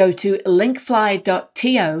 Go to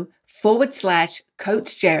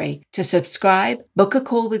linkfly.to/Coach Jerry to subscribe, book a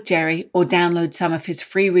call with Jerry, or download some of his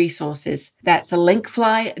free resources. That's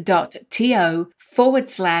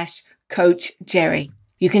linkfly.to/Coach Jerry.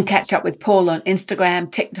 You can catch up with Paul on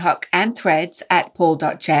Instagram, TikTok, and Threads at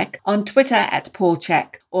paul.chek, on Twitter at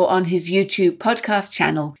paulchek, or on his YouTube podcast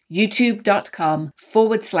channel,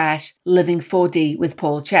 youtube.com/living4d with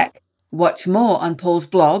Paul CHEK. Watch more on Paul's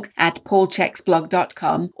blog at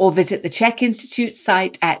paulcheksblog.com or visit the CHEK Institute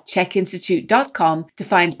site at chekinstitute.com to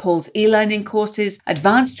find Paul's e-learning courses,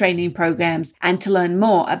 advanced training programs, and to learn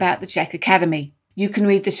more about the CHEK Academy. You can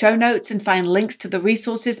read the show notes and find links to the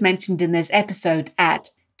resources mentioned in this episode at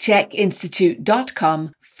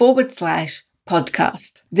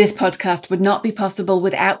chekinstitute.com/podcast. This podcast would not be possible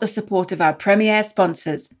without the support of our premier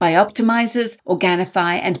sponsors, Bioptimizers,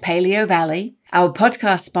 Organifi, and Paleo Valley, our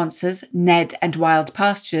podcast sponsors, Ned and Wild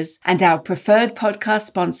Pastures, and our preferred podcast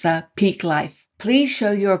sponsor, Peak Life. Please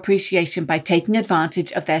show your appreciation by taking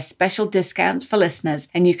advantage of their special discounts for listeners,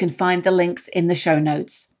 and you can find the links in the show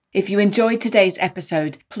notes. If you enjoyed today's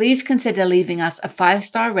episode, please consider leaving us a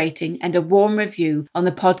 5-star rating and a warm review on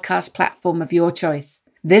the podcast platform of your choice.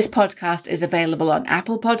 This podcast is available on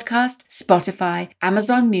Apple Podcast, Spotify,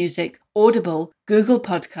 Amazon Music, Audible, Google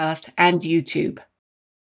Podcast, and YouTube.